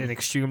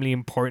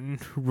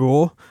important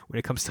rule when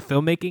it comes to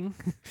filmmaking.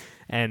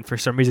 And for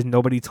some reason,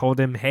 nobody told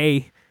him,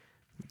 "Hey,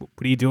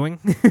 what are you doing?"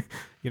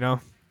 you know.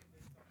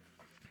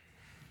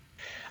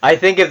 I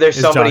think if there's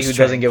It's somebody Josh who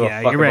doesn't Trank. give a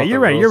Yeah, fuck you're right, about you're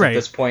the right, rules you're at right.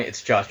 this point,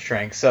 it's Josh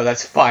Trank, so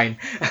that's fine.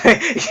 I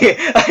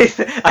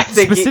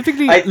think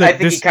Specifically, I look,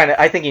 think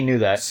I think he knew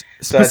that. So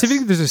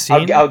Specifically, there's a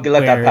scene. I'll let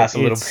that where pass a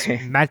little it's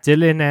bit. Matt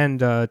Dillon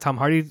and Tom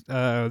Hardy.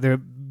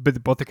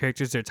 Both the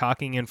characters, they're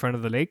talking in front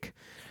of the lake,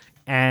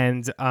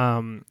 and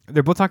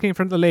they're both talking in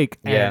front of the lake.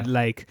 Yeah. And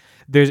like,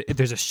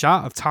 there's a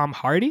shot of Tom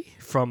Hardy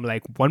from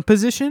like one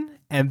position,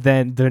 and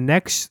then the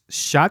next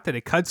shot that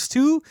it cuts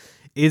to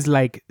is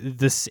like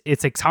this.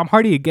 It's like Tom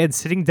Hardy again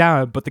sitting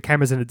down, but the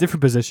camera's in a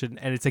different position,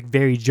 and it's like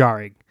very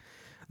jarring.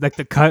 Like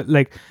the cut,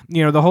 like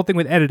the whole thing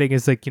with editing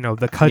is like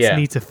the cuts Yeah.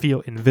 need to feel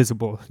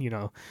invisible. You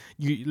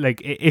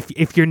like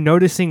if you're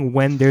noticing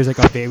when there's like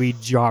a very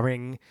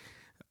jarring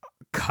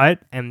cut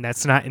and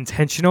that's not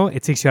intentional,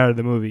 it takes you out of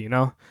the movie.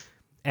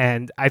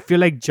 And I feel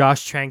like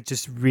Josh Trank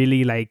just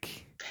really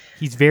like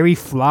he's very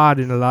flawed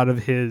in a lot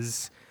of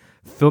his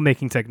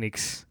filmmaking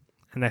techniques,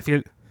 and I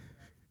feel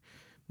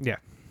yeah.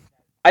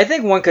 I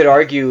think one could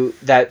argue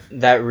that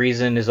that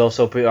reason is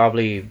also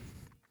probably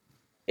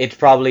it's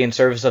probably in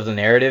service of the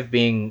narrative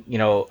being,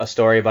 a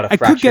story about a I could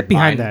get fractured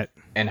behind mind that.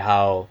 and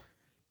how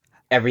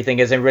everything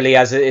isn't really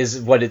as it is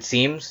what it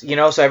seems,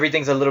 so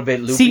everything's a little bit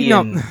loopy See,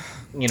 no.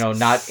 and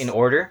not in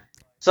order.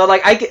 So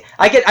like I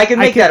can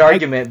make that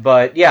argument,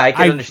 but yeah, I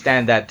can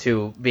understand that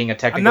too being a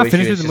technical I'm not issue.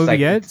 finished with It's the just movie like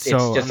yet, it's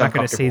so just I'm not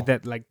gonna say uncomfortable.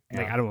 that like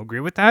Yeah. I don't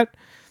agree with that.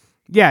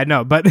 Yeah,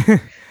 no, but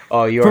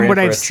Oh, you're from in what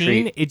for a I've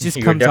seen, treat. it just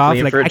You're comes off definitely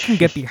in like for a I can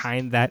get treat.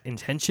 behind that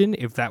intention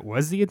if that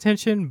was the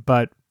intention,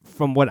 but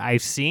from what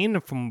I've seen,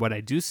 from what I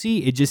do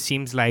see, it just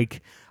seems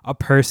like a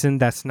person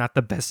that's not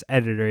the best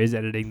editor is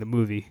editing the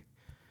movie.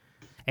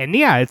 And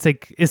yeah, it's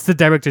the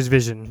director's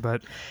vision,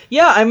 but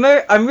Yeah,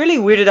 I'm really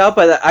weirded out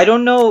by that. I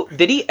don't know.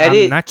 Did he I'm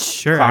edit not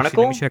sure. Actually, let me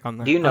Chronicle? check on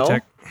Do that. you I'll know?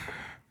 check.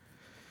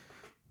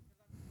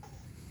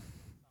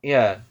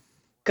 Yeah,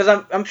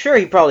 because I'm sure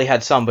he probably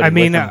had somebody with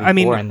him I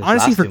before mean, in his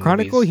honestly, last for two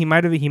Chronicle, movies. he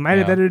might have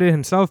Yeah. edited it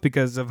himself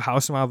because of how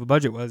small the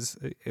budget was.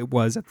 It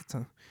was at the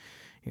time.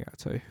 Here, I'll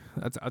tell you.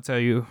 I'll tell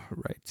you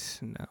right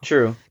now.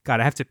 True. God,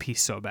 I have to pee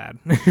so bad.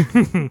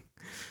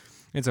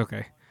 It's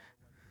okay.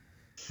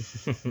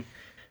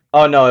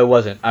 Oh no, it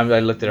wasn't. I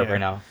looked it up Yeah. right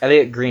now.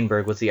 Elliot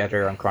Greenberg was the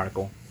editor on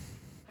Chronicle.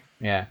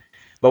 Yeah,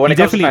 but when He it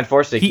comes to definitely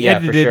Fantastic, he yeah,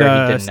 for edited sure he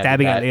didn't edit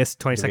Stabbing at that. Leia's To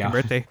be 22nd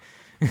honest.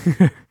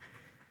 birthday.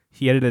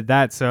 He edited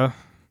that, so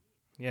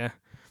yeah.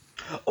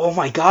 Oh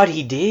my God,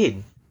 he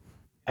did.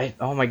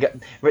 Oh my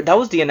God, that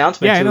was the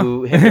announcement Yeah, I know.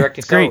 to him directing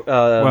It's great.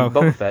 Wow.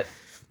 Boba Fett.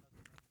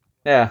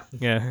 Yeah,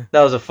 Yeah.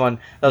 that was a fun.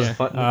 That was Yeah.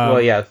 fun.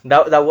 Well, yeah,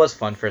 that was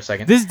fun for a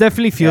second. This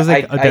definitely feels Yeah,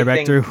 like a I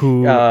director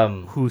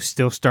think who's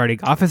still starting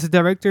off as a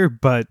director,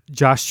 but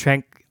Josh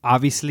Trank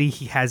obviously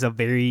he has a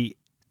very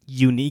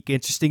unique,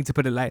 interesting to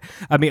put it like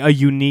I mean a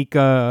unique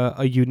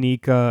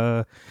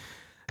kind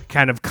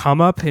of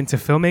come up into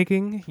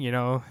filmmaking.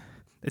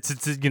 It's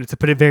to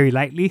put it very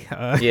lightly.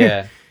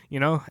 yeah.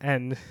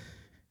 And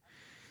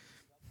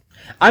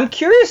I'm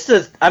curious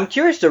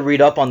to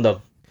read up on the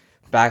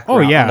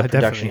background, oh yeah, on the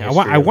production definitely.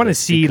 history I of want to this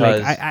see like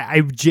because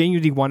I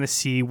genuinely want to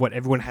see what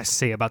everyone has to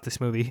say about this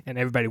movie and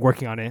everybody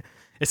working on it,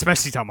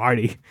 especially Tom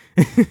Hardy.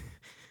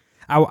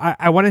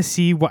 I want to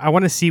see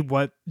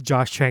what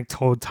Josh Trank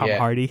told Tom Yeah.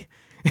 Hardy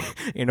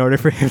in order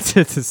for him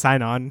to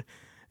sign on.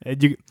 I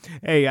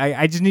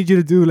just need you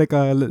to do like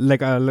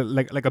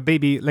a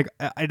baby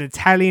an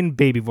Italian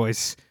baby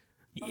voice.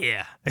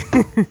 Yeah.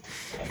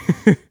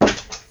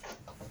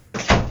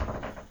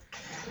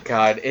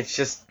 God, it's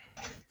just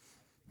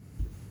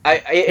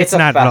it's a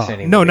not at all.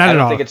 fascinating No, movie. not I at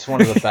don't all. think it's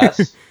one of the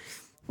best.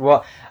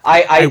 Well,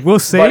 I will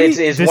say but it's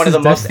this one of is the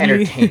most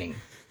definitely- entertaining.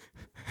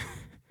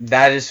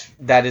 That is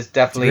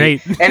definitely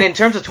great. And in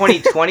terms of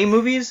 2020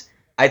 movies,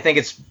 I think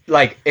it's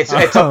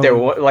up there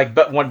like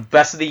one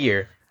best of the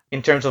year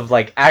in terms of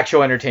like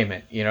actual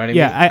entertainment. You know what I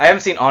Yeah, mean? I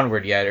haven't seen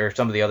Onward yet or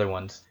some of the other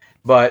ones,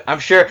 but I'm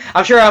sure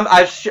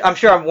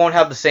I won't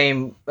have the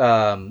same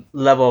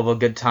level of a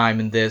good time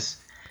in this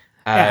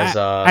as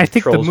I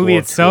think the Trolls movie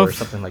World Tour itself- or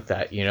something like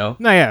that. You know?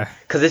 No, yeah.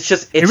 Because it's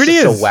really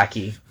just is. so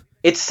wacky.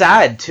 It's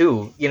sad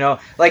too,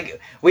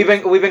 like we've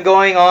been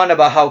going on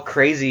about how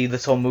crazy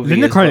this whole movie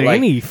Linda is. But,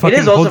 like, Cardellini it fucking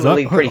is holds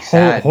ultimately up, pretty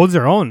sad. holds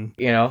her own.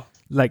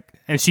 Like,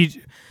 and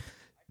she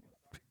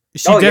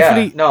Oh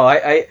definitely yeah, no,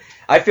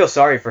 I feel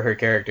sorry for her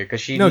character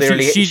because she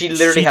literally has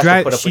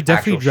to put up she with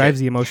definitely actual drives shit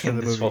the emotion in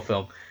of the this movie. whole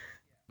film.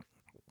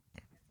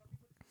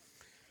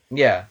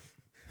 Yeah,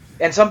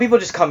 and some people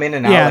just come in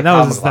and out. Yeah, like that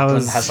Kyle was- MacLachlan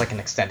that has was- like an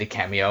extended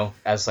cameo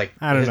as like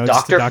I don't his know,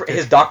 just a doctor, doctor.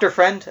 his doctor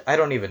friend. I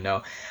don't even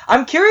know.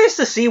 I'm curious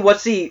to see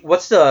what's the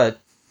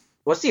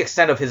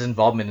extent of his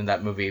involvement in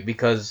that movie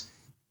because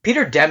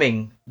Peter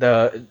Deming,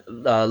 the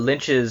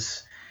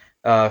Lynch's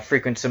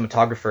frequent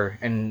cinematographer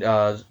and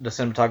the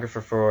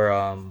cinematographer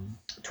for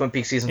Twin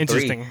Peaks season 3,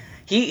 Interesting.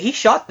 he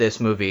shot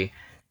this movie,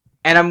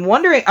 and I'm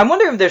wondering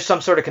if there's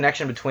some sort of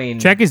connection between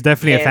Jack is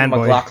definitely a him, fanboy.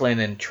 McLaughlin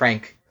and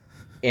Trank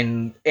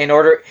in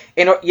order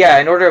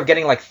of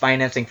getting like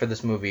financing for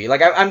this movie.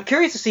 Like I'm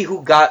curious to see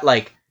who got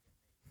like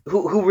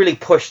who really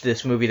pushed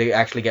this movie to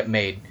actually get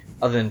made,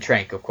 other than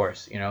Trank, of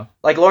course.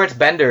 Like Lawrence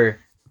Bender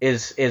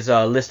is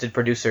a listed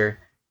producer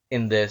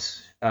in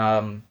this.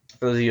 For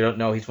those of you who don't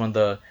know, he's one of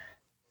the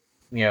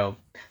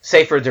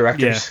safer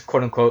directors, Yeah.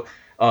 quote unquote,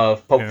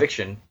 of Pulp Yeah.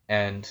 Fiction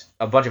and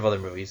a bunch of other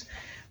movies.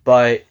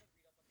 But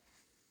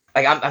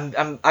like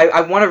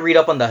I want to read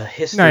up on the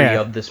history yeah.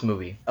 of this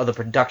movie, of the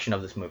production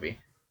of this movie.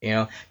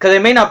 Because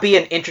it may not be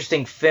an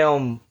interesting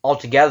film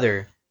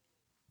altogether,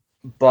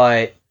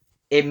 but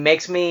it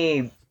makes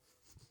me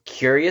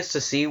curious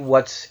to see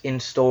what's in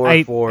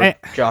store for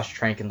Josh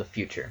Trank in the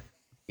future.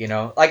 You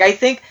know, like I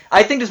think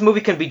this movie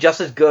can be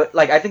just as good.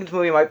 Like I think this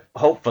movie might,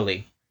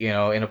 hopefully, you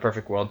know, in a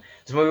perfect world,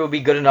 this movie would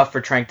be good enough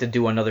for Trank to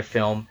do another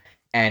film,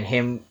 and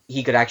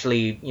he could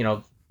actually, you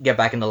know, get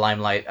back in the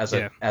limelight as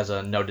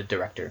a noted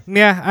director.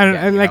 Yeah,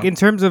 and like know? in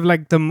terms of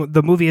like the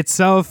movie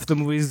itself, the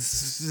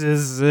movie's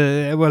is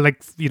well,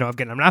 like, you know,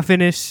 again, I'm not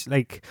finished.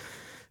 Like,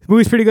 the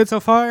movie's pretty good so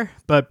far,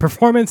 but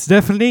performance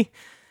definitely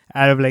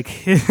out of like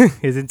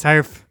his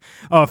entire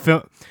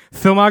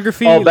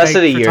filmography. Oh, best like,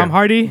 of the for year. Tom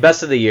Hardy.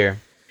 Best of the year.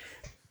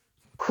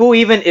 Who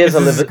even is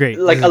This is Elizabeth? great.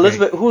 Like This is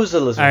Elizabeth, great. who's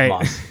Elizabeth Alright.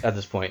 Moss at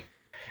this point?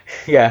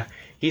 Yeah,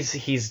 it's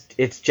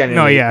genuinely.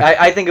 No, yeah.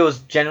 I think it was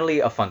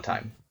genuinely a fun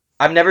time.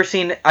 I've never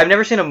seen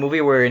a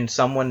movie wherein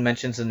someone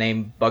mentions the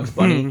name Bugs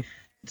Bunny,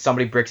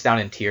 somebody breaks down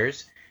in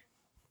tears,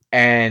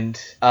 and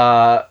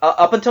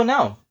up until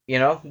now, you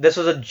know, this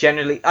was a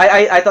genuinely.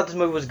 I thought this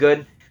movie was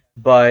good,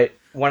 but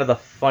one of the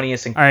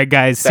funniest. And All right,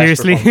 guys. best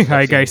Seriously. All performances I've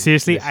right, guys. seen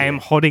Seriously. this I am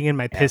year. holding in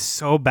my piss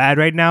so bad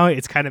right now.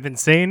 It's kind of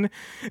insane.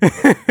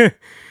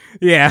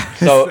 Yeah.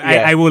 So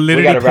yeah, I will we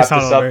literally gotta wrap piss all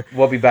this over. up.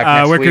 We'll be back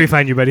next Where week. can we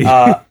find you, buddy?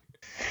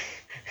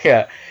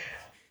 Yeah.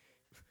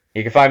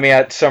 You can find me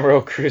at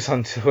Summerall Cruz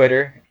on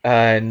Twitter,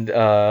 and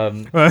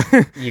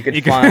you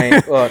can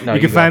find. Well, no,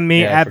 you can go. find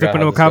me Yeah, I at forgot how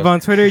Victor this goes. on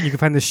Twitter. You can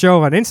find the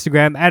show on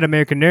Instagram at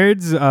American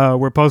Nerds.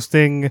 We're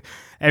posting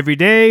every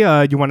day.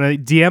 You want to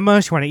DM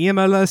us? You want to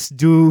email us?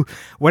 Do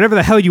whatever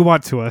the hell you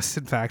want to us.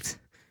 In fact.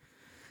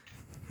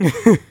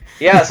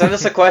 Yeah, send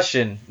us a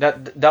question.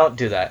 Don't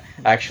do that,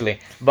 actually.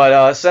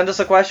 But send us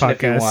a question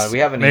if you Podcast. want. We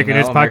have an American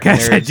email. Nerds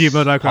Podcast at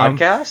gmail.com.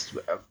 Podcast?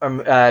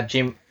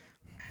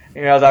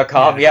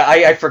 Gmail.com. Yeah,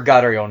 I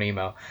forgot our own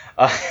email.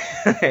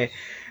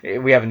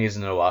 We haven't used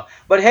it in a while.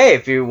 But hey,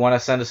 if you want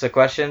to send us a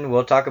question,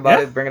 we'll talk about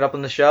it, bring it up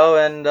on the show,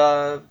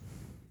 and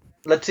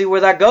let's see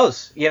where that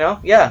goes. You know?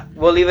 Yeah,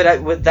 we'll leave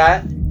it with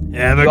that.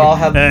 You all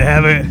have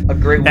a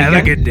great weekend.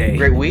 Have a good day.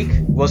 Great week.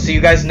 We'll see you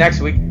guys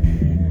next week.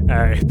 All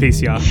right.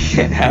 Peace, y'all.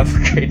 And have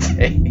a great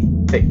day.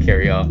 Take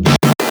care, y'all.